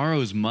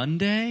 tomorrow's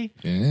Monday.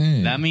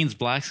 That means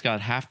Blacks got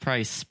half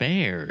price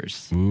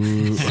spares.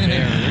 Ooh,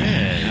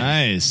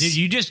 nice. Dude,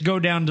 you just go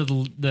down to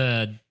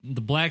the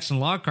Blacks and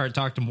Lockhart,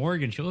 talk to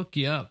Morgan. She'll hook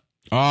you up.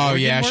 Oh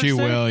Morgan yeah, she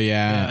there? will.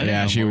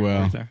 Yeah, she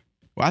will.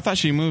 Well, I thought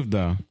she moved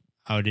though.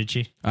 Oh, did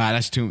she?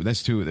 That's too.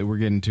 We're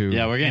getting too.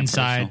 Yeah, we're getting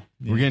inside.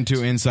 personal. We're getting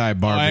too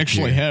inside barbecue. I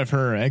actually have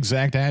her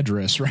exact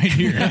address right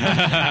here.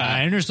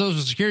 I enter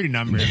social security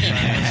number.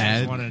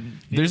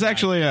 There's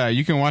actually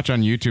you can watch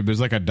on YouTube. There's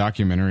like a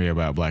documentary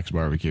about Black's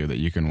Barbecue that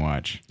you can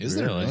watch. Is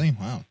there really?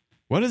 Wow.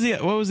 What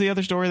was the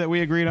other story that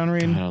we agreed on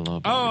reading? I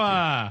love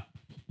barbecue.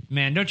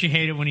 Man, don't you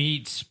hate it when you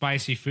eat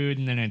spicy food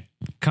and then it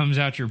comes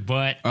out your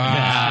butt? Dude,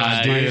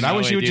 I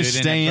wish you would just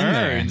stay in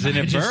there. And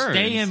it Just burns.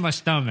 stay in my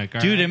stomach.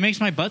 Dude, it makes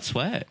my butt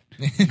sweat.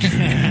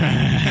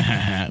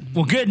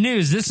 Well, good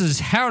news. This is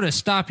how to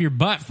stop your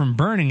butt from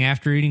burning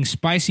after eating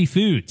spicy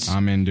foods.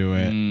 I'm into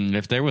it.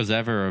 If there was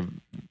ever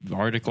an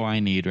article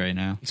I need right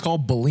now. It's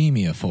called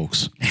bulimia,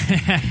 folks.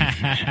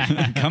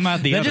 Come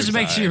out the that other just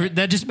makes side.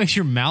 that just makes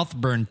your mouth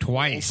burn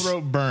twice.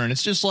 Throat burn.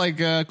 It's just like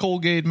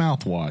Colgate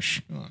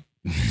mouthwash.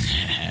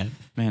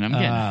 Man, I'm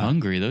getting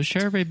hungry. Those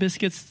Cherry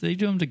biscuits, they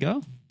do them to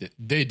go?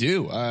 They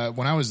do.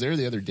 When I was there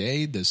the other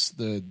day,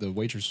 the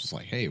waitress was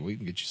like, "Hey, we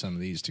can get you some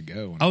of these to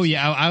go." And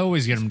I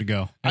always get them to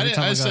go.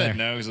 I said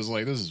no because I was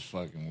like, "This is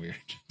fucking weird."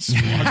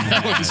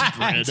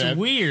 It's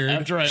weird.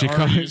 After I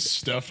already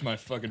stuffed my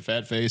fucking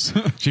fat face,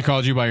 she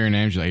called you by your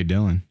name. She's like, "Hey,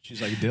 Dylan."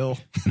 She's like, "Dill."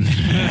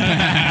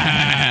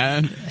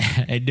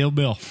 Hey, Dill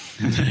Bill.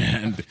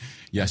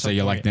 Yeah, so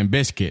you like them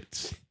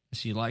biscuits?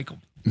 So you like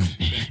them? Been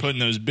putting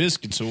those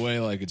biscuits away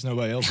like it's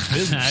nobody else's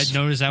business. I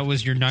noticed that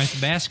was your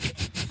ninth basket.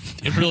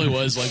 It really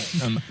was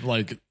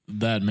like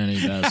that many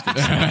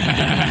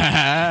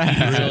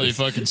baskets. Really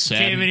fucking sad.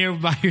 Came in here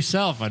by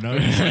yourself. I know. All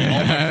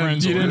my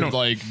friends ordered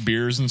like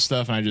beers and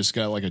stuff, and I just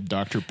got like a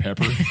Dr.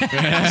 Pepper.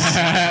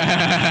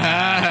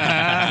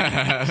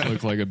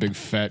 Looked like a big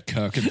fat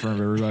cuck in front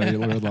of everybody at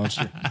Red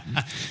Lobster.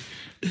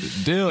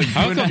 Dill,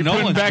 How come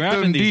no one's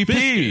grabbing these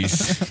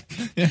DPs?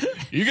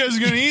 You guys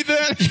gonna eat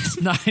that? It's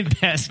 9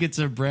 baskets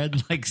of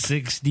bread, like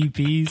 6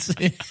 DPs.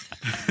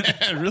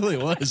 It really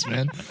was,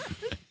 man.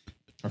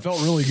 I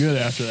felt really good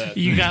after that.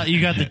 You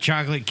got the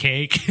chocolate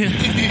cake.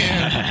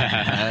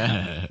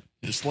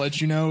 Just to let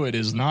you know, it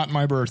is not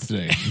my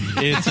birthday.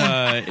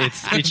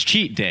 It's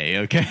cheat day,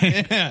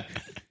 okay? Yeah.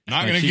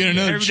 Not gonna get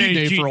another cheat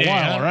day for a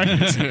while, all right?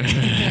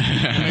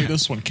 Make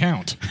this one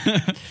count.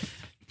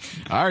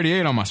 I already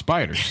ate all my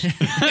spiders.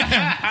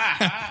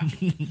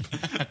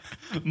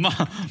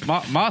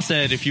 Ma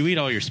said if you eat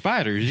all your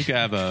spiders, you can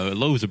have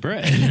loaves of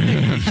bread.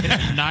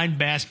 9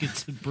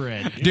 baskets of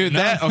bread. Dude,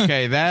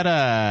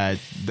 the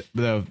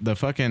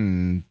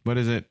fucking, what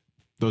is it?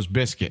 Those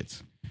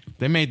biscuits.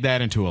 They made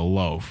that into a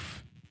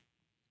loaf.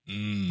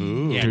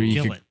 Ooh. Yeah,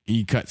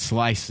 you cut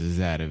slices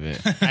out of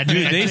it.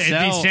 Dude, they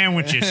sell these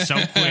sandwiches so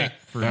quick.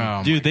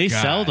 They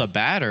sell the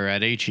batter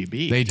at HEB.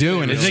 They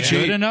do, and is it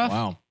good enough?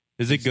 Wow.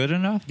 Is it good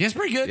enough? Yeah, it's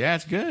pretty good. Yeah,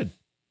 it's good.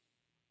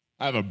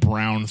 I have a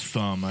brown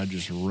thumb. I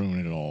just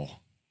ruin it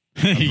all.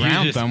 A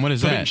brown thumb? What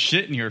is that?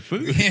 Shit in your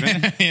food.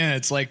 Yeah,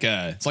 it's like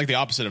the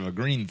opposite of a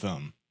green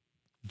thumb.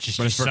 Just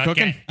but it's for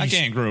cooking? I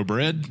can't grow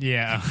bread.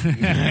 Yeah.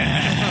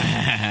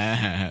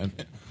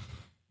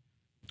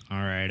 All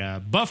right.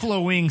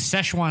 Buffalo wings,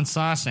 Szechuan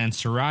sauce, and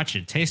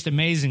sriracha taste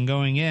amazing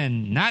going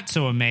in. Not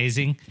so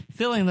amazing.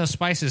 Feeling those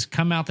spices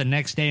come out the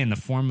next day in the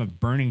form of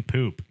burning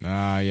poop.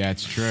 Yeah,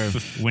 it's true.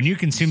 When you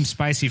consume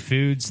spicy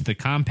foods, the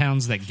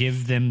compounds that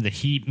give them the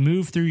heat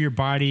move through your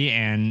body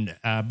and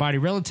body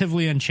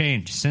relatively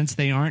unchanged. Since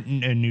they aren't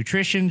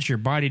nutritions, your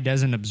body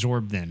doesn't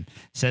absorb them,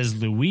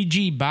 says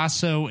Luigi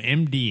Basso,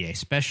 MD, a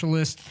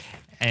specialist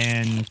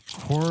in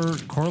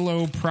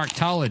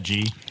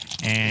coloproctology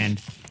and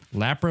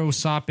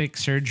laparoscopic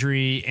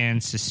surgery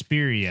and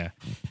Suspiria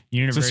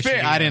University.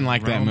 I didn't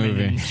like that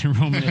movie.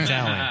 Roman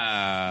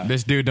Italy.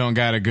 This dude don't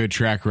got a good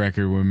track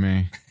record with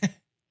me.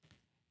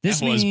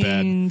 This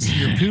means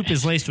your poop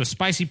is laced with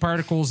spicy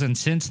particles, and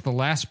since the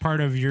last part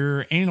of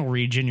your anal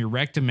region, your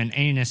rectum and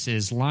anus,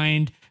 is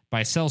lined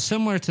by cells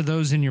similar to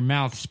those in your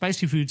mouth,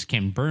 spicy foods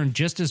can burn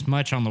just as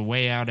much on the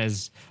way out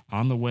as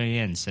on the way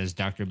in, says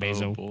Dr.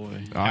 Bezo. Oh,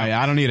 boy.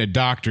 I don't need a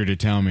doctor to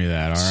tell me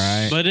that, all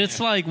right? But it's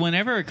like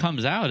whenever it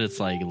comes out, it's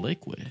like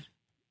liquid.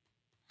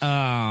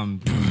 But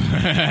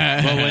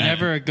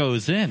whenever it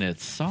goes in,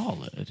 it's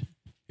solid.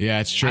 Yeah,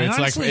 it's true. It's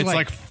honestly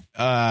like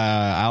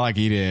I like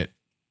eat it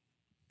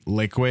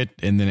liquid,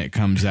 and then it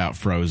comes out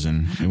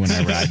frozen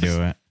whenever I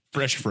do it.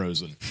 Fresh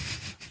frozen.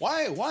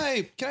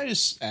 Why? Can I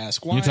just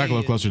ask? Why? You talk a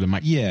little closer to the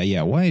mic.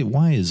 Yeah. Why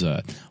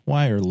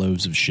are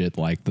loaves of shit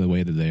like the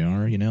way that they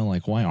are? You know,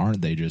 like why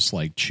aren't they just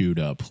like chewed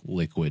up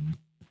liquid?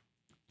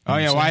 Oh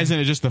yeah, why isn't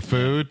it just the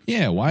food?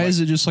 Yeah, why is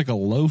it just like a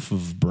loaf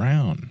of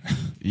brown?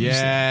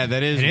 Yeah,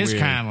 that is. It is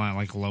weird. kind of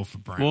like a loaf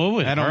of bread. Well, it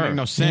would That don't hurt. make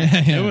no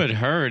sense. It would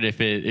hurt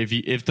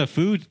if the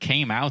food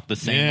came out the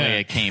same way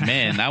it came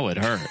in. That would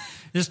hurt.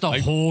 Just a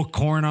whole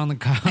corn on the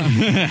cob.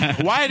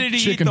 Why did he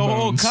Chicken eat the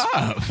bones. whole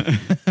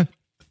cup?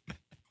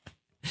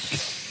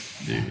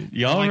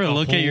 Y'all Like ever a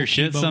look at whole your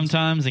shit T-bone?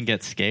 sometimes and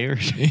get scared?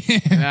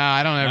 No,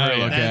 I don't ever Oh,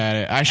 yeah. look at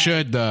it. I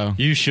should though.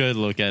 You should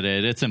look at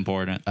it. It's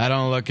important. I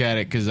don't look at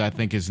it because I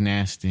think it's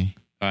nasty.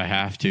 I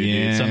have to,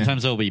 Yeah. dude.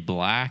 Sometimes it'll be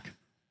black.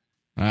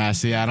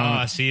 See, I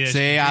don't.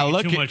 See, I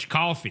look too at. much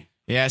coffee.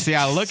 Yeah, see,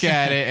 I look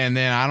at it and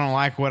then I don't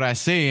like what I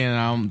see, and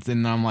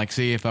I'm like,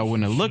 see, if I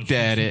wouldn't have looked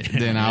at it,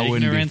 then I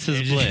wouldn't. Ignorance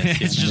is bliss.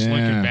 It's just Yeah.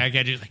 looking back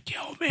at you like,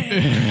 yo,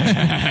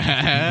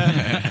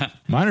 man.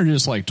 Mine are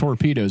just like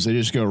torpedoes. They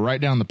just go right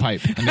down the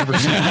pipe. I never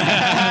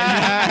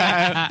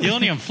You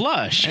don't even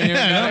flush. I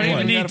don't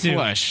even need to.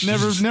 flush.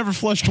 never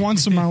flushed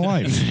once in my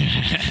life.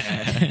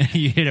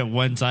 You hit it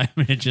one time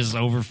and it just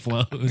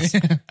overflows.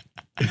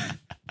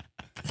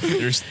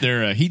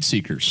 They're heat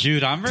seekers.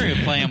 Dude, I'm very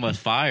playing with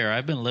fire.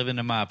 I've been living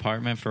in my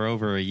apartment for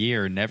over a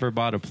year. Never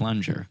bought a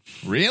plunger.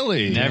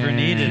 Really? Never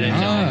needed it.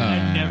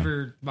 I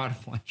never bought a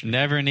plunger.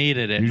 Never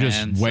needed it. You're just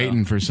man, so-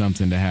 waiting for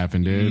something to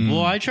happen, dude.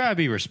 Well, I try to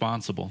be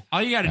responsible.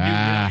 All you got to do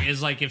Ah. really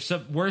is like if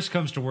some worst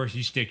comes to worst,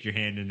 you stick your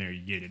hand in there,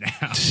 you get it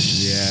out.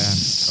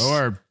 Yeah,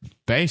 or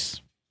face.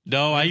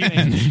 No, if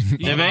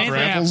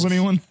Apples,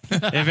 anyone?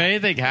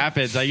 anything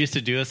happens, I used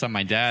to do this on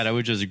my dad. I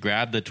would just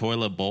grab the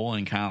toilet bowl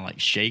and kind of like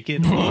shake it.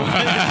 my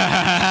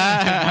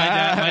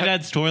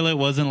dad's toilet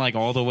wasn't like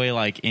all the way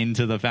like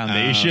into the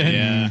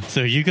foundation,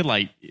 so you could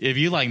like if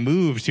you like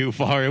move too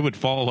far, it would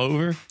fall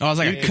over. Oh, it's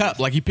like a cup.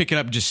 Like you pick it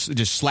up, just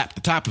slap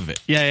the top of it.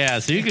 Yeah.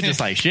 So you could just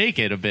like shake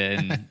it a bit,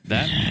 and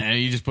that And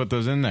you just put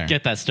those in there.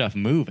 get that stuff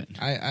moving.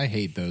 I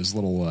hate those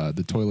little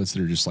the toilets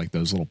that are just like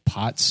those little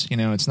pots. You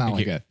know, it's not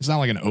like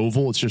an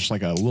oval. It's just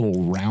like a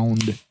little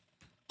round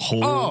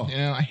hole. Oh. You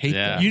know, I hate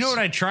Yeah. those. You know what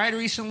I tried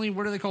recently?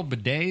 What are they called?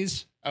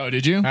 Bidets? Oh,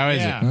 did you? How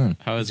is Yeah. it?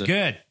 How is it?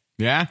 Good.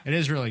 Yeah. It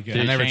is really good.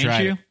 Did it never change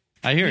tried you? it.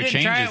 I hear You it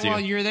didn't try changes it while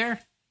you. you were there?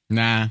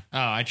 Nah,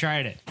 Oh, I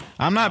tried it.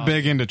 I'm not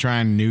big into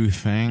trying new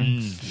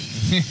things.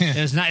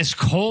 It's not. It's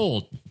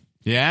cold.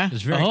 Yeah.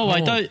 It's very Oh,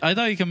 cold. I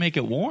thought you could make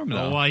it warm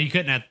though. Oh, well, you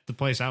couldn't at the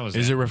place I was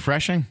Is at. it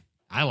refreshing?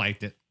 I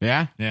liked it.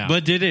 Yeah. Yeah.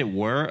 But did it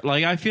work?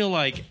 Like I feel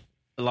like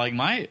I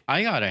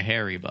got a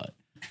hairy butt,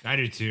 I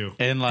do too.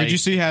 and like Could you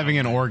see having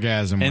an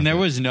orgasm? and with there it?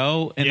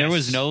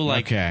 was no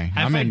like Okay,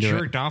 Have I'm I into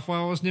jerked it. off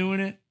while I was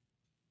doing it?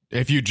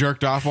 If you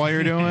jerked off while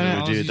you're doing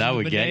Yeah. it. dude, that using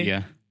would the get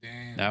bidet? you.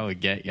 That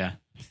would get you.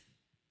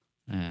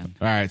 Man.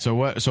 All right. So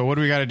what do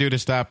we got to do to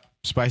stop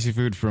spicy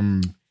food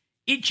from?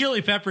 Eat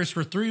chili peppers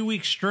for 3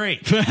 weeks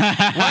straight.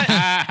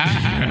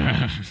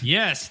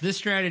 Yes, this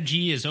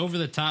strategy is over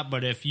the top,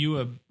 but if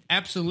you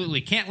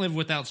absolutely can't live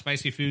without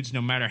spicy foods,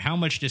 no matter how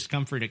much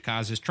discomfort it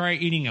causes, try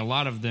eating a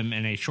lot of them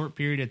in a short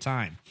period of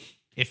time.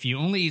 If you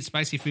only eat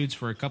spicy foods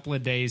for a couple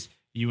of days,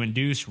 you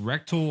induce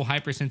rectal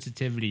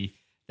hypersensitivity.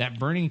 That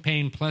burning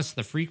pain plus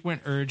the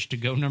frequent urge to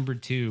go number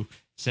 2,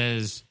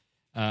 says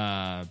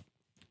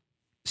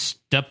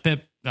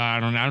Stupip. I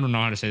don't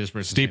know how to say this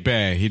person's name.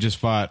 Stipe. He just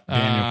fought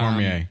Daniel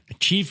Cormier.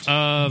 Chief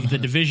of the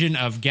Division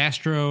of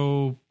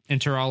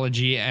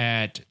Gastroenterology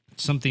at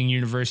something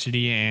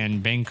university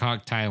in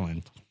Bangkok,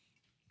 Thailand.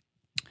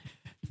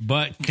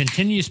 But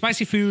continued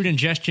spicy food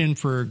ingestion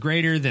for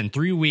greater than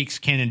 3 weeks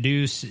can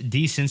induce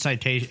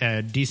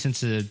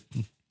desensitization.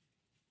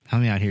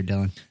 Help me out here,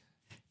 Dylan.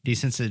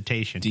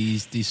 Desensitization.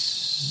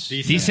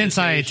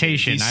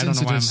 Desensitization. I don't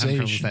know why I'm having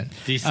trouble with that.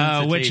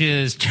 Which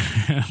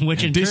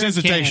in turn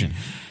Desensitization. can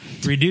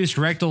reduce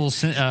rectal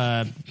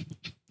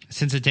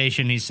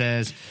sensitization, he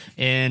says.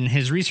 In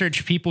his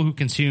research, people who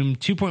consume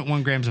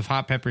 2.1 grams of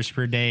hot peppers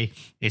per day,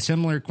 a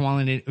similar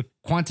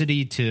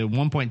quantity to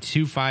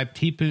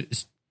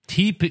 1.25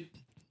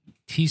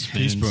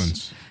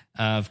 teaspoons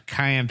of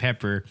cayenne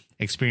pepper,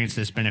 experience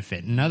this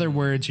benefit. In other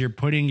words, you're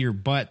putting your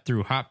butt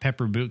through hot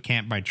pepper boot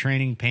camp by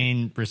training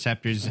pain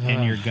receptors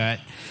in your gut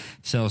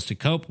cells to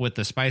cope with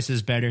the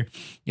spices better.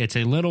 It's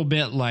a little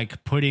bit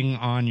like putting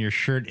on your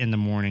shirt in the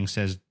morning,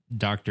 says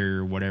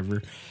Dr.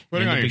 Whatever.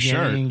 Putting in on the your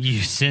shirt. beginning, you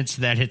sense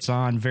that it's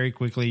on very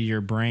quickly.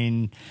 Your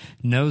brain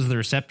knows the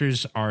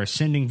receptors are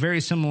sending very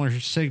similar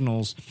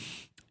signals.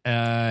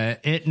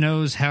 It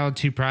knows how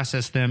to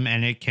process them,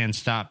 and it can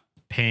stop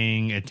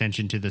paying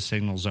attention to the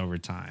signals over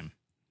time.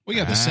 We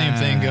got the same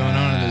thing going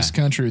on in this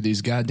country with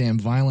these goddamn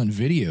violent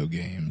video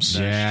games.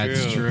 Yeah,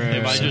 it's true.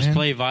 If I just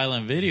play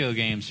violent video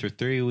games for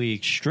 3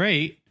 weeks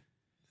straight,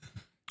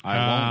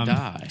 I won't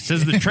die.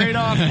 Says the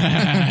trade-off.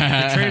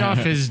 The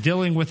trade-off is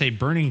dealing with a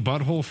burning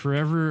butthole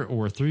forever,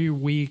 or 3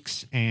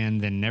 weeks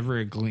and then never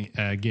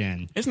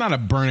again. It's not a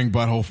burning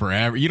butthole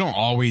forever. You don't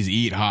always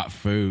eat hot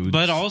food.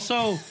 But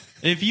also,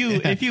 if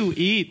you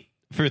eat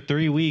for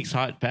 3 weeks,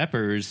 hot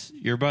peppers,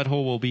 your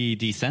butthole will be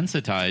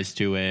desensitized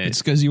to it.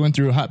 It's because you went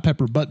through a hot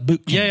pepper butt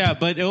boot camp. Yeah,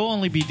 but it'll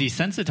only be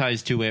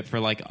desensitized to it for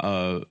like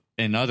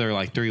another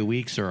like 3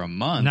 weeks or a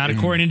month. Not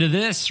according to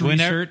this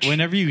research.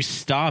 Whenever you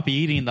stop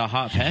eating the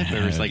hot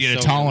peppers, like you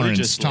get a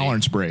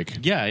tolerance break.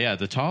 Yeah,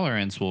 the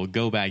tolerance will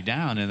go back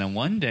down, and then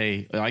one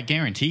day, I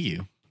guarantee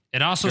you.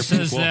 It also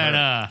says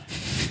that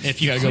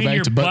if you gotta clean go back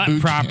your to butt butt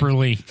boot camp.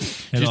 properly,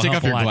 Just take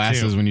off your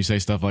glasses when you say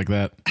stuff like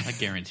that. I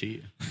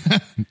guarantee you.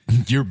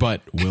 Your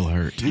butt will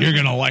hurt. You're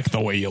going to like the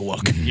way you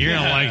look. You're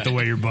gonna like the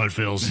way your butt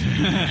feels.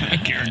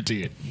 I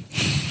guarantee it.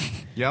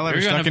 Y'all ever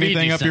You're stuck gonna be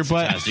anything up your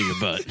butt? desensitized to your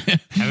butt.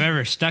 Have I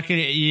ever stuck it?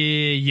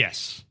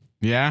 Yes.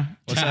 Yeah?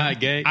 What's that?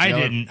 Gay?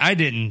 I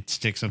didn't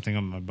stick something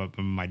on my butt,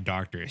 but my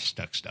doctor has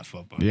stuck stuff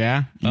up on.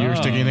 Yeah? You ever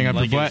stick anything up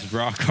like your butt? it's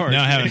rock hard. No,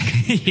 I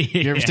haven't.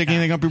 You ever stick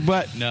anything up your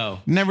butt? No.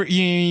 Never?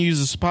 You use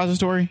a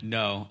suppository?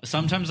 No.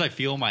 Sometimes I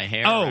feel my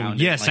hair. Oh,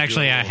 around yes, it, like,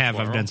 actually, do a I little have.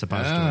 I've twirl. done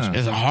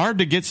suppositories. It's hard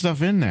to get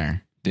stuff in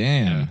there.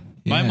 Damn.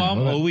 My Yeah,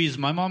 mom well,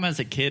 my mom as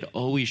a kid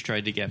always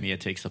tried to get me to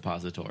take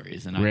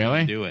suppositories, and I Really?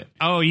 didn't do it.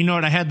 Oh, you know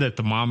what? I had the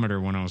thermometer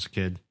when I was a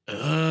kid.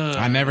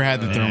 I never had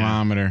the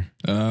thermometer.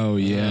 Oh,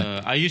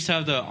 yeah. I used to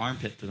have the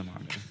armpit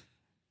thermometer.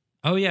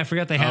 Oh yeah, I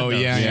forgot they had Oh,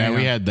 those. yeah. Yeah,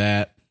 we had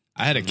that.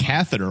 I had a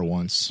catheter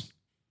once.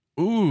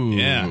 Ooh.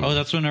 Yeah. Oh,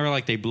 that's whenever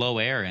like they blow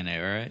air in it,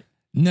 right?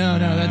 No,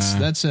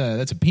 that's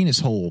a penis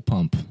hole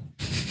pump.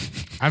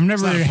 I've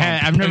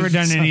never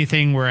done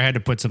anything where I had to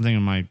put something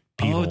in my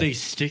pee hole. They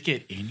stick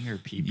it in your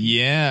pee.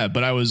 Yeah,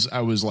 but I was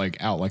like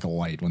out like a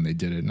light when they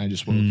did it, and I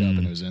just woke up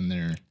and it was in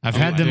there. I've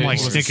had them like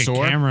Was it stick a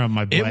sore? camera in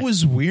my butt. It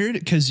was weird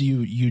because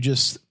you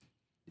just.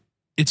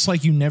 It's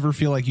like you never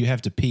feel like you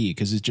have to pee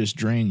because it just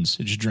drains.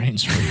 It just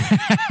drains for you.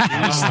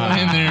 You're just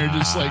laying there,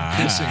 just like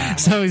pissing.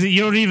 So is it,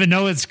 you don't even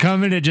know it's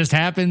coming; it just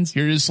happens.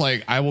 You're just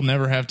like, I will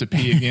never have to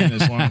pee again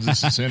as long as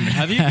this is in me.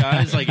 Have you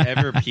guys like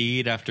ever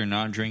peed after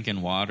not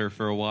drinking water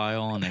for a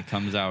while and it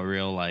comes out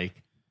real like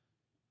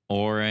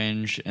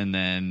orange and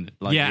then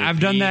like Yeah, your I've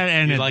done that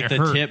and it like the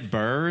hurt. tip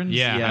burns?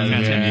 Yeah, yeah, I've the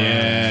had tip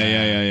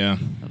Yeah.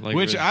 burns. Like,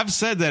 Which I've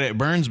said that it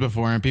burns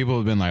before, and people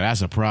have been like,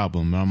 that's a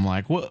problem. And I'm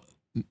like, what?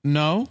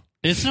 No.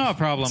 it's not a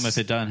problem if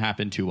it doesn't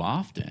happen too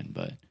often,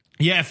 but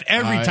Yeah, if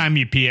every time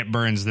you pee it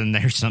burns, then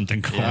there's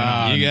something going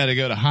on. You got to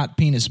go to hot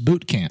penis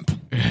boot camp.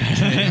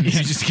 You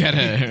just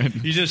gotta.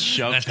 you just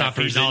shove Stop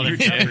peppers eating all in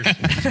their your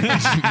peppers.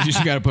 You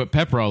just gotta put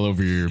pepper all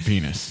over your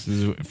penis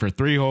for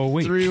 3 whole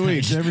weeks. 3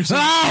 weeks every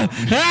single.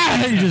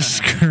 You're just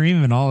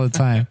screaming all the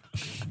time.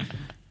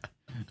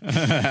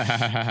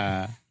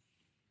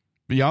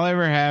 But y'all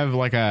ever have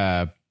like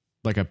a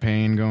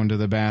pain going to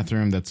the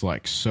bathroom that's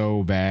like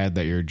so bad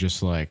that you're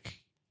just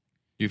like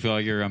You feel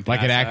like you're it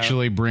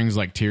actually brings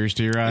like tears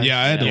to your eyes? Yeah,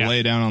 I had to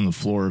lay down on the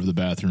floor of the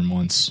bathroom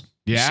once.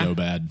 Yeah? So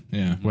bad.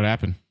 Yeah. What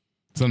happened?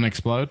 Something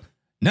explode?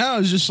 No, it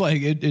was just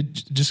like it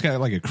just got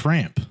like a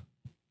cramp.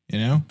 You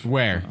know,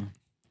 Where?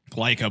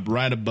 like up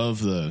right above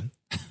the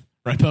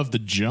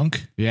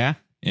junk. Yeah.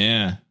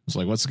 Yeah, it's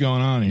like, what's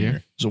going on here? Yeah.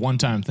 It's a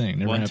one-time thing.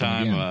 Never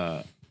happened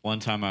again. One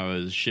time I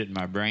was shitting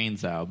my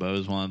brains out, but it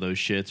was one of those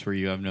shits where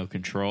you have no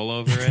control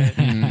over it.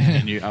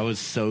 And I was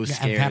so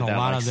scared had a that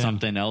lot like of them.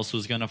 something else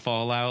was going to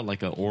fall out,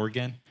 like an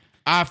organ.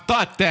 I've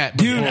thought that,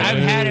 Dude, before. I've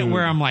had it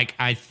where I'm like,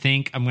 I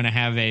think I'm going to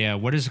have a,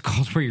 what is it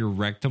called where your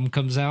rectum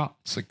comes out?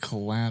 It's like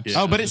collapse.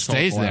 Oh, but it It's called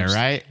stays there, collapse.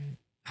 right?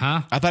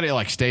 Huh? I thought it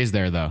like stays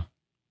there though.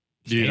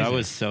 Dude,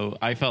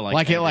 I felt like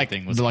Like it, like,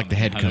 everything was the coming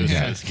head out. It was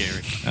comes so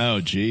scary.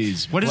 Oh,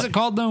 jeez. What is it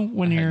called though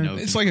when you're... no-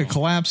 It's like a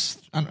collapse.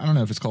 I don't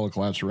know if it's called a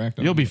collapse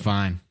rectum. You'll be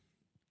fine.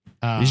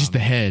 It's just the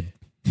head.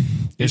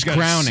 It's gotta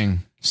crowning.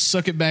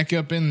 Suck it back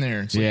up in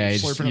there. It's like Yeah,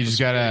 slurping you up just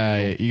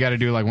a gotta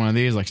do like one of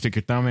these, like stick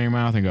your thumb in your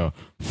mouth and go,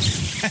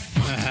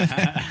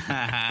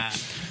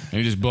 and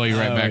you just blow you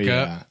right back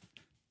up.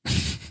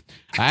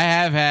 I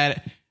have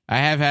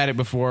had it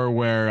before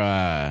where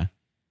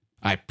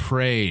I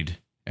prayed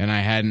and I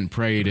hadn't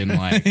prayed in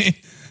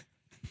like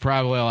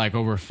probably like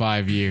over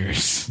 5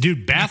 years.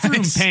 Dude,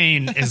 bathroom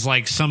pain is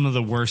like some of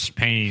the worst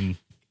pain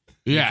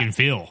you can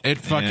feel. It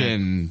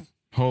fucking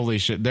holy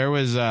shit. There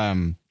was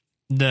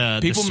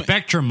The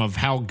spectrum of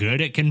how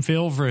good it can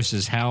feel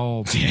versus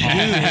how It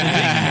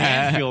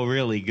can feel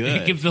really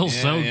good. it can feel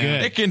so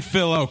good. it can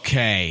feel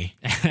okay.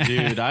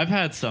 Dude, I've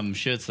had some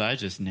shits that I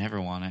just never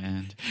want to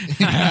end.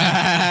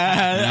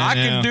 I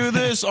can do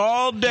this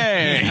all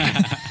day.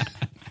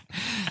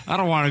 I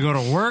don't want to go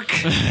to work.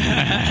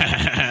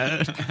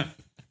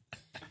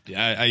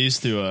 Yeah, I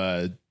used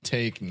to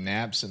take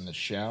naps in the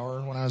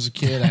shower when I was a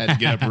kid. I had to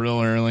get up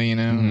real early, you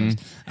know.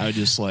 I would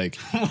just like,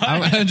 I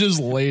would just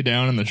lay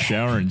down in the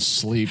shower and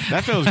sleep.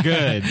 That feels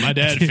good. My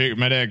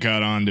dad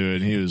caught on to it,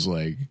 and he was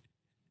like,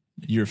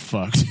 "You're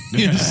fucked."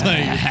 He was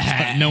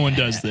like, "No one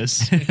does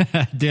this."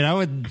 Dude, I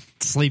would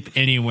sleep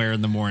anywhere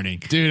in the morning.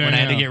 Dude, when I I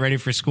had to know. get ready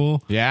for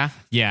school. Yeah.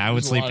 Yeah, I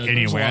would sleep there's a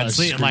anywhere. lot I'd of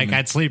sleep screaming.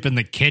 I'd sleep in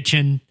the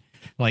kitchen,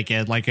 like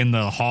in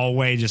the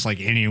hallway, just like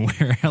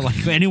anywhere.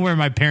 Like anywhere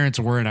my parents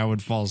were, and I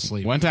would fall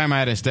asleep. One time I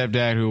had a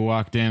stepdad who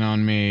walked in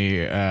on me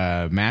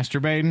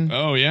masturbating,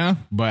 Oh yeah,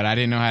 but I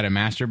didn't know how to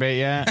masturbate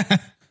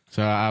yet.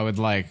 So I would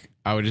like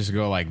I would just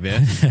go like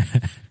this.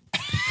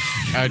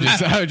 I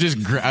would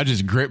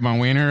just grip my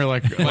wiener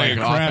like a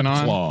off crab and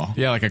on. claw.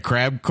 Yeah, like a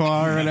crab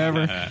claw or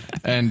whatever.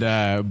 And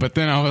but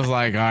then I was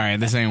like, all right,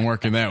 this ain't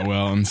working that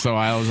well. And so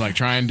I was like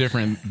trying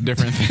different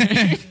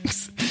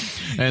things.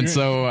 And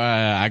so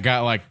I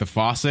got like the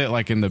faucet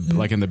like in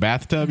the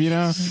bathtub, you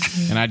know,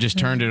 and I just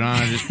turned it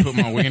on. I just put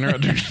my wiener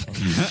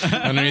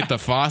underneath the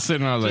faucet,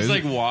 and I was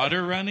like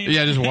water running.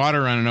 Yeah, just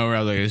water running over. I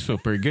was like, this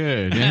feels pretty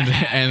good.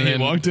 And then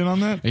he walked in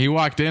on that. He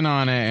walked in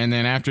on it, and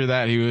then after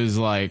that, he was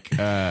like,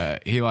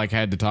 he like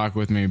had to talk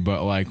with me,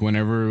 but like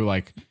whenever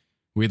like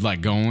we'd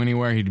like go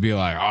anywhere, he'd be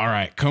like, all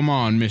right, come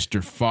on,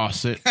 Mr.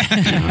 Faucet.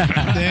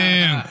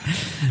 Damn.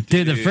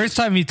 Dude, the first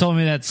time he told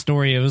me that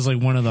story, it was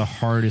like one of the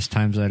hardest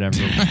times I'd ever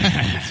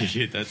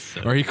Dude, that's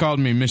so or he called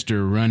me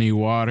Mr. Runny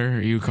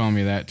Water. You call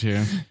me that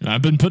too.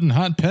 I've been putting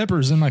hot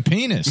peppers in my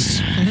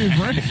penis.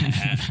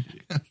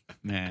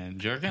 Man,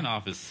 jerking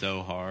off is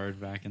so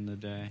hard back in the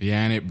day.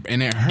 Yeah,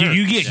 and it hurts. Dude,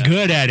 you get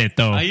good at it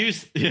though.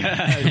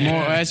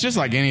 It's just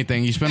like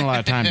anything. You spend a lot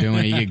of time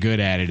doing it, you get good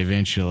at it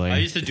eventually. I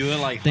used to do it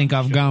like think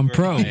I've gone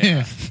pro.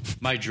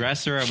 My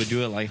dresser, I would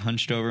do it like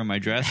hunched over my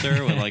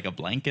dresser with like a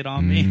blanket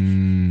on me.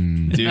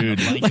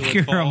 Dude, like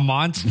you're a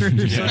monster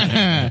or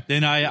something.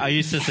 Then I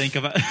used to think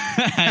about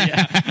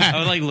I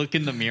would like look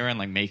in the mirror and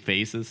like make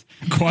faces.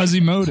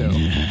 Quasimodo.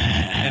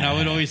 And I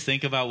would always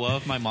think about, well,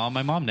 if my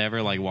mom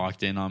never like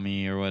walked in on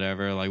me or whatever.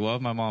 Like, what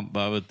if my mom?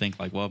 But I would think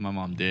like, what if my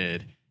mom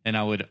did? And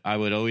I would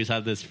always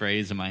have this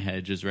phrase in my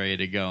head just ready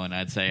to go, and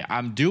I'd say,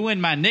 "I'm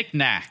doing my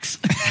knickknacks."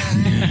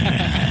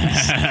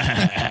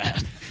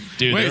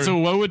 Dude, wait. So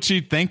what would she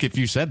think if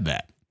you said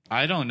that?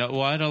 I don't know.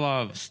 Well, I had a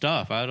lot of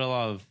stuff. I had a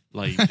lot of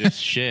like just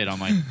shit on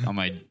my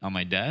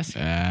desk, so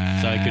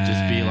I could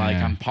just be like,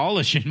 I'm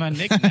polishing my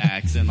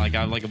knickknacks, and like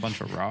I have like a bunch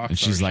of rocks. And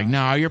she's like,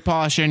 no, you're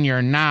polishing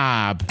your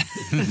knob.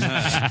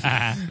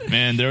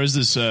 Man, there was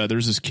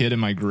this kid in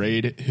my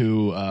grade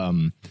who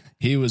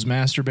he was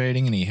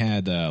masturbating and he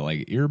had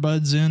like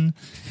earbuds in,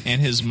 and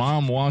his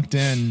mom walked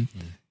in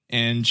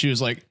and she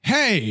was like,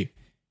 hey,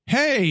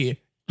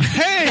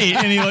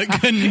 and he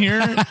like couldn't hear,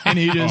 and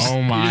he just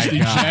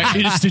God,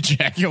 he just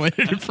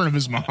ejaculated in front of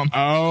his mom.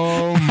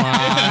 Oh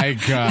my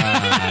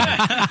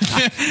God.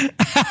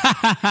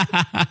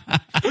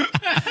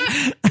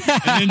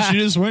 And then she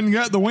just went and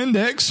got the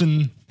Windex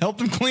and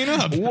helped him clean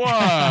up. Whoa. No,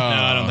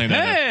 I don't think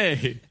that.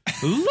 Hey,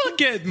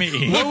 look at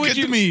me. Look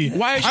at me.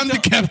 I'm the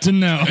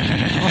captain now.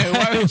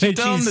 Why would you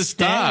tell him to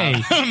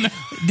stop?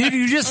 Dude,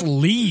 you just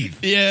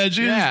leave.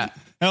 Yeah.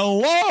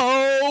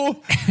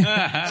 Hello.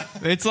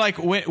 It's like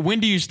when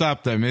do you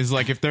stop them? It's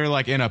like if they're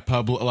like in a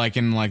pub, like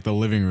in like the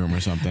living room or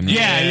something.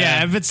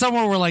 Yeah. If it's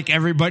somewhere where like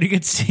everybody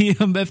could see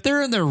them, if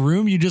they're in their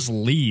room, you just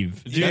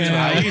leave. Dude,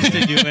 I used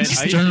to do it.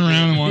 Just turn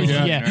around and walk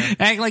out. Yeah,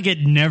 act like it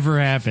never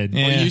happened.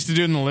 Well, you used to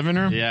do it in the living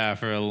room. Yeah,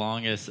 for the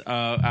longest.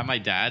 At my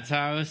dad's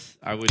house,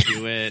 I would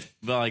do it,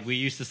 but like we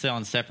used to sit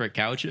on separate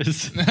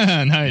couches.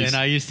 Nice. And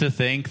I used to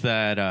think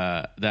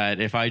that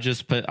if I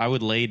just I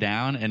would lay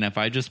down, and if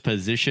I just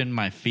positioned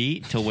my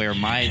feet to where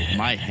my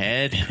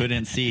head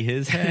couldn't see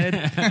his head,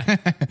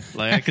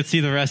 like I could see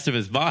the rest of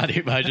his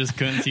body, but I just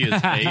couldn't see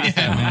his face.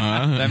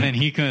 That meant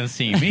he couldn't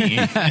see me.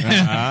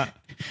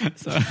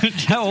 So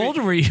how old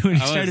were you when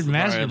you started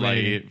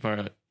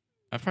masturbating?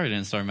 I probably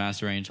didn't start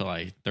masturbating until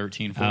like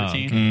 13,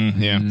 14.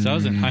 Yeah. So I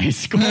was in high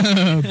school.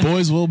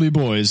 Boys will be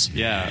boys.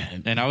 Yeah.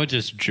 And I would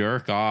just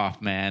jerk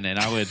off, man. And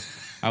I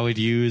would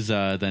use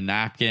the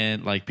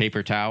napkin, like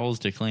paper towels,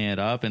 to clean it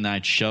up, and then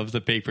I'd shove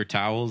the paper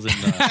towels in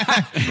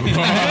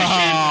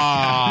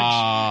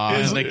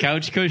the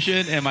couch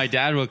cushion, and my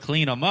dad would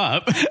clean them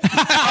up. And he'd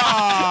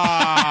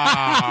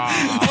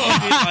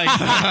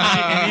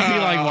be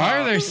like, "Why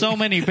are there so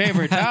many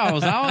paper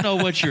towels? I don't know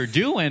what you're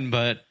doing,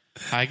 but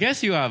I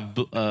guess you have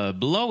a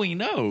blowy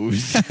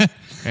nose."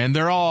 And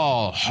they're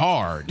all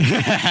hard.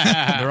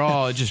 They're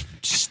all just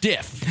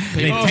stiff.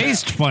 They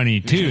taste funny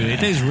too. They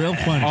taste real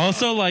funny.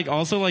 Also, like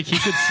he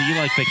could see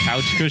like the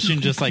couch cushion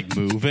just like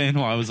moving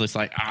while I was just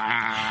like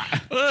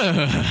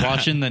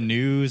watching the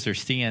news or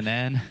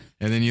CNN.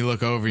 And then you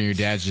look over and your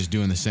dad's just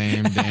doing the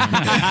same damn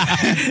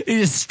thing.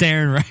 He's just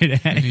staring right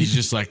at And you. he's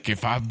just like,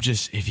 if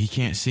he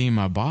can't see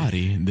my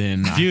body,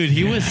 then dude,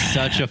 he was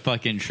such a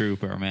fucking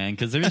trooper, man.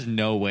 Because there's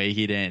no way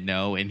he didn't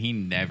know, and he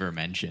never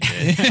mentioned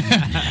it.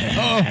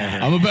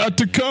 I'm about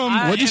to come.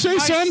 What'd you say,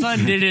 son? If my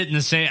son did it in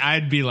the same,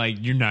 I'd be like,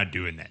 "You're not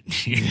doing that."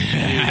 Dude,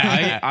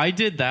 I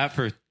did that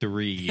for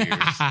 3 years.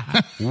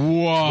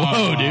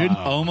 Whoa, dude!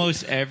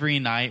 Almost every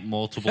night,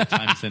 multiple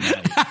times a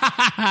night.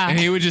 And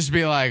he would just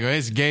be like,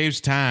 "It's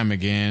Gabe's time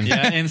again."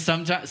 Yeah, and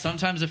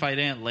sometimes if I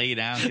didn't lay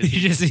down,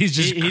 he's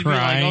just he'd crying. be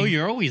like, "Oh,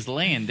 you're always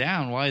laying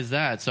down. Why is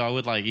that?" So I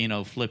would like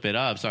flip it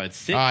up. So I'd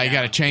sit. Oh, you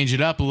got to change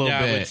it up a little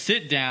bit. I would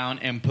sit down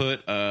and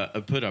put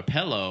a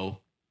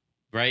pillow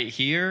right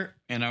here,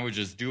 and I would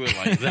just do it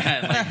like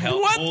that. Like,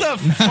 what the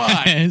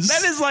fuck?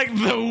 That is like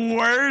the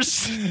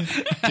worst.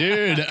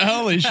 Dude,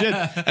 holy shit.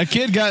 A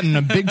kid got in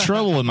a big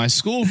trouble in my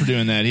school for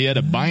doing that. He had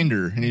a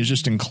binder, and he was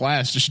just in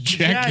class, just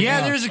jacking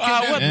off. There's a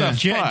kid what the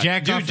fuck?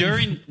 jacked off.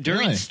 During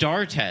Really?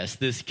 Star Test,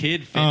 this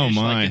kid finished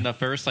my. like in the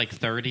first like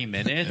 30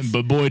 minutes.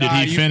 But boy, did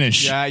he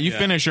finish. Yeah, you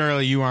finish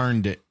early, you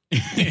earned it.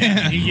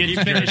 He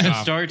finished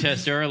the Star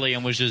Test early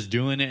and was just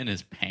doing it in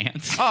his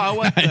pants. Oh,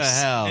 what the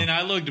hell? And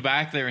I looked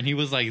back there, and he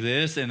was like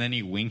this, and then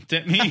he winked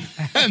at me.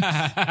 And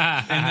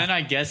then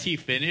I guess he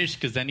finished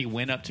because then he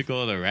went up to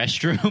go to the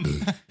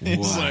restroom.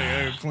 It's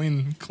like,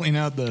 oh, clean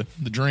out the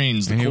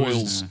drains, the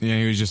coils.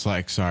 He was just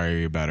like,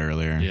 sorry about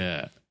earlier.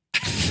 Yeah.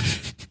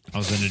 I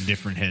was in a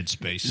different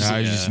headspace.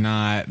 I was just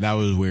not. That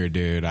was weird,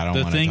 dude. I don't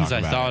The want to things talk I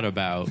about thought it.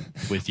 about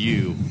with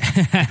you.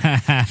 He's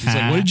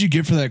like, what did you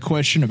get for that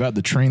question about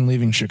the train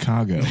leaving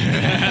Chicago?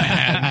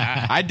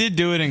 I did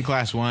do it in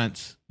class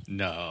once.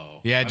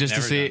 No. Yeah, I've just to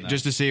never see done that.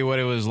 just to see what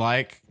it was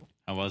like.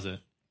 How was it?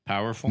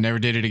 Powerful? Never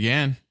did it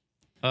again.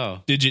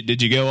 Oh.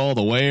 Did you go all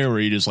the way, or were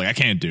you just like, I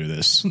can't do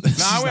this? No,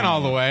 I went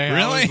all the way. I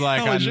Really? was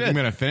like, Holy shit. I'm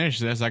going to finish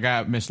this. I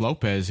got Miss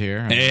Lopez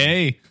here.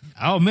 Hey.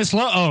 Oh, Miss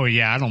Lowe. Oh,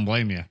 yeah, I don't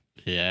blame you.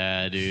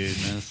 Yeah, dude.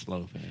 Miss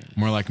Lopez.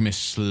 More like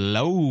Miss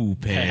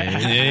Lopez.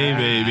 Hey,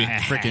 baby.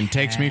 Freaking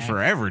takes me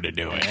forever to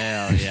do it.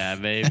 Hell yeah,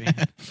 baby.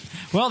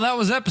 Well, that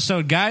was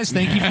episode, guys.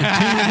 Thank you for tuning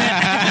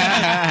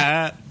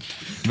in.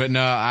 But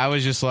no, I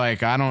was just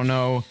like, I don't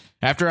know.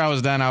 After I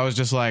was done, I was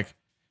just like,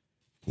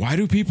 why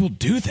do people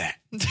do that?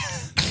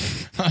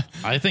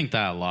 I think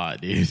that a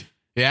lot, dude.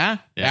 Yeah?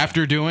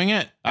 After doing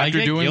it? I After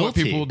get doing what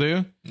guilty. people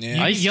do?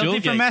 Yeah. I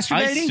guilty for masturbating?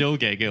 I still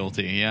get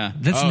guilty, yeah.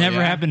 That's Oh, never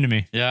yeah? happened to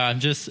me. Yeah, I'm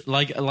just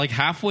like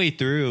halfway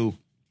through,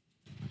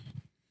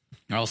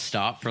 I'll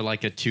stop for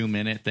like a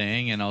 2-minute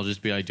thing, and I'll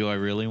just be like, "Do I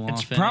really want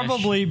to It's finish?"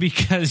 probably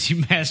because you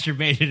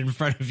masturbated in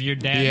front of your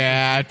dad.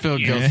 Yeah, I'd feel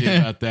guilty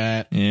about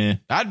that. Yeah.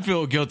 I'd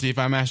feel guilty if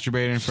I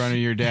masturbated in front of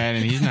your dad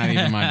and he's not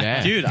even my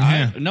dad. dude.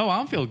 I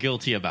don't feel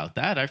guilty about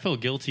that. I feel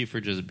guilty for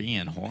just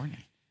being horny.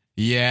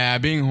 Yeah,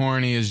 being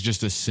horny is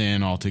just a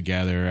sin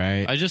altogether,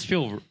 right? I just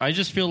feel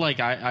like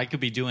I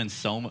could be doing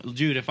so much,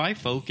 dude. If I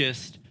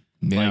focused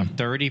Yeah. like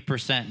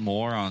 30%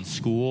 more on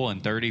school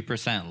and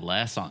 30%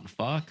 less on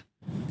fuck,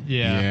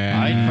 Yeah.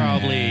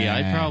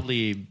 I'd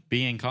probably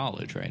be in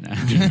college right now.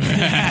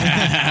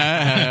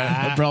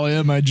 I probably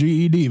have my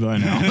GED by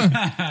now.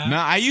 No,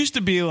 I used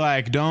to be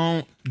like,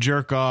 don't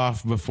jerk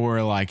off before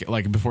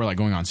before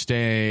going on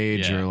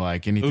stage Yeah. or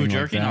like anything Ooh, like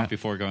jerking that. off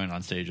before going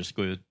on stage is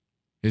good.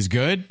 Is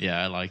good?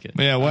 Yeah, I like it.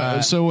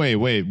 Yeah. So wait.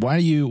 Why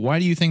do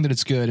you think that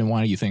it's good, and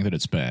why do you think that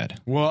it's bad?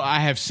 Well, I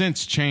have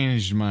since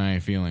changed my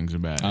feelings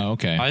about it. Oh,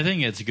 okay. I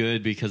think it's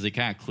good because it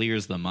kind of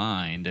clears the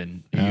mind,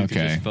 and you can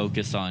Okay. just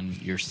focus on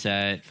your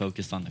set,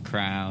 focus on the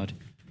crowd.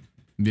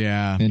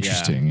 Yeah.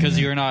 Interesting. because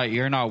yeah.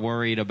 you're not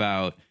worried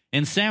about.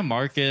 In San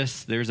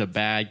Marcos, there's a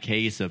bad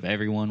case of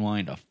everyone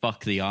wanting to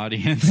fuck the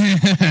audience.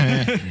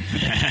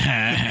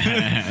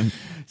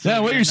 Yeah,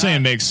 what you're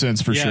saying makes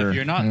sense for sure.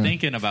 You're not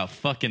thinking about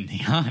fucking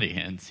the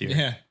audience.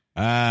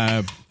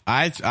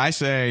 I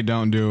say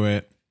don't do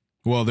it.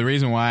 Well, the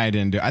reason why I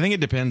didn't do it, I think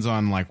it depends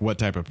on like what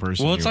type of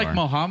person Well, it's you like are.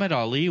 Muhammad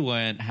Ali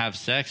wouldn't have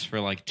sex for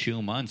like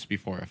 2 months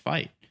before a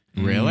fight.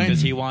 Really?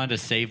 Because he wanted to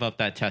save up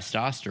that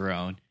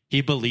testosterone. He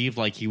believed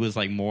like he was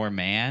like more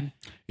man,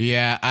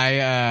 Yeah,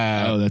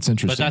 Oh, that's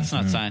interesting. but that's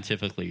not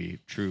scientifically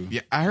true.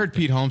 Yeah, I heard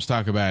Pete Holmes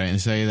talk about it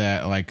and say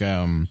that like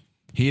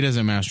he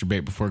doesn't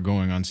masturbate before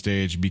going on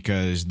stage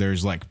because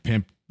there's like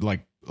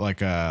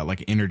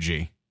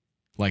energy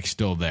like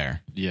still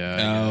there. Yeah.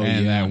 Oh,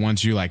 And yeah. that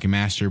once you like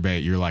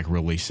masturbate, you're like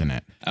releasing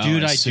it.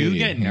 Dude, I do see.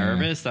 get Yeah.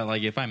 nervous that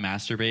like if I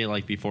masturbate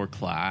like before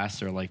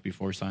class or like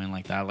before something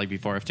like that, like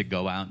before I have to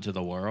go out into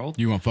the world.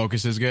 You won't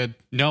focus as good?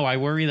 No, I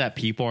worry that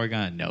people are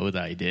gonna know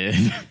that I did.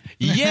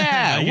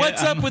 Yeah,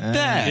 what's up with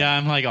that? Yeah,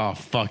 I'm like, oh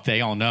fuck,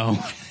 they all know.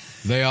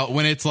 They all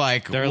when it's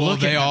like They're well,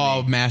 looking they at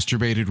all me.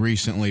 masturbated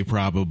recently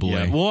probably.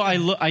 Yeah. Well,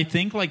 I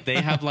think like they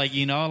have like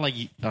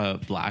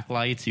like black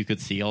lights. You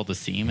could see all the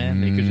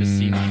semen. They could just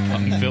see my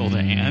cum filled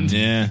hand.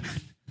 Yeah.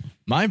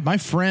 My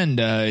friend,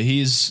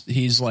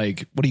 he's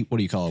like, what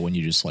do you call it when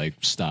you just like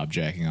stop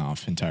jacking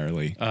off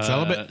entirely?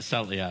 Celibate?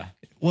 Yeah.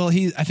 Well,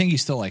 I think he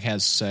still like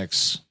has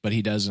sex, but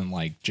he doesn't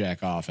like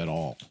jack off at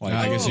all. Like,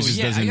 I guess he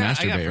just doesn't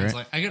masturbate,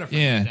 right? I got a friend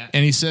yeah, like that.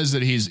 and he says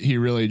that he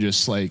really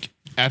just like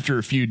after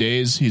a few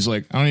days, he's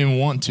like, I don't even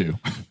want to.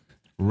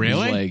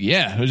 Really? He's like,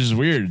 yeah, which is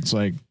weird. It's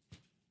like,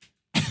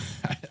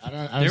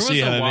 I don't see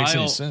how that makes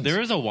any sense. There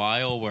was a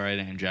while where I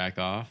didn't jack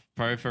off,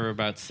 probably for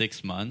about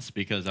 6 months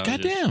because I was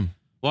Goddamn.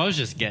 I was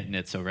just getting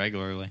it so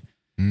regularly.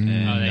 Oh,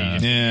 that you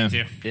just Yeah.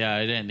 do. Yeah,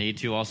 I didn't need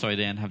to. Also, I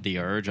didn't have the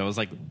urge. I was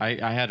like, I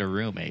had a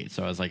roommate,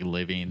 so I was like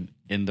living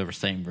in the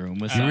same room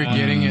with You were someone.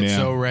 getting it yeah.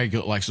 so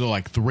regular,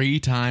 like 3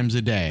 times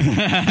a day.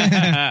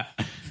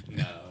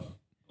 No,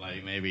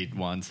 like maybe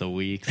once a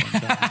week.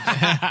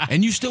 Sometimes.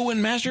 And you still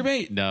wouldn't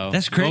masturbate? No,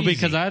 That's Well, crazy.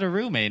 because I had a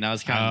roommate and I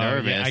was kind of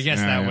nervous. Yeah, I guess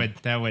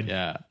that would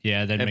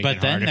Yeah. that'd make But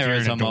it then hard if there you're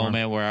was in a dorm.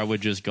 moment where I would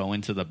just go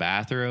into the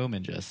bathroom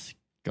and just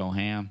Go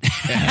ham.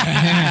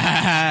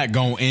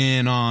 Go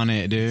in on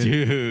it,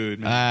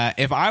 dude.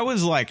 If I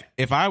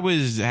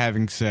was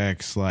having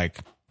sex like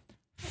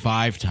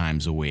 5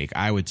 times a week,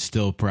 I would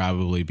still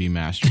probably be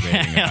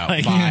masturbating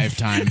about 5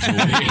 times a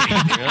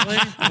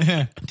week.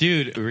 Really?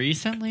 Dude,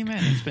 recently,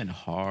 man, it's been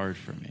hard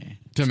for me.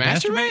 To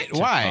masturbate?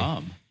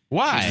 Why?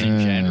 Why? Just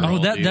in general,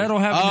 that'll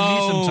happen to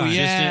me sometimes.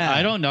 Yeah.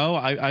 I don't know.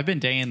 I've been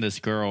dating this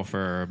girl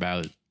for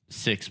about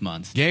 6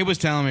 months. Gabe was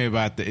telling me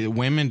about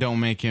women don't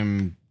make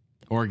him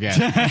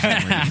orgasm for some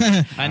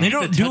reason. They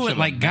don't do it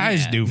like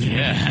guys do.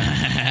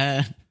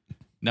 Yeah.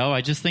 No,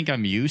 I just think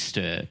I'm used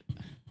to it.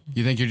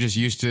 You think you're just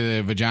used to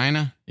the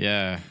vagina?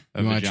 Yeah.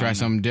 You want to try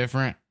something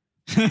different?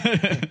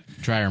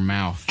 Try her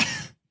mouth.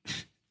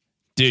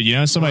 Dude, you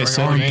know somebody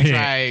said to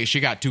me, she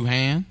got 2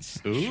 hands.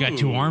 Ooh. She got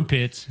 2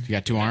 armpits. She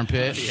got 2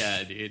 armpits.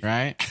 Yeah, dude.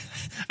 Right?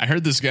 I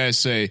heard this guy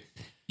say,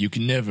 "You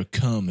can never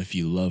come if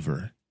you love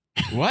her."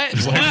 What?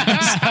 What does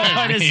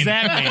that mean?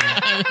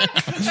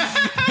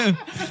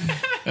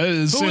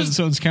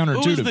 Sounds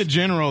counterintuitive. Who was the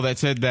general that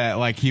said that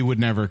like he would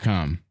never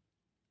come?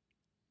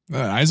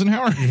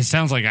 Eisenhower? It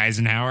sounds like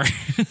Eisenhower.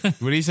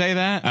 Would he say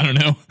that? I don't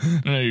know. I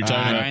don't know what you're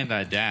talking about. Write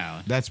that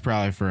down. That's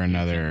probably for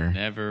another.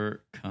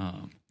 Never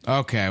come.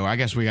 Okay, well, I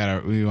guess we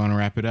want to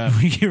wrap it up.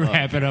 We can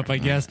wrap it up, I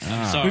guess.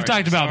 Sorry. We've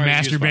talked about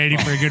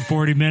masturbating for a good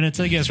 40 minutes.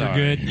 I guess we're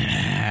good.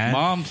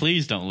 Mom,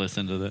 please don't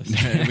listen to this.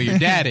 But your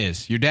dad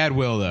is. Your dad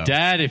will, though.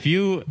 Dad, if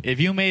you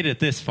made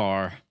it this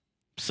far,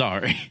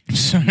 sorry.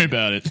 Sorry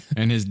about it.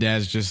 And his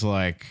dad's just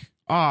like,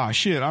 oh,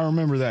 shit, I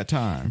remember that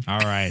time. All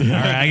right.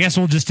 I guess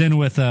we'll just end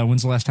with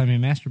when's the last time you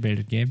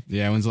masturbated, Gabe?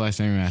 Yeah, when's the last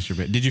time you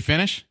masturbated? Did you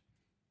finish?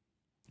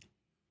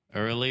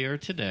 Earlier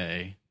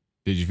today.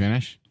 Did you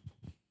finish?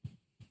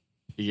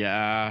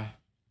 Yeah,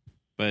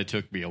 but it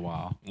took me a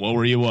while. What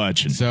were you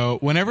watching? So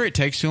whenever it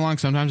takes too long,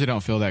 sometimes it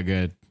don't feel that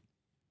good.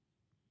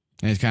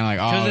 And it's kind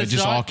of like, oh, it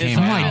just all came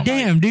out. I'm like,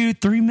 damn, dude,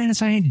 3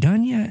 minutes, I ain't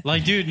done yet.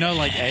 Like, dude, no,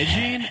 like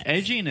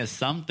edging is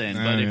something,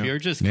 but if you're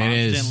just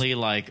constantly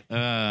like,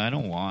 I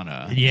don't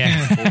wanna,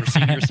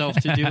 forcing yourself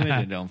to do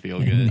it don't feel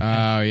good.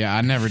 Oh yeah,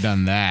 I've never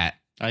done that.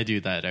 I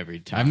do that every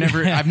time.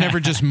 I've never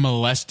just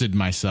molested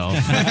myself.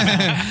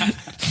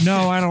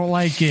 No, I don't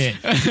like it.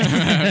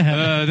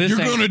 You're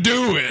gonna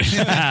do it.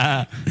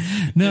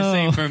 No, this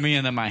ain't for me.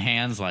 And then my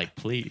hands like,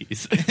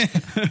 please.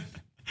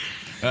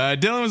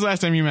 Dylan, was the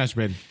last time you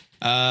masturbated?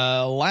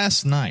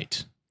 Last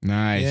night.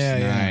 Nice,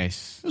 Yeah.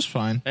 nice. It was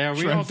fine. Hey, are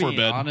we Right all before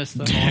being bed. honest?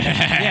 Though?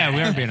 yeah,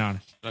 we are being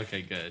honest.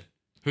 Okay, good.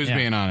 Who's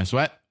being honest?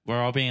 What?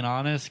 We're all being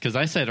honest because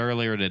I said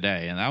earlier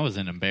today, and that was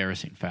an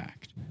embarrassing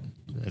fact.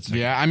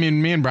 Yeah, I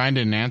mean, me and Brian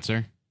didn't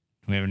answer.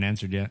 We haven't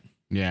answered yet.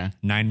 Yeah.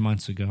 9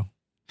 months ago.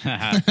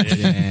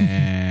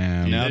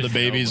 Damn. Now the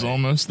baby's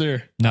almost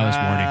there. No, this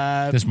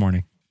morning. This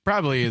morning.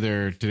 Probably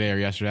either today or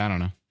yesterday. I don't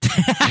know.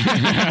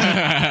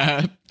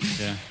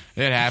 Yeah.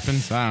 It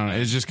happens. I don't know.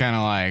 It's just kind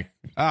of like,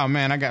 oh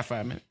man, I got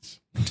 5 minutes.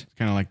 It's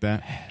kind of like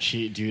that.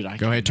 Gee, dude,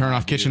 Go ahead, turn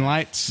off kitchen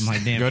lights. I'm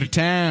like, damn. Go to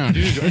town.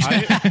 Dude,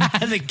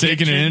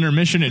 Taking an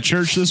intermission at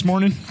church this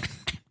morning.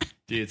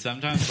 dude,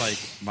 sometimes like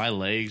my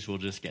legs will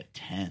just get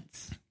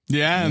tense.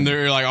 Yeah, and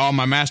they're like, oh,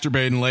 my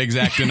masturbating legs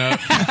acting up.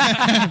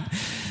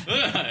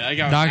 I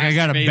got Doc, I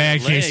got a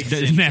bad case of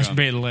syndrome.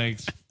 masturbated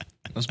legs.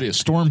 Must be a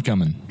storm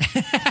coming.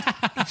 Right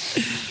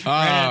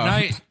at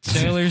night,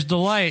 sailor's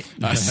delight.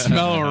 I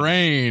smell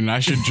rain. I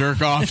should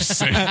jerk off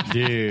soon.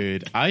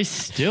 Dude, I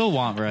still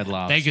want Red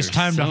Lobster. Think it's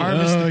time to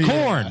harvest the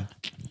corn.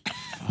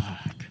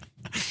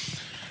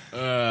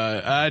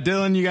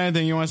 Dylan, you got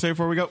anything you want to say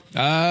before we go?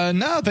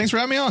 No, thanks for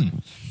having me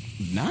on.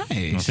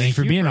 Nice. Well, thank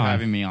you for being on.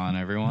 having me on,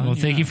 everyone. Well,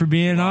 thank you for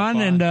being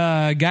on.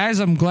 And guys,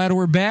 I'm glad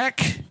we're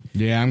back.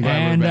 Yeah, I'm glad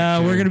and we're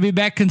back. we're going to be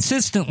back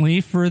consistently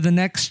for the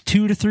next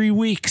 2 to 3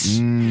 weeks.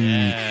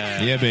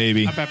 Yeah,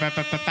 baby.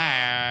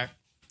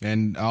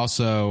 And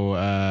also,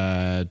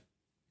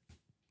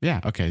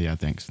 yeah, okay, yeah,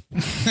 thanks.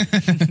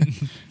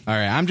 All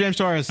right, I'm James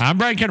Torres. I'm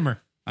Brian Kittimer.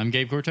 I'm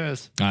Gabe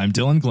Cortez. I'm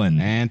Dylan Glenn.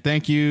 And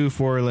thank you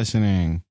for listening.